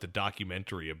coming out with a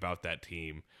documentary about that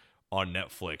team on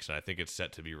Netflix, and I think it's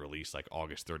set to be released like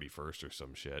August 31st or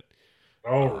some shit.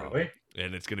 Oh, really?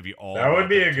 And it's going to be all. That would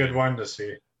be a good one to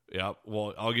see. Yeah.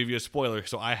 Well, I'll give you a spoiler.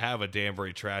 So I have a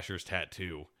Danbury Trashers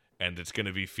tattoo, and it's going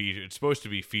to be featured. It's supposed to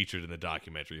be featured in the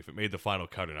documentary. If it made the final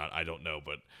cut or not, I don't know.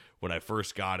 But when I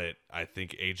first got it, I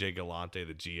think AJ Galante,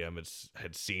 the GM,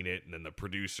 had seen it, and then the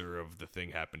producer of the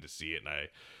thing happened to see it, and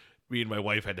me and my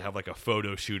wife had to have like a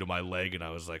photo shoot of my leg, and I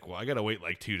was like, well, I got to wait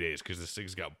like 2 days because this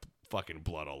thing's got fucking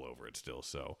blood all over it still,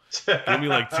 so give me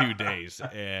like 2 days.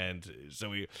 And so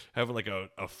we have like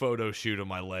a photo shoot of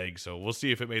my leg, so we'll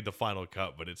see if it made the final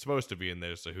cut, but it's supposed to be in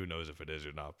there, so who knows if it is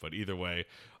or not. But either way,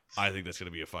 I think that's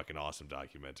going to be a fucking awesome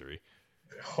documentary.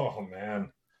 Oh man,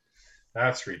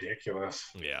 that's ridiculous.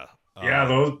 Yeah.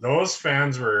 Those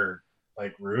fans were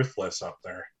like ruthless up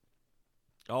there.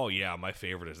 Oh yeah, my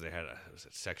favorite is they had was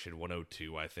it section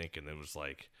 102, I think, and it was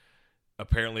like,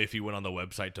 apparently if you went on the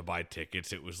website to buy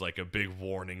tickets, it was like a big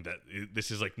warning that this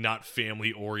is like not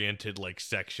family oriented like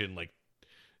section. Like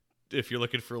if you're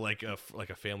looking for like a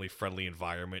family friendly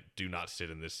environment, do not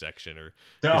sit in this section. Or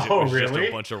it was really? Just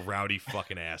a bunch of rowdy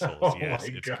fucking assholes. Oh, yes,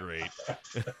 it's God. Great.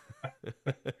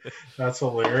 That's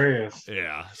hilarious.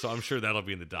 Yeah, so I'm sure that'll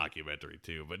be in the documentary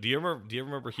too. But do you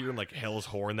remember hearing like Hell's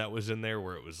Horn that was in there,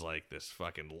 where it was like this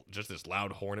fucking just this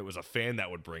loud horn? It was a fan that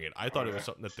would bring it. I thought it was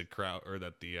something that the crowd or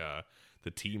that the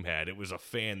team had. It was a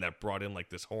fan that brought in like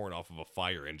this horn off of a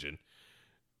fire engine,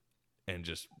 and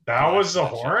just that was the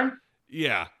horn. Shit.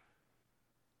 Yeah.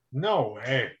 No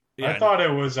way. Yeah, I thought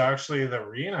it was actually the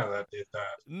arena that did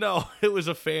that. No, it was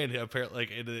a fan. Apparently,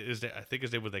 like I think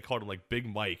his name was, they called him like Big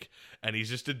Mike, and he's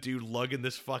just a dude lugging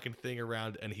this fucking thing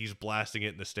around, and he's blasting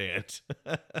it in the stands.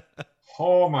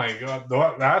 Oh my God,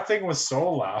 that thing was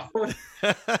so loud.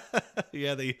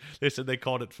 Yeah, they said they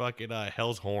called it fucking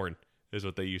Hell's Horn is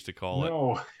what they used to call it.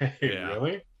 No, yeah.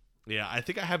 Really? Yeah, I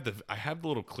think I have the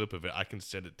little clip of it. I can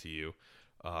send it to you.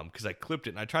 Because I clipped it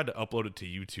and I tried to upload it to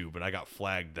YouTube, and I got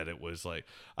flagged that it was like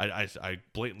I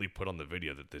blatantly put on the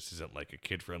video that this isn't like a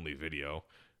kid-friendly video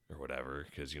or whatever,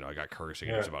 because I got cursing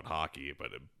and it's about hockey, but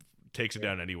it takes it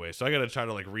down anyway. So I got to try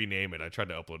to like rename it. I tried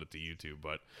to upload it to YouTube,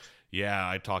 but yeah,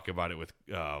 I talk about it with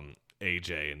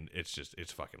AJ, and it's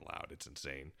fucking loud. It's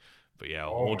insane. But yeah,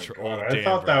 old I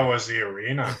thought that was the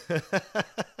arena.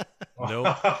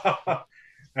 Nope.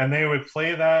 And they would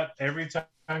play that every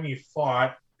time you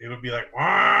fought. It would be like,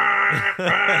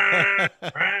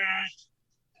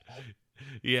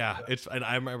 yeah. And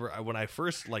I remember when I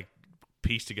first like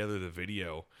pieced together the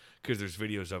video, because there's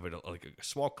videos of it, like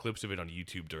small clips of it on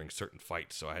YouTube during certain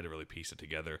fights, so I had to really piece it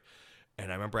together.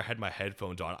 And I remember I had my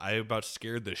headphones on. I about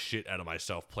scared the shit out of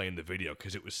myself playing the video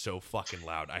because it was so fucking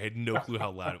loud. I had no clue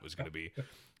how loud it was going to be.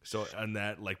 So, and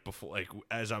that, like, before, like,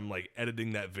 as I'm, like,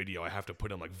 editing that video, I have to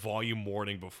put in, like, volume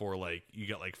warning before, like, you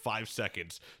got, like, 5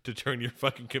 seconds to turn your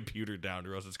fucking computer down,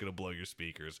 or else it's going to blow your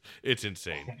speakers. It's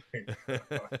insane. Oh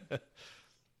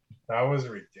that was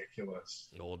ridiculous.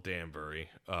 Old Danbury.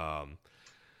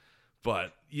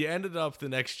 But you ended up the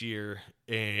next year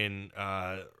in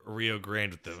Rio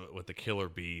Grande with the Killer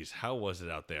Bees. How was it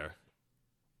out there?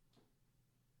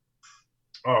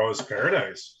 Oh, it was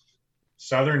paradise.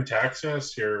 Southern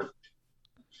Texas, you're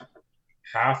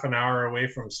half an hour away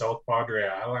from South Padre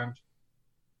Island.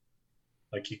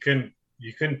 Like you couldn't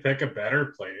pick a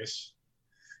better place.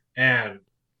 And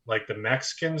like the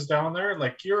Mexicans down there,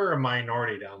 like you're a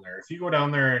minority down there. If you go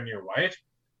down there and you're white,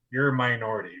 you're a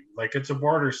minority. Like it's a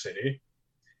border city.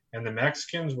 And the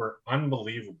Mexicans were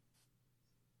unbelievable.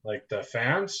 Like the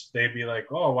fans, they'd be like,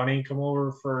 "Oh, why don't you come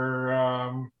over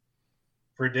for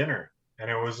dinner?" And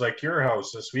it was like your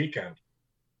house this weekend.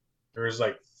 There was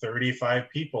like 35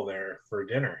 people there for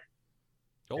dinner.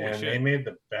 Holy and shit. They made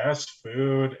the best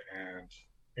food, and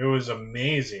it was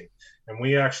amazing. And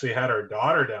we actually had our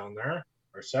daughter down there,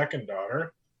 our second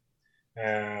daughter,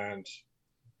 and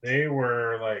they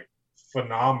were like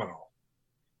phenomenal.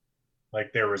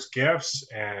 Like there was gifts,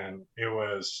 and it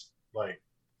was like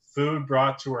food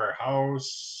brought to our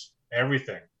house,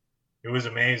 everything. It was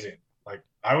amazing. Like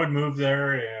I would move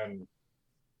there in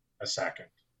a second.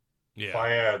 Yeah. If I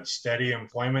had steady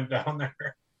employment down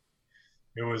there.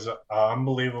 It was an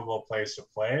unbelievable place to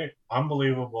play,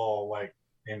 unbelievable like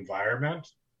environment.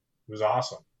 It was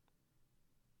awesome.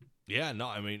 Yeah, no,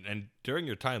 I mean, and during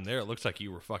your time there, it looks like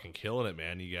you were fucking killing it,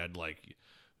 man. You had like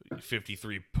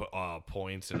 53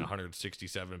 points and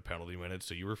 167 penalty minutes,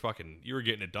 so you were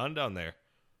getting it done down there.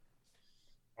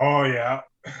 Oh yeah,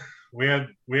 we had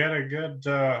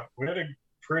a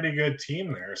pretty good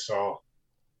team there, so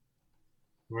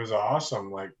it was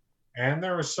awesome. Like, and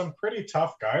there was some pretty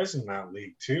tough guys in that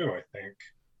league too, I think.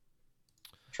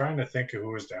 I'm trying to think of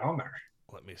who was down there.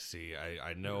 Let me see.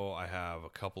 I know I have a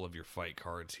couple of your fight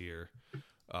cards here.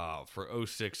 For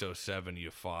 06-07,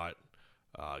 you fought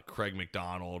Craig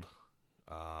McDonald,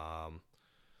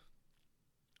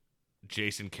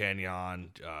 Jason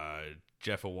Kenyon,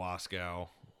 Jeff Owaskow,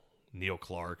 Neil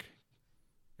Clark.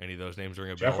 Any of those names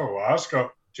ring a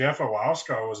bell? Jeff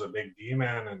Owaskow was a big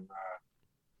D-man in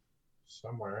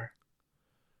somewhere.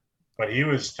 But he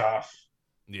was tough.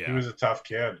 Yeah. He was a tough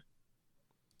kid.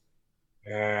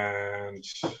 And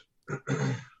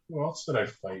who else did I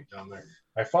fight down there?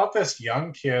 I fought this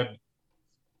young kid.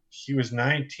 He was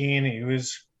 19. He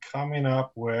was coming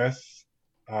up with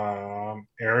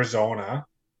Arizona.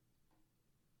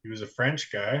 He was a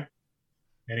French guy.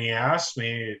 And he asked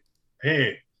me,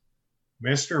 "Hey,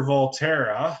 Mr.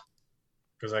 Volterra,"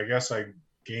 because I guess I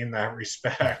gained that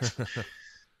respect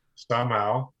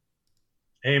somehow.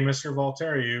 "Hey, Mr.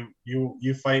 Volterra,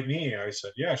 you fight me?" I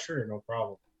said, "Yeah, sure, no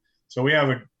problem." So we have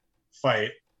a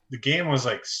fight. The game was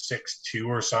like 6-2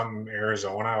 or something,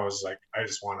 Arizona. I was like, I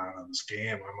just want out of this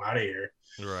game. I'm out of here.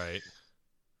 Right.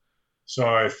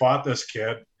 So I fought this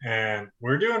kid, and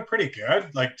we're doing pretty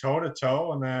good, like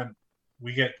toe-to-toe, and then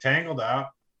we get tangled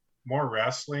up, more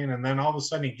wrestling, and then all of a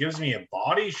sudden he gives me a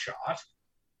body shot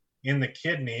in the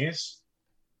kidneys.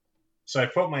 So I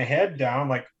put my head down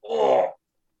like, oh,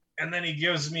 and then he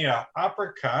gives me a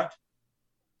uppercut,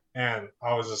 and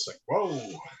I was just like,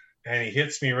 whoa. And he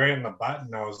hits me right in the butt,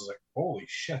 and I was like, holy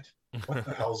shit, what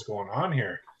the hell's going on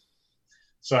here?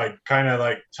 So I kind of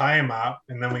like tie him up,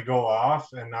 and then we go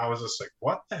off, and I was just like,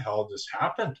 what the hell just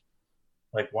happened?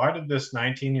 Like, why did this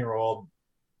 19-year-old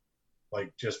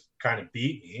like just kind of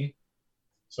beat me?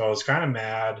 So I was kind of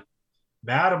mad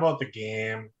about the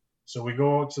game. So we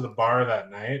go out to the bar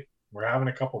that night. We're having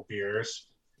a couple beers.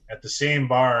 At the same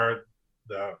bar,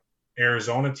 the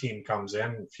Arizona team comes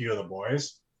in, a few of the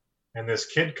boys. And this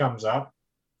kid comes up.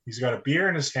 He's got a beer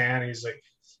in his hand. He's like,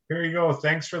 "Here you go.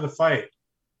 Thanks for the fight."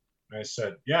 And I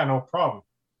said, "Yeah, no problem."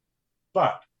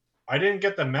 But I didn't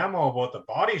get the memo about the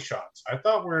body shots. I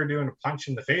thought we were doing a punch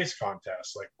in the face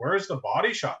contest. Like, where's the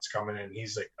body shots coming in?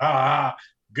 He's like,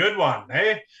 good one,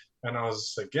 eh? And I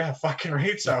was like, yeah, fucking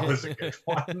right, that was a good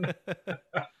one.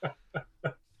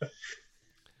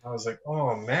 I was like,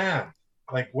 oh man,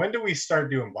 like when do we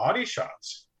start doing body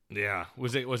shots? Yeah.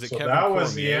 Was it So Kevin that Cormier?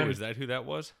 was the end. Was that who that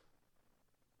was?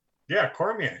 Yeah,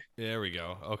 Cormier. There we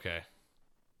go. Okay.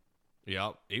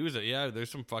 Yep. He was there's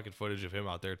some fucking footage of him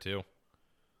out there too.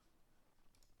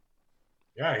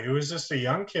 Yeah, he was just a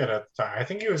young kid at the time. I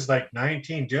think he was like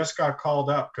 19, just got called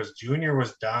up because junior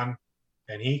was done,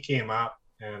 and he came up,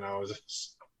 and I was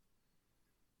just,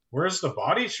 where's the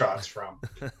body shots from?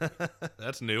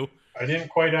 That's new. I didn't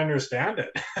quite understand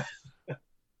it.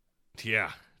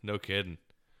 Yeah, no kidding.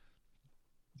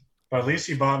 But at least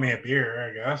he bought me a beer,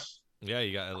 I guess. Yeah,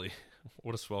 you got Ellie.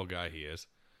 What a swell guy he is.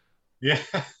 Yeah.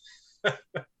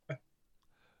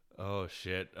 Oh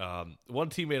shit. One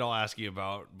teammate I'll ask you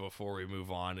about before we move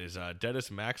on is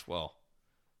Dennis Maxwell.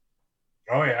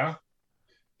 Oh, yeah.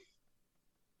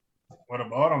 What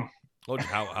about him? Oh,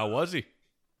 how was he?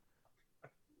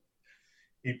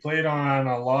 He played on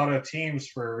a lot of teams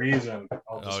for a reason.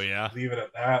 I'll just leave it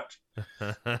at that.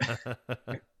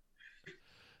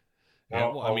 Yeah,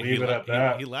 well, I'll leave it at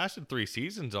that. He lasted 3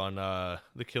 seasons on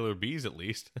the Killer Bees, at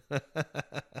least.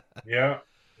 Yeah,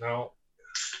 no.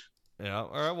 Yeah.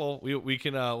 All right. Well, we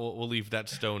can we'll leave that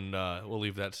stone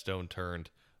turned.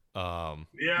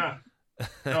 Yeah.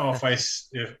 No, if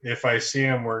I see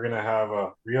him, we're gonna have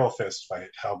a real fist fight.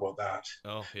 How about that?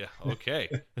 Oh yeah. Okay.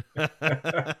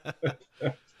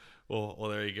 well,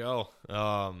 there you go.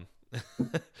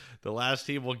 The last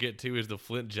team we'll get to is the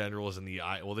Flint Generals in the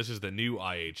well, this is the new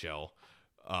IHL.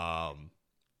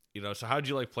 So how'd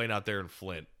you like playing out there in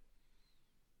Flint?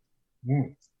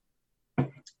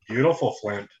 Beautiful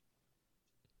Flint.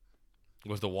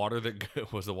 Was the water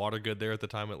good there at the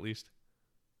time, at least?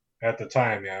 At the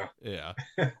time, yeah. Yeah.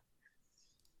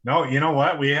 No, you know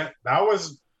what?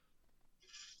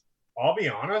 I'll be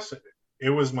honest, it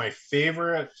was my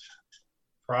favorite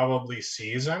probably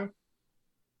season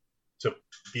to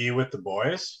be with the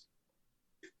boys,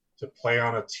 to play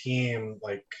on a team.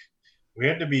 Like, we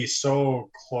had to be so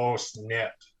close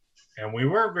knit, and we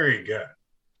weren't very good.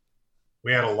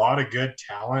 We had a lot of good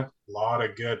talent, a lot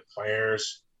of good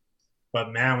players,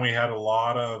 but man, we had a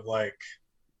lot of like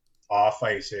off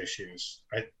ice issues.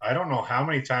 I don't know how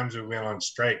many times we went on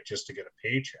strike just to get a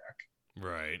paycheck.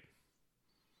 Right.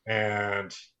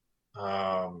 And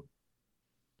I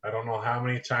don't know how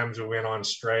many times we went on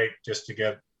strike just to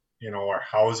get, our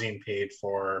housing paid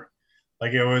for.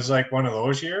 Like, it was like one of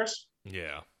those years.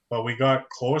 Yeah. But we got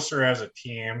closer as a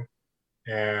team,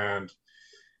 and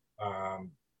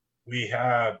we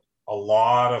had a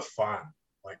lot of fun.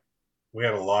 Like, we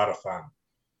had a lot of fun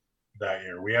that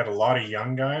year. We had a lot of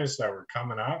young guys that were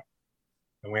coming up,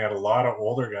 and we had a lot of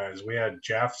older guys. We had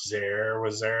Jeff Zaire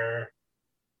was there.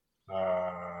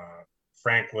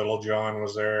 Frank Littlejohn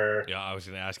was there. Yeah, I was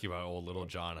going to ask you about old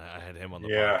Littlejohn. I had him on the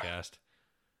podcast.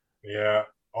 Yeah.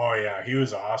 Oh, yeah. He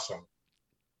was awesome.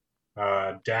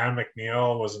 Dan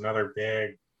McNeil was another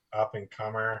big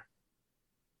up-and-comer,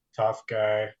 tough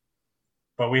guy.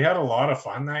 But we had a lot of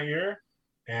fun that year,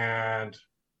 and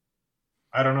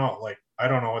I don't know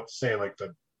what to say. Like,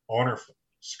 the owner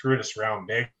screwed us around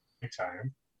big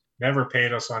time, never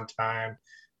paid us on time.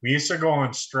 We used to go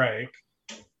on strike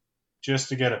just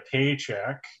to get a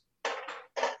paycheck.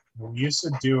 We used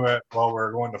to do it while we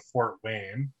were going to Fort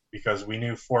Wayne, because we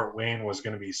knew Fort Wayne was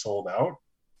going to be sold out,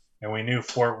 and we knew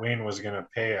Fort Wayne was going to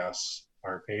pay us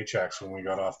our paychecks when we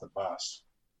got off the bus.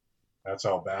 That's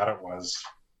how bad it was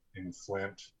in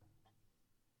Flint.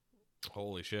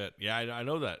 Holy shit. Yeah, I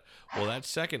know that. Well, that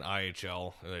second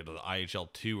IHL, the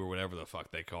IHL 2 or whatever the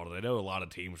fuck they called it, I know a lot of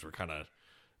teams were kind of,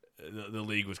 the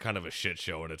league was kind of a shit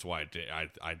show, and it's why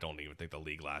I don't even think the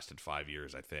league lasted 5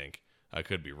 years, I think. I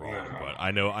could be wrong, but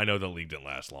I know the league didn't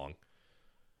last long.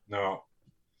 No,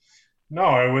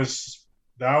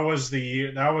 that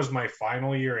was my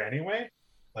final year anyway.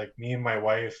 Like, me and my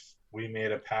wife, we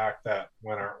made a pact that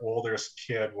when our oldest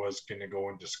kid was going to go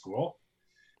into school,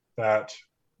 that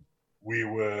we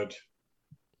would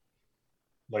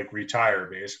like retire,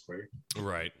 basically.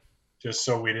 Right. Just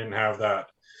so we didn't have that,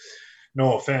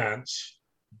 no offense,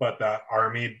 but that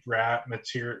army rat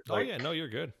material. Like, oh yeah, no, you're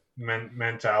good.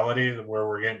 Mentality where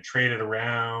we're getting traded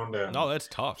around. And no, that's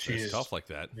tough. It's tough like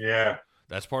that. Yeah.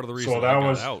 That's part of the reason I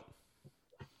got out.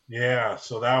 Yeah.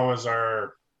 So that was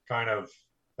our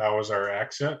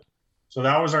exit. So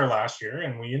that was our last year.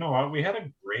 And you know what? We had a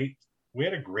great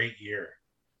year.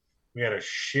 We had a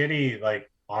shitty, like,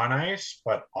 on ice,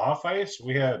 but off ice,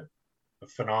 we had a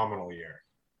phenomenal year.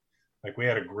 Like, we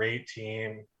had a great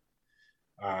team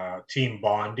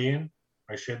bonding,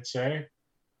 I should say.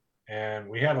 And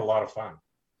we had a lot of fun.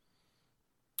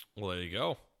 Well, there you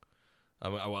go.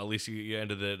 Well, at least you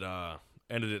ended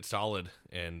it solid,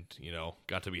 and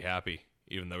got to be happy,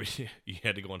 even though you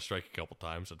had to go on strike a couple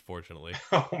times, unfortunately.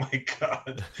 Oh my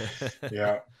god!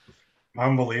 Yeah,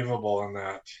 unbelievable in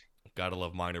that. Gotta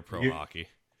love minor pro hockey.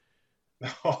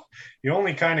 You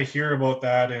only kind of hear about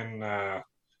that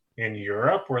in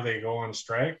Europe where they go on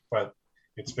strike, but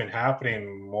it's been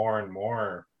happening more and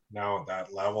more now at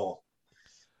that level.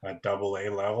 At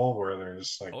AA level, where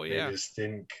there's like, they just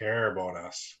didn't care about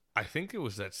us. I think it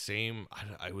was that same.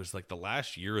 I was like the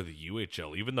last year of the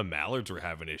UHL. Even the Mallards were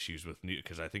having issues with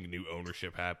because I think new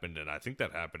ownership happened, and I think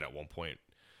that happened at one point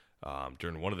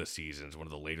during one of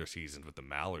the later seasons with the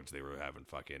Mallards. They were having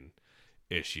fucking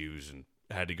issues and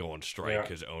had to go on strike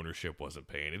because ownership wasn't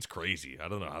paying. It's crazy. I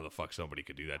don't know how the fuck somebody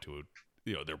could do that to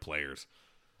their players.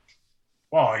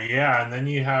 Well, yeah, and then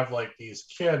you have like these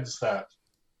kids that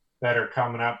are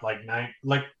coming up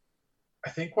I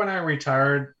think when I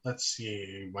retired, let's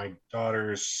see, my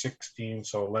daughter's 16,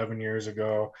 so 11 years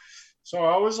ago. So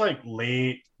I was like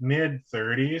mid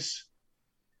 30s.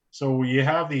 So you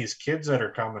have these kids that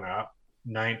are coming up,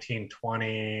 19,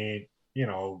 20,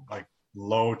 like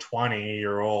low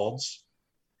 20-year-olds,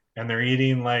 and they're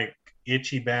eating like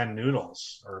Ichiban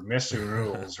noodles or miso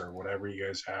noodles or whatever you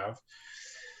guys have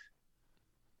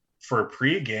for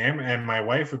pregame, and my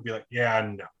wife would be like, yeah,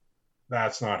 no,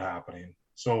 that's not happening.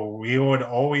 So we would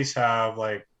always have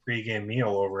like pregame meal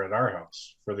over at our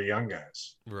house for the young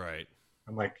guys. Right.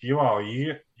 I'm like, you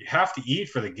have to eat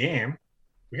for the game.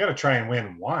 We got to try and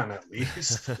win one at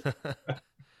least.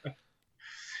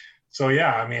 So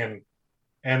yeah, I mean,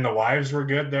 and the wives were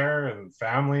good there, and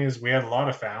families. We had a lot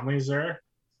of families there,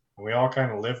 and we all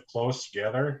kind of lived close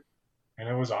together, and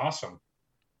it was awesome.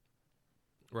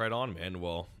 Right on, man.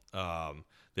 Well,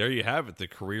 there you have it, the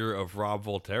career of Rob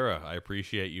Volterra. I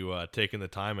appreciate you taking the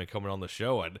time and coming on the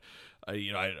show. And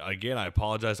I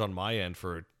apologize on my end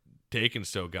for taking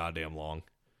so goddamn long.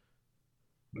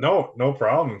 No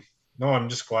problem. No, I'm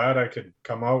just glad I could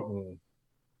come out and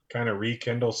kind of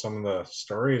rekindle some of the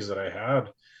stories that I had.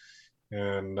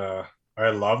 And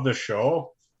I love the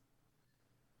show.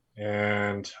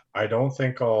 And I don't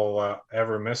think I'll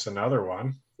ever miss another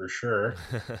one for sure.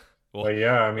 Well, but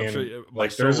yeah, I mean, sure,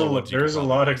 like there's a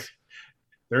lot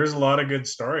of good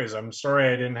stories. I'm sorry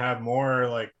I didn't have more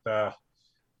like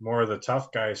more of the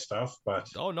tough guy stuff, but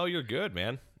oh no, you're good,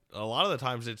 man. A lot of the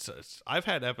times it's I've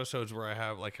had episodes where I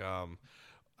have like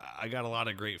I got a lot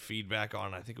of great feedback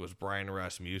on, I think it was Brian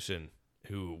Rasmussen,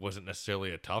 who wasn't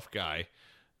necessarily a tough guy,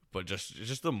 but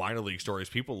just the minor league stories.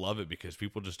 People love it because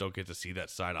people just don't get to see that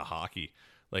side of hockey.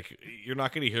 Like, you're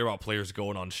not going to hear about players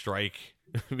going on strike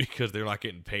because they're not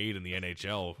getting paid in the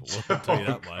NHL. We'll tell you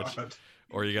that much.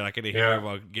 Or you're not going to hear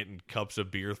about getting cups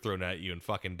of beer thrown at you in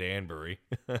fucking Danbury.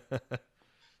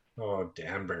 Oh,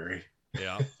 Danbury.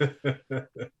 Yeah.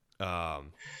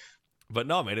 But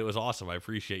no, man, it was awesome. I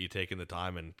appreciate you taking the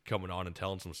time and coming on and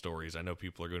telling some stories. I know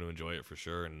people are going to enjoy it for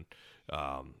sure. And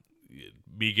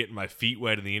me getting my feet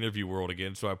wet in the interview world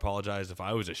again, so I apologize if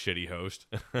I was a shitty host.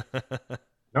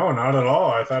 No, not at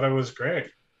all. I thought it was great.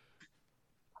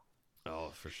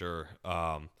 Oh, for sure.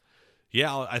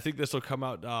 Yeah, I think this will come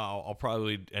out. I'll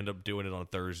probably end up doing it on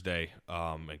Thursday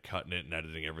and cutting it and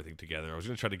editing everything together. I was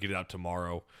going to try to get it out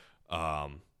tomorrow,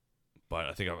 but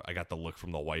I think I got the look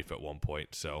from the wife at one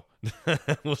point, so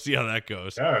we'll see how that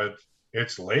goes. Yeah,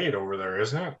 it's late over there,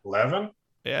 isn't it? 11?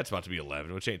 Yeah, it's about to be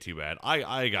 11, which ain't too bad.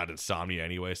 I got insomnia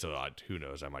anyway, so who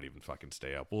knows? I might even fucking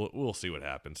stay up. We'll see what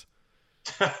happens.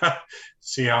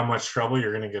 See how much trouble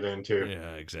you're going to get into.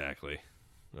 Yeah, exactly.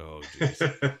 Oh,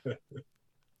 jeez.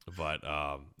 But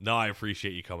no, I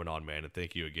appreciate you coming on, man, and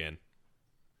thank you again.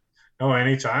 Oh,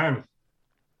 anytime.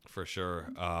 For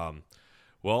sure.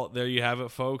 Well, there you have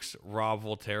it, folks. Rob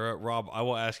Volterra. Rob, I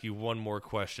will ask you one more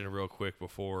question real quick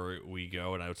before we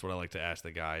go, and that's what I like to ask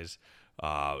the guys,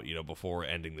 before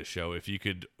ending the show. If you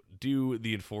could do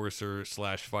the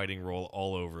enforcer/fighting role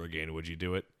all over again, would you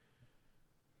do it?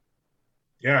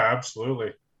 Yeah,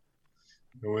 absolutely.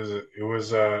 It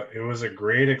was a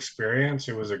great experience.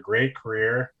 It was a great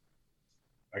career.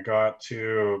 I got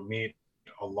to meet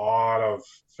a lot of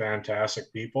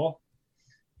fantastic people.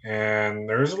 And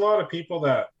there's a lot of people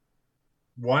that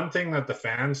one thing that the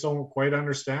fans don't quite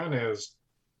understand is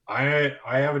I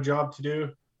have a job to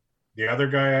do. The other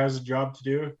guy has a job to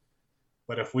do.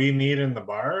 But if we meet in the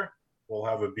bar, we'll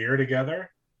have a beer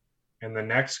together. And the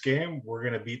next game, we're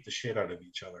going to beat the shit out of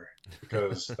each other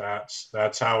because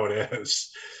that's how it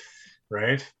is.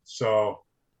 Right. So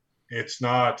it's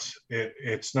not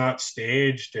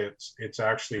staged. It's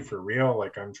actually for real.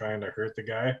 Like, I'm trying to hurt the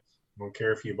guy. I don't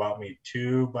care if you bought me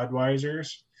 2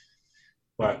 Budweisers,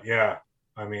 but yeah,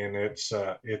 I mean, it's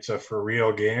a for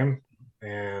real game.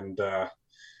 And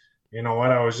you know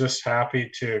what? I was just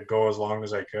happy to go as long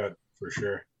as I could, for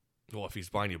sure. Well, if he's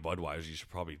buying you Budweisers, you should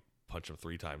probably punch him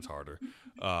 3 times harder.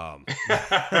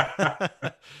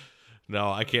 No,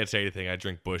 I can't say anything. I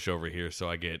drink Busch over here, so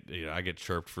I get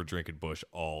chirped for drinking Busch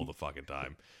all the fucking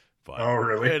time. But oh,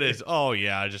 really? It is. Oh,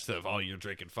 yeah. Just you're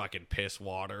drinking fucking piss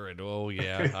water, and oh,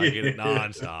 yeah, I get it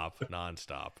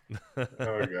nonstop.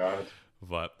 Oh, God.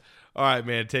 But all right,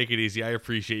 man, take it easy. I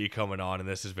appreciate you coming on, and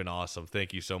this has been awesome.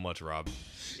 Thank you so much, Rob.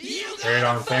 Right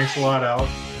on. Thanks a lot,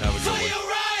 Alex. Have a good one.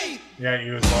 Right. Yeah,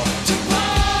 you as well.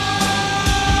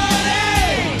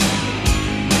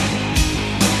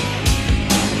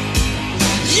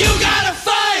 You got